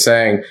magic in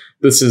saying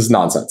this is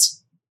nonsense.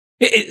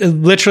 It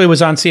literally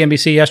was on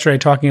CNBC yesterday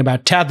talking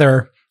about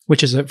Tether,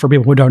 which is, for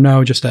people who don't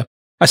know, just a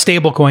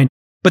stable coin.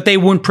 But they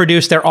won't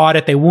produce their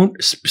audit. They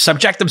won't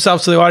subject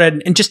themselves to the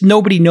audit. And just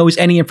nobody knows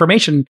any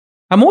information.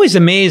 I'm always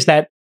amazed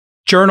that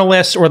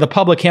journalists or the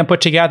public can't put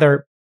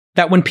together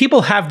that when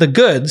people have the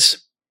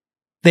goods,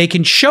 they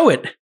can show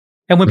it.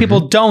 And when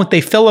people don't,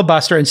 they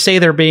filibuster and say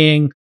they're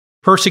being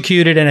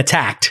persecuted and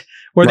attacked.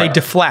 Or they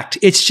deflect.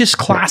 It's just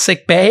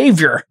classic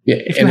behavior. Yeah,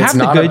 and it's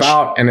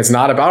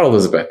not about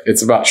Elizabeth.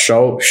 It's about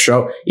show.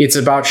 It's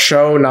about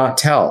show, not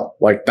tell.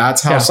 Like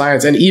that's how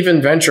science and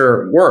even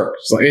venture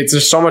works. Like, it's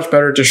just so much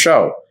better to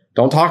show.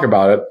 Don't talk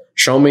about it.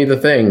 Show me the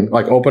thing.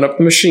 Like open up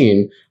the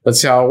machine.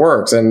 Let's see how it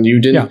works. And you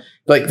didn't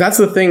like that's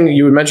the thing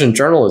you would mention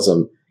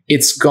journalism.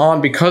 It's gone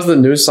because the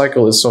news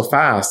cycle is so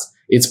fast.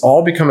 It's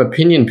all become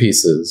opinion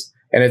pieces,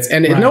 and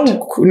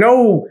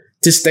no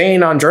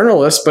disdain on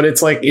journalists, but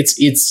it's like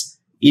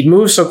it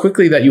moves so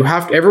quickly that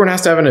everyone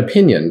has to have an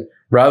opinion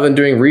rather than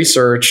doing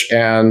research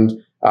and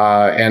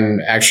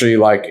actually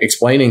like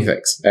explaining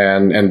things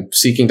and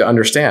seeking to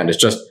understand.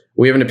 It's just,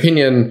 we have an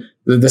opinion.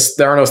 This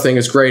Theranos thing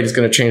is great. It's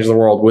going to change the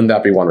world. Wouldn't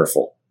that be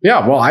wonderful?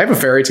 Yeah. Well, I have a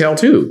fairy tale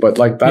too, but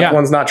like that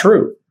one's not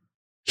true.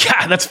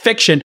 Yeah. That's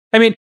fiction. I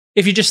mean,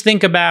 if you just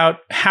think about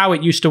how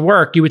it used to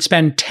work, you would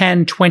spend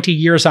 10, 20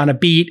 years on a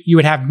beat. You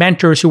would have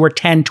mentors who were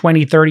 10,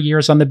 20, 30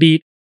 years on the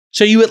beat.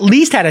 So you at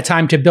least had a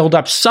time to build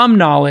up some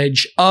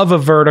knowledge of a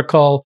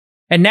vertical.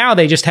 And now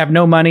they just have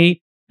no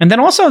money. And then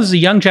also there's a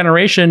young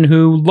generation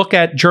who look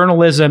at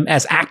journalism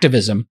as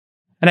activism.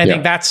 And I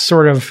think that's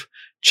sort of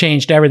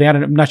changed everything.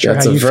 I'm not sure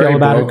how you feel about it. It's a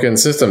very broken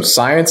system.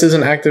 Science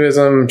isn't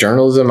activism.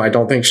 Journalism, I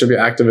don't think should be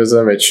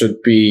activism. It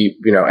should be,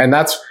 and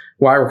that's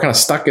why we're kind of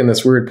stuck in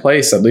this weird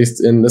place, at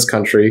least in this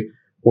country,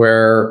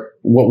 where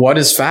what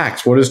is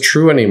fact? What is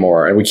true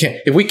anymore? And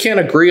if we can't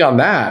agree on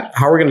that,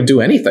 how are we going to do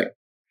anything?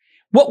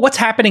 What's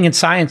happening in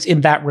science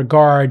in that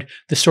regard,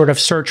 the sort of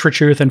search for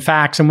truth and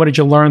facts, and what did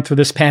you learn through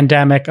this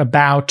pandemic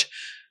about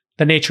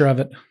the nature of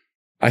it?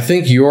 I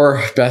think your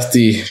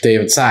bestie,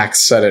 David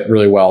Sachs, said it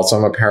really well, so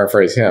I'm going to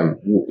paraphrase him.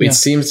 It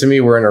seems to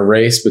me we're in a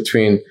race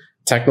between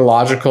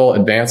technological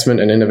advancement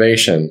and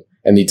innovation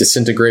and the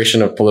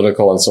disintegration of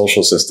political and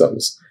social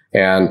systems.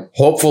 And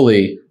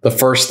hopefully the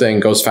first thing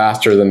goes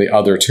faster than the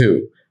other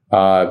two,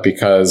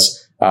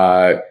 because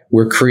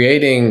we're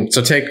creating,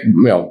 so take,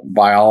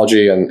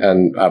 biology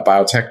and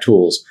biotech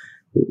tools.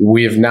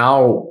 We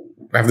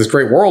have this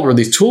great world where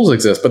these tools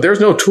exist, but there's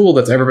no tool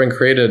that's ever been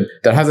created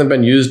that hasn't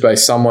been used by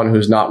someone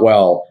who's not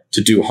well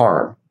to do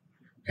harm.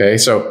 Okay.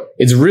 So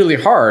it's really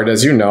hard,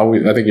 as you know,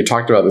 I think you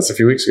talked about this a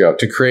few weeks ago,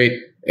 to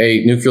create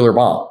a nuclear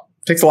bomb.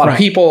 It takes a lot of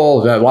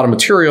people, a lot of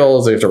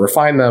materials, they have to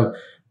refine them,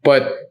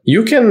 but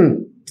you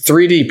can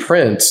 3D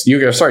print, you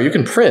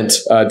can print,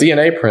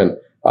 DNA print,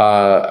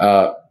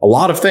 a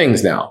lot of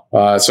things now.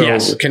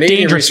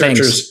 Canadian dangerous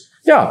researchers,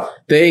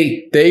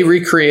 they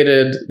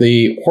recreated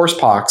the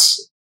horsepox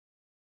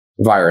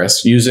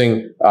virus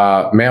using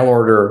mail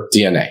order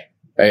DNA,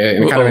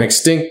 kind of an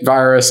extinct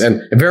virus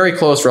and a very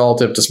close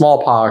relative to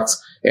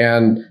smallpox,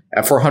 and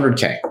for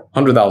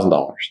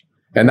 $100,000.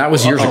 And that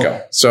was years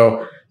ago.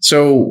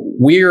 So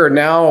we are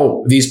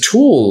now, these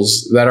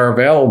tools that are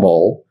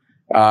available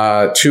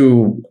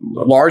to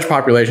large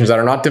populations that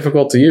are not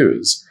difficult to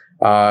use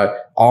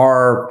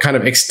are kind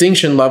of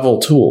extinction level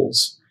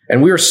tools.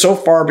 And we are so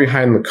far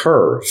behind the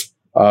curve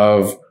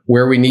of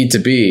where we need to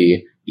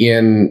be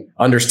in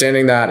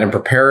understanding that and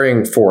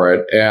preparing for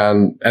it.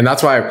 And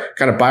that's why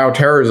kind of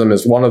bioterrorism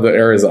is one of the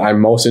areas that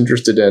I'm most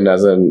interested in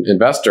as an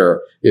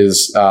investor,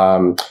 is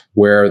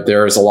where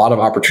there's a lot of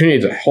opportunity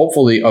to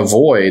hopefully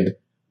avoid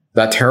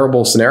that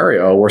terrible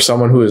scenario where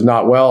someone who is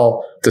not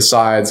well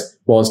decides,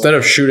 well, instead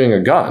of shooting a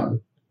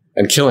gun,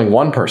 and killing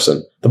one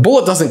person. The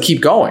bullet doesn't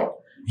keep going.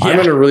 Yeah. I'm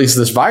going to release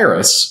this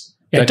virus.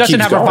 It doesn't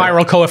have a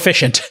viral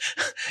coefficient.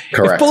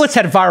 Correct. If bullets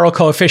had viral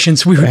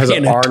coefficients, we would have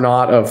an R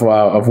naught of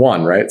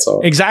 1, right?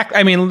 So exactly.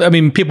 I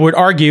mean, people would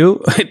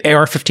argue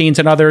AR-15s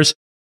and others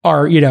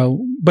are,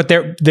 but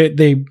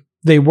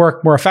they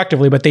work more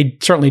effectively, but they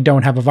certainly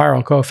don't have a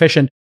viral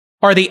coefficient.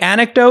 Are the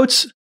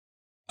anecdotes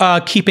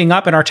keeping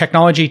up in our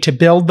technology to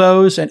build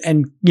those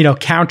and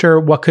counter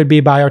what could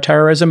be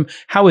bioterrorism?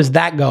 How is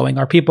that going?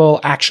 Are people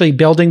actually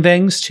building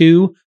things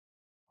to?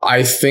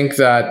 I think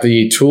that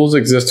the tools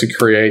exist to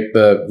create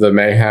the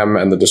mayhem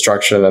and the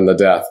destruction and the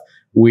death.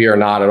 We are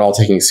not at all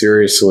taking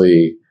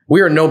seriously. We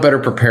are no better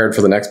prepared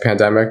for the next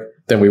pandemic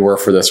than we were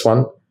for this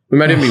one. We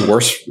might even be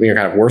worse, kind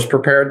of worse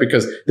prepared,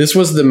 because this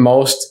was the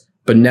most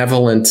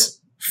benevolent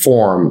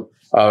form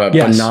of a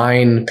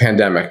benign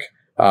pandemic.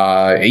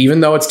 Even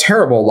though it's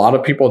terrible, a lot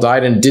of people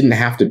died and didn't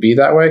have to be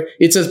that way.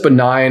 It's as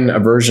benign a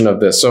version of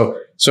this. So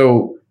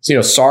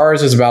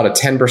SARS is about a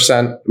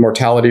 10%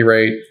 mortality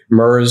rate.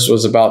 MERS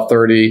was about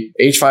 30.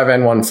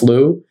 H5N1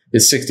 flu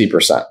is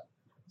 60%.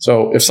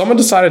 So if someone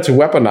decided to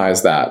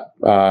weaponize that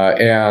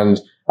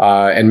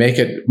and make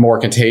it more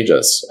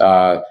contagious,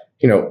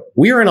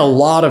 we are in a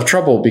lot of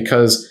trouble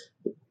because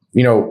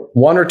 1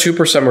 or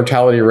 2%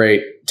 mortality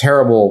rate,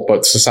 terrible,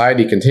 but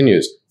society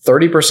continues.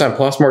 30%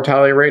 plus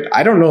mortality rate.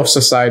 I don't know if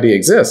society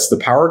exists. The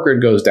power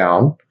grid goes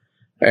down,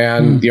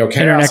 and chaos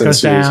Internet goes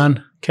ensues.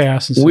 down.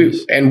 Chaos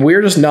ensues.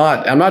 We're just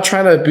not. I'm not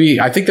trying to be.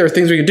 I think there are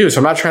things we can do. So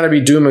I'm not trying to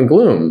be doom and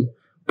gloom,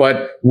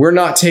 but we're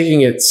not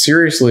taking it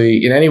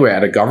seriously in any way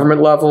at a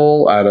government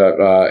level.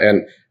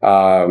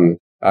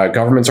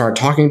 Governments aren't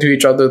talking to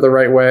each other the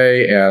right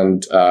way,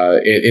 and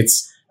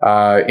it's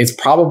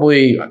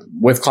probably,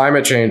 with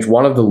climate change,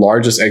 one of the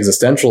largest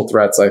existential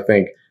threats I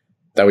think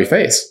that we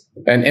face,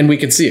 and we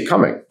can see it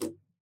coming.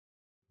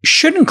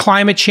 Shouldn't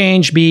climate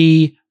change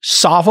be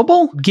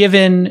solvable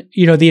given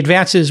the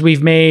advances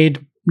we've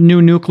made?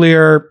 New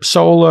nuclear,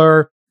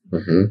 solar,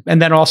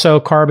 and then also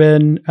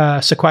carbon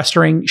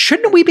sequestering.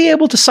 Shouldn't we be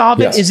able to solve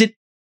it? Yes.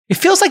 It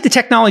feels like the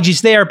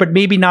technology's there, but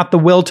maybe not the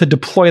will to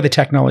deploy the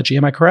technology.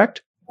 Am I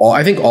correct? Well,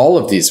 I think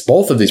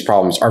both of these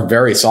problems are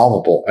very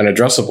solvable and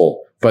addressable.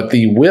 But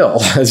the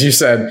will, as you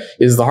said,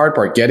 is the hard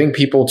part. Getting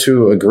people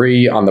to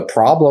agree on the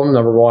problem,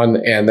 number one,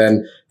 and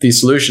then the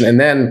solution. And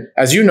then,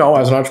 as you know,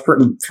 as an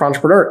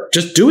entrepreneur,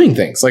 just doing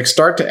things, like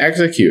start to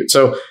execute.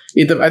 So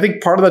I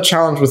think part of the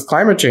challenge with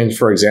climate change,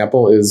 for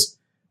example, is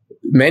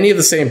many of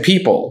the same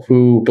people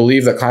who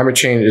believe that climate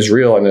change is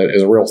real and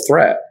is a real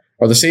threat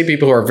are the same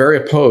people who are very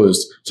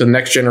opposed to the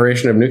next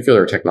generation of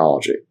nuclear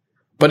technology.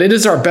 But it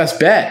is our best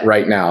bet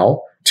right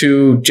now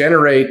to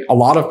generate a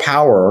lot of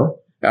power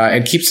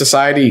and keep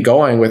society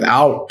going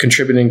without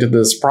contributing to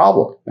this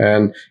problem.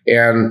 And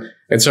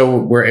so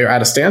we're at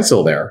a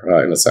standstill there,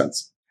 in a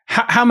sense.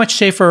 How much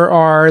safer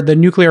are the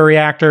nuclear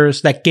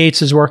reactors that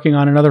Gates is working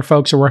on and other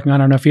folks are working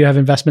on? I don't know if you have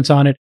investments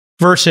on it,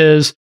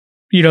 versus,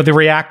 the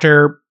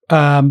reactor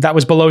that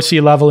was below sea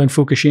level in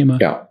Fukushima.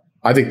 Yeah.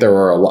 I think there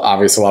were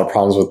obviously a lot of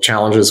problems with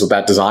challenges with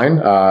that design.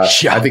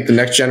 I think the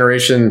next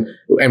generation,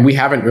 and we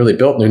haven't really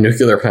built new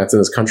nuclear plants in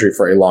this country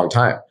for a long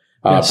time.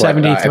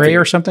 73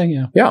 or something.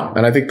 Yeah. Yeah.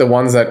 And I think the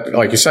ones that,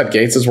 like you said,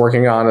 Gates is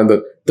working on, and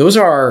those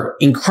are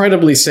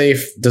incredibly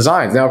safe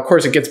designs. Now, of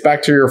course, it gets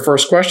back to your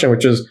first question,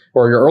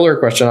 or your earlier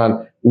question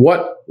on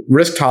what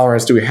risk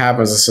tolerance do we have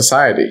as a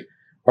society?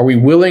 Are we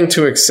willing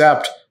to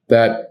accept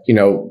that,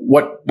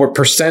 what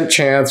percent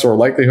chance or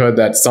likelihood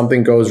that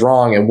something goes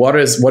wrong, and what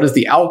is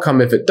the outcome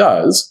if it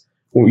does,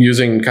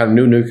 using kind of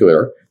new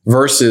nuclear,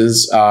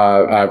 versus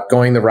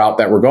going the route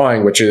that we're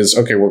going, which is,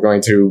 okay, we're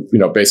going to,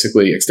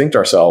 basically extinct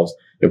ourselves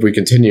if we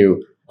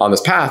continue on this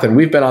path. And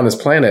we've been on this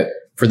planet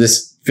for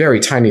this very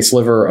tiny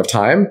sliver of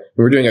time.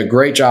 We're doing a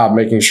great job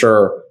making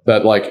sure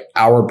that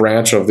our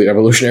branch of the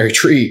evolutionary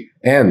tree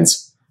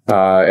ends.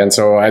 And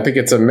so I think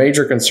it's a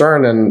major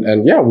concern.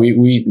 And yeah,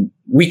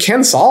 we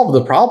can solve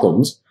the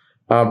problems,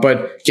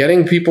 but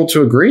getting people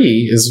to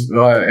agree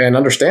and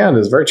understand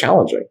is very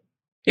challenging.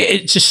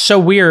 It's just so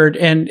weird.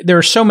 And there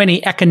are so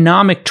many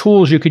economic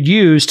tools you could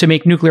use to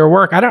make nuclear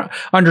work. I don't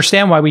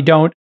understand why we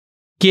don't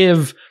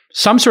give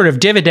some sort of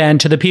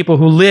dividend to the people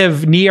who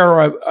live near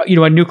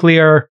a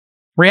nuclear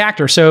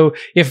reactor. So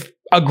if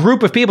a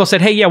group of people said,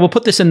 hey, yeah, we'll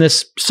put this in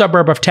this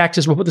suburb of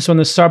Texas, we'll put this in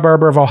this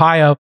suburb of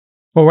Ohio,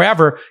 or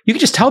wherever, you can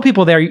just tell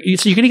people there,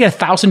 so you're going to get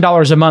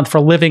 $1,000 a month for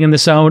living in the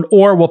zone,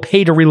 or we'll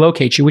pay to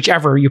relocate you,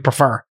 whichever you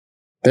prefer.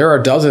 There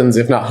are dozens,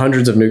 if not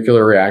hundreds, of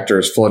nuclear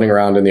reactors floating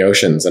around in the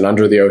oceans and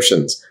under the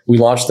oceans. We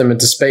launched them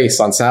into space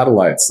on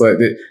satellites.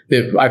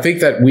 I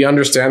think that we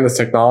understand this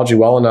technology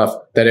well enough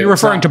that you're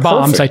referring to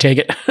bombs, I take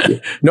it.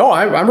 No,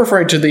 I'm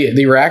referring to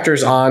the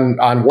reactors on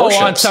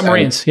warships. Oh, on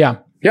submarines, yeah.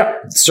 Yeah,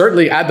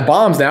 certainly add the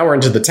bombs. Now we're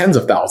into the tens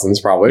of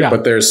thousands probably,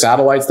 but there's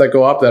satellites that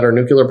go up that are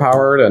nuclear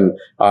powered, and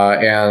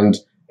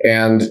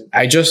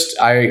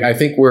I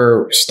think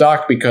we're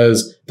stuck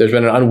because there's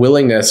been an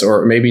unwillingness,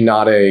 or maybe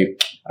not a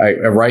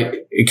right.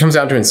 It comes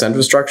down to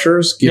incentive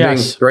structures, giving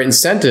the right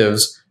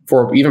incentives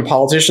for even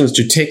politicians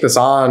to take this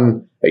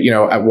on.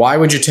 Why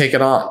would you take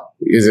it on?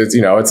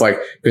 It's like,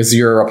 because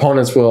your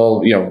opponents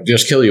will,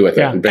 just kill you with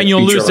it. And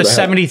you'll lose the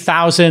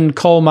 70,000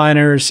 coal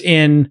miners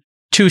in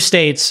 2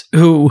 states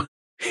who,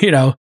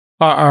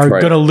 are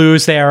going to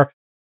lose their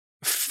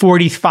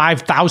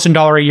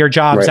 $45,000 a year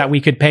jobs that we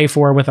could pay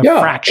for with a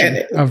fraction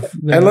of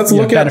the And let's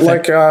look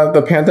benefit. at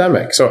the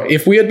pandemic. So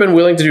if we had been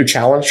willing to do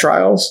challenge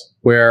trials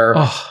where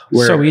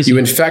so easy. You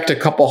infect a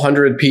couple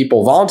hundred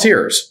people,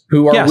 volunteers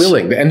who are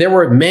willing, and there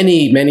were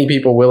many, many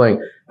people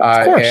willing,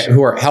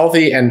 who are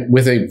healthy and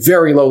with a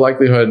very low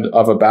likelihood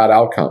of a bad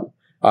outcome.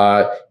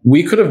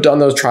 We could have done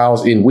those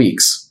trials in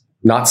weeks,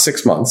 not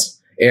 6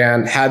 months,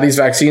 and had these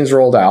vaccines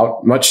rolled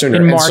out much sooner.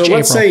 In March, so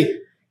let's say,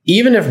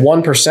 even if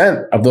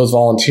 1% of those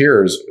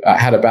volunteers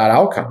had a bad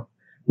outcome,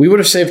 we would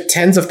have saved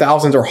tens of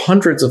thousands or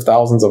hundreds of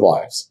thousands of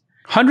lives.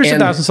 Hundreds of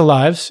thousands of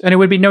lives. And it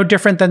would be no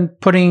different than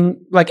putting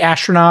like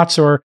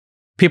astronauts or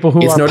people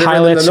who are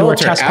pilots who are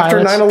test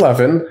pilots. After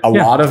 9/11, a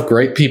lot of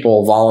great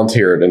people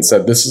volunteered and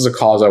said, this is a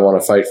cause I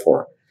want to fight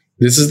for.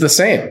 This is the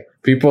same.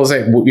 People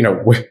say,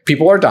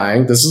 people are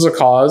dying. This is a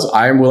cause.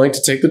 I am willing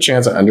to take the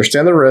chance. I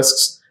understand the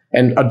risks.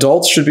 And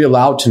adults should be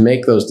allowed to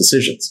make those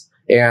decisions.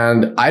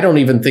 And I don't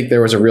even think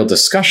there was a real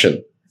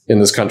discussion in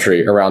this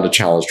country around a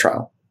challenge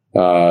trial.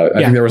 I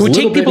think there was it would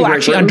take people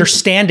actually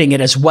understanding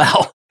it as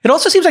well. It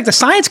also seems like the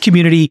science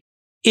community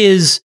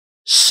is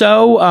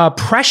so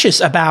precious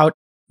about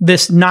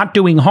this not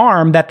doing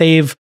harm that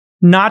they've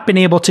not been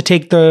able to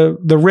take the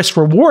risk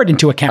reward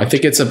into account. I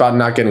think it's about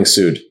not getting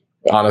sued.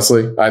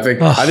 Honestly, I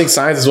think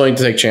science is willing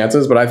to take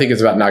chances, but I think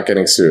it's about not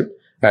getting sued.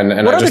 And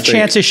what other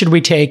chances should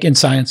we take in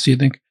science, do you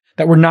think,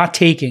 that we're not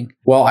taking?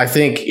 Well, I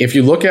think if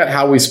you look at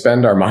how we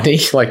spend our money,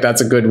 like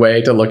that's a good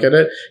way to look at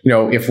it.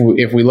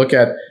 If we look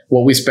at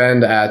what we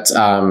spend at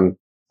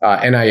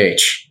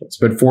NIH, it's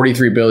been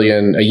 $43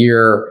 billion a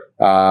year,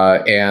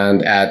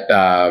 and at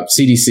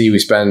CDC we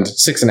spend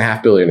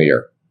 $6.5 billion a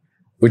year,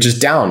 which is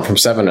down from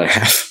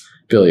 $7.5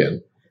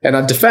 billion. And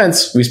on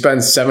defense we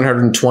spend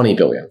 $720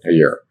 billion a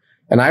year.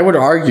 And I would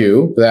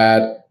argue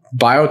that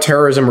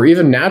bioterrorism or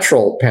even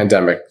natural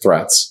pandemic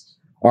threats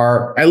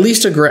are at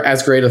least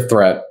as great a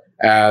threat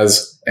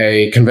as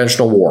a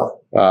conventional war,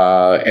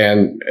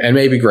 and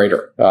maybe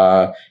greater.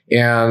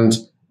 And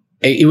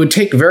it would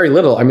take very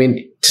little. I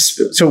mean,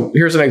 so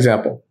here's an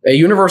example: a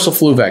universal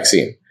flu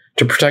vaccine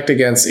to protect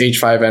against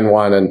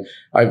H5N1. And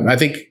I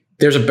think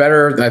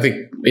I think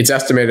it's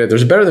estimated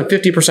there's a better than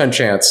 50%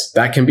 chance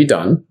that can be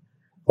done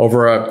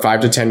over a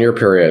 5 to 10 year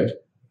period,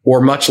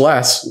 or much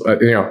less.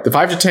 The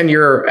 5 to 10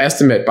 year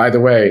estimate, by the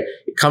way,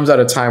 it comes at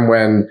a time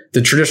when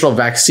the traditional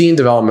vaccine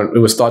development, it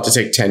was thought to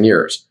take 10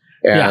 years.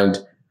 And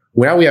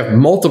now we have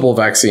multiple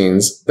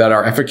vaccines that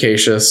are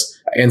efficacious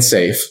and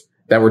safe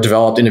that were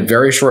developed in a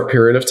very short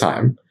period of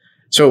time.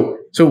 So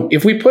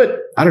if we put,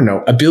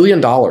 $1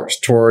 billion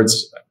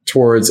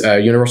towards a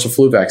universal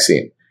flu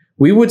vaccine,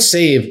 we would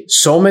save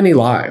so many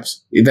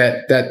lives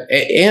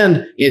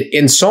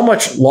and so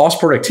much lost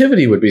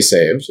productivity would be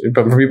saved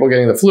from people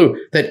getting the flu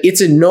that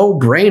it's a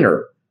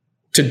no-brainer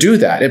to do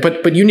that.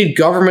 But you need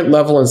government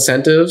level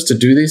incentives to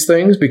do these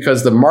things,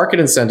 because the market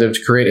incentive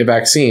to create a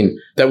vaccine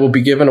that will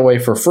be given away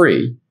for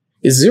free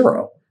is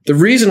zero. The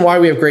reason why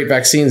we have great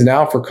vaccines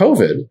now for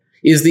COVID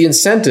is the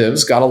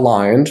incentives got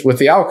aligned with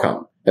the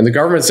outcome. And the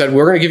government said,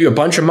 we're going to give you a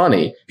bunch of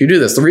money if you do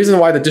this. The reason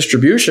why the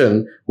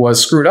distribution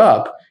was screwed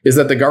up is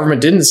that the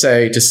government didn't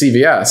say to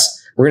CVS,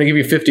 we're going to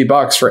give you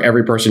 $50 for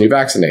every person you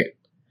vaccinate.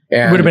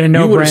 And it would have been a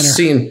no-brainer. You would have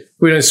seen,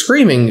 we had a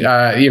screaming,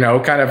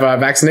 kind of a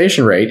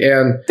vaccination rate.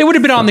 And they would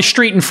have been on the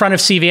street in front of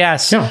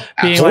CVS being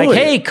absolutely. Like,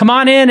 hey, come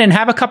on in and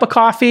have a cup of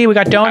coffee. We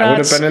got donuts. I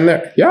would have been in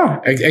there.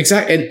 Yeah,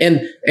 exactly.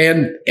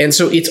 And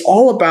so it's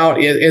all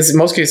about, as in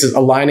most cases,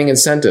 aligning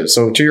incentives.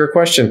 So to your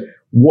question,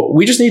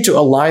 we just need to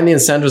align the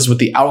incentives with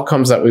the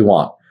outcomes that we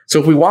want. So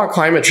if we want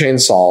climate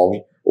change solved,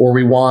 or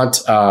we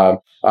want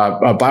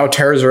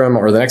bioterrorism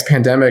or the next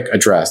pandemic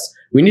addressed,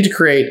 we need to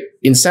create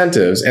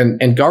incentives,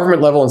 and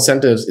government level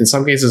incentives in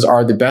some cases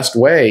are the best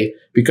way,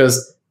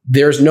 because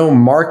there's no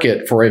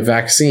market for a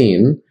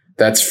vaccine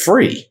that's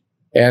free.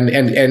 And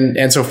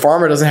so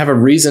pharma doesn't have a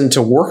reason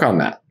to work on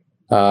that.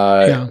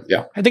 I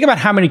think about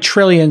how many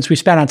trillions we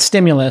spent on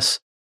stimulus,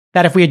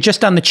 that if we had just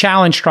done the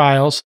challenge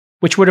trials,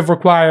 which would have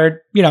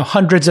required,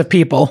 hundreds of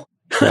people,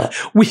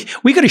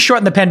 we could have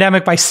shortened the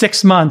pandemic by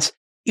 6 months.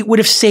 It would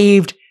have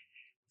saved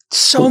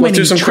so many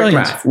trillions. Let's do some quick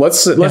math.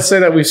 Let's say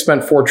that we've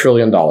spent $4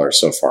 trillion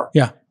so far.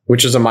 Yeah.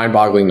 Which is a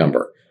mind-boggling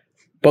number.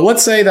 But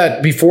let's say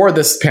that before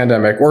this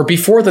pandemic, or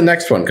before the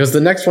next one, because the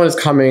next one is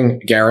coming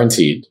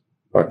guaranteed.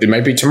 It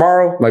might be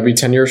tomorrow, might be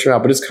 10 years from now,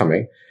 but it's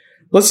coming.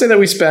 Let's say that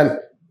we spent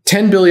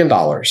 $10 billion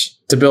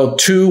to build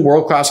 2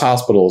 world-class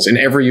hospitals in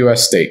every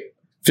U.S. state.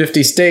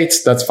 50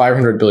 states, that's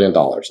 $500 billion.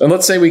 And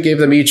let's say we gave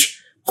them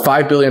each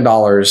 $5 billion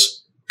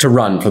to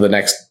run for the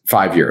next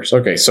 5 years.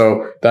 Okay,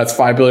 so that's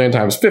 5 billion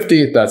times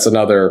 50. That's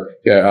another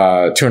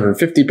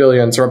 250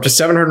 billion. So we're up to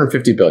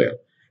 750 billion,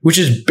 which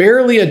is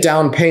barely a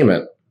down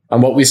payment on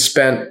what we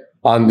spent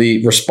on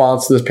the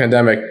response to this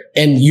pandemic.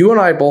 And you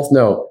and I both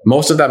know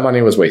most of that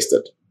money was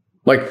wasted.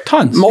 Like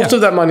tons. Most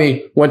of that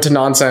money went to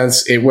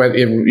nonsense. It went,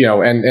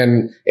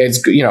 and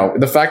it's,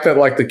 the fact that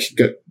like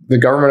the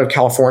government of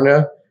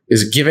California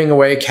is giving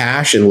away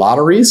cash in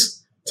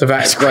lotteries to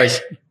like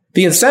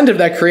the incentive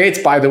that creates,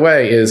 by the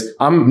way, is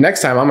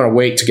next time I'm going to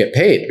wait to get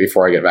paid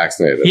before I get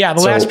vaccinated. Yeah.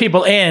 The last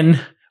people in.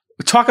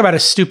 Talk about a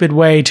stupid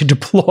way to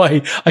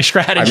deploy a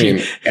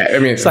strategy. I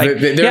mean, it's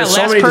like, last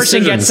so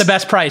person gets the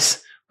best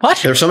price. What?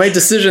 There's so many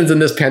decisions in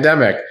this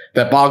pandemic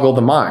that boggle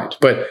the mind.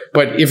 But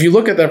if you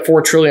look at that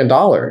 $4 trillion,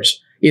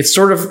 it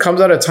sort of comes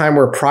at a time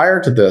where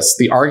prior to this,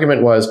 the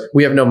argument was,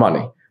 we have no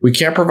money. We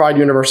can't provide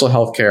universal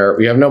health care.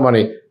 We have no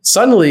money.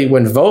 Suddenly,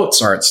 when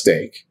votes are at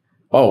stake,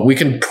 we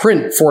can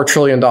print $4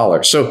 trillion.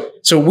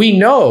 So we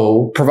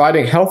know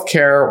providing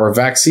healthcare or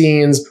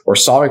vaccines or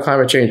solving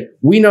climate change,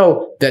 we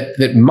know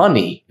that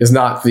money is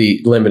not the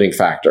limiting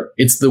factor.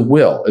 It's the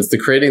will. It's the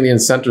creating the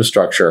incentive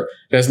structure.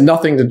 It has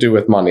nothing to do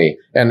with money.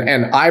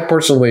 And I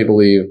personally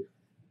believe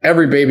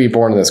every baby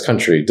born in this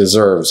country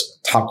deserves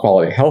top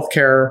quality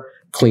healthcare,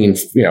 clean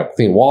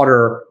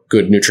water,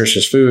 good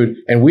nutritious food.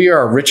 And we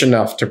are rich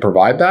enough to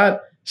provide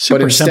that.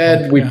 But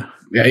instead,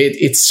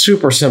 it's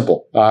super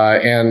simple.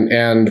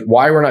 And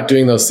why we're not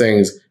doing those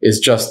things is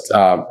just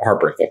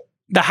heartbreaking.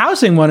 The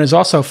housing one is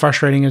also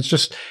frustrating. It's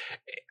just,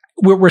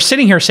 we're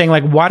sitting here saying,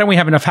 like, why don't we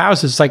have enough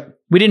houses? Like,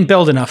 we didn't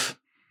build enough.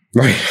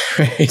 Right.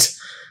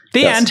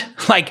 The end.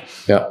 Like,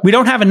 we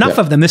don't have enough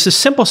of them. This is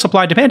simple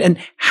supply demand. And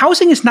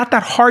housing is not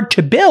that hard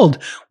to build.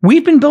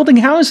 We've been building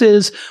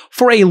houses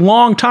for a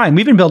long time.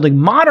 We've been building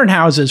modern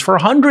houses for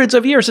hundreds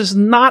of years. It's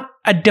not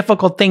a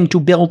difficult thing to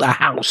build a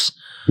house.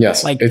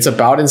 Yes, it's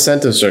about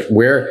incentives.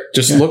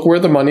 Look where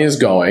the money is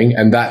going,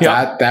 and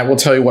that will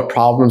tell you what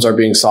problems are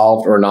being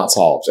solved or not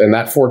solved. And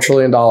that $4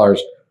 trillion,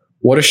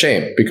 what a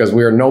shame, because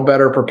we are no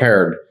better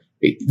prepared.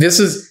 This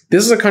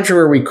is a country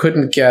where we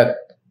couldn't get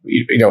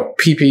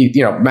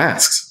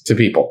masks to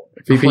people,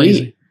 PPE,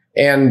 crazy.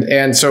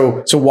 and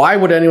so why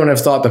would anyone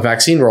have thought the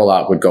vaccine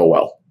rollout would go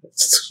well?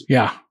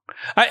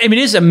 I mean, it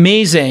is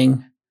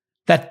amazing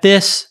that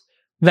this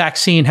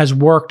vaccine has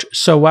worked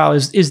so well.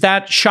 Is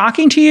that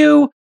shocking to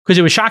you? Because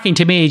it was shocking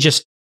to me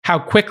just how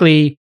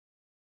quickly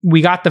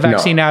we got the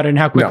vaccine out and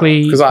how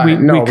quickly we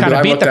kind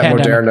of beat the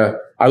pandemic.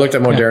 I looked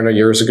at Moderna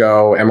years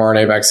ago.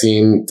 mRNA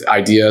vaccine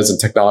ideas and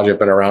technology have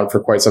been around for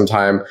quite some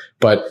time,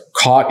 but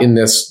caught in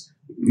this,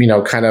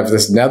 kind of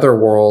this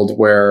netherworld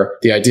where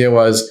the idea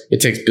was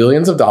it takes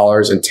billions of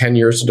dollars and 10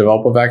 years to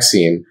develop a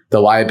vaccine. The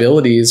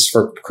liabilities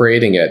for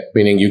creating it,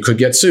 meaning you could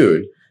get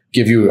sued,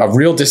 give you a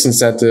real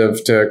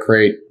disincentive to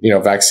create, new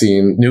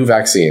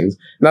vaccines.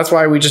 And that's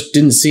why we just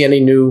didn't see any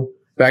new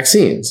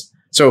vaccines.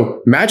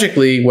 So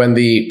magically, when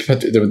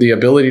the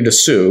ability to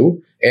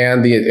sue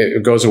and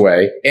it goes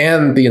away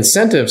and the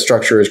incentive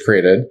structure is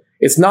created,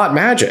 it's not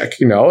magic.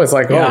 It's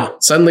like,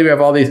 suddenly we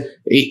have all these.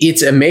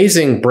 It's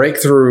amazing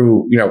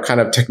breakthrough, kind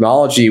of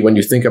technology when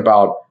you think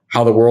about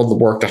how the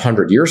world worked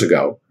 100 years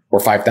ago or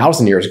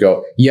 5,000 years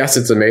ago. Yes,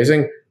 it's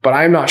amazing, but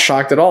I'm not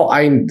shocked at all.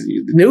 I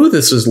knew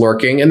this was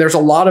lurking, and there's a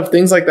lot of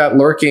things like that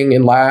lurking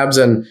in labs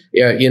and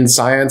in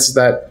science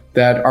that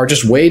are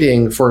just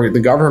waiting for the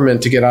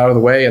government to get out of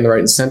the way and the right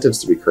incentives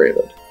to be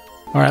created.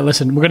 All right,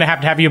 listen, we're going to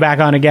have you back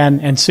on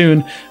again and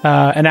soon.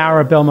 An hour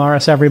of Bill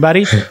Morris,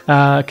 everybody.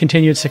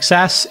 Continued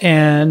success,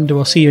 and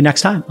we'll see you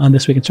next time on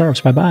This Week in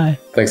Startups. Bye-bye.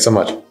 Thanks so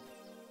much.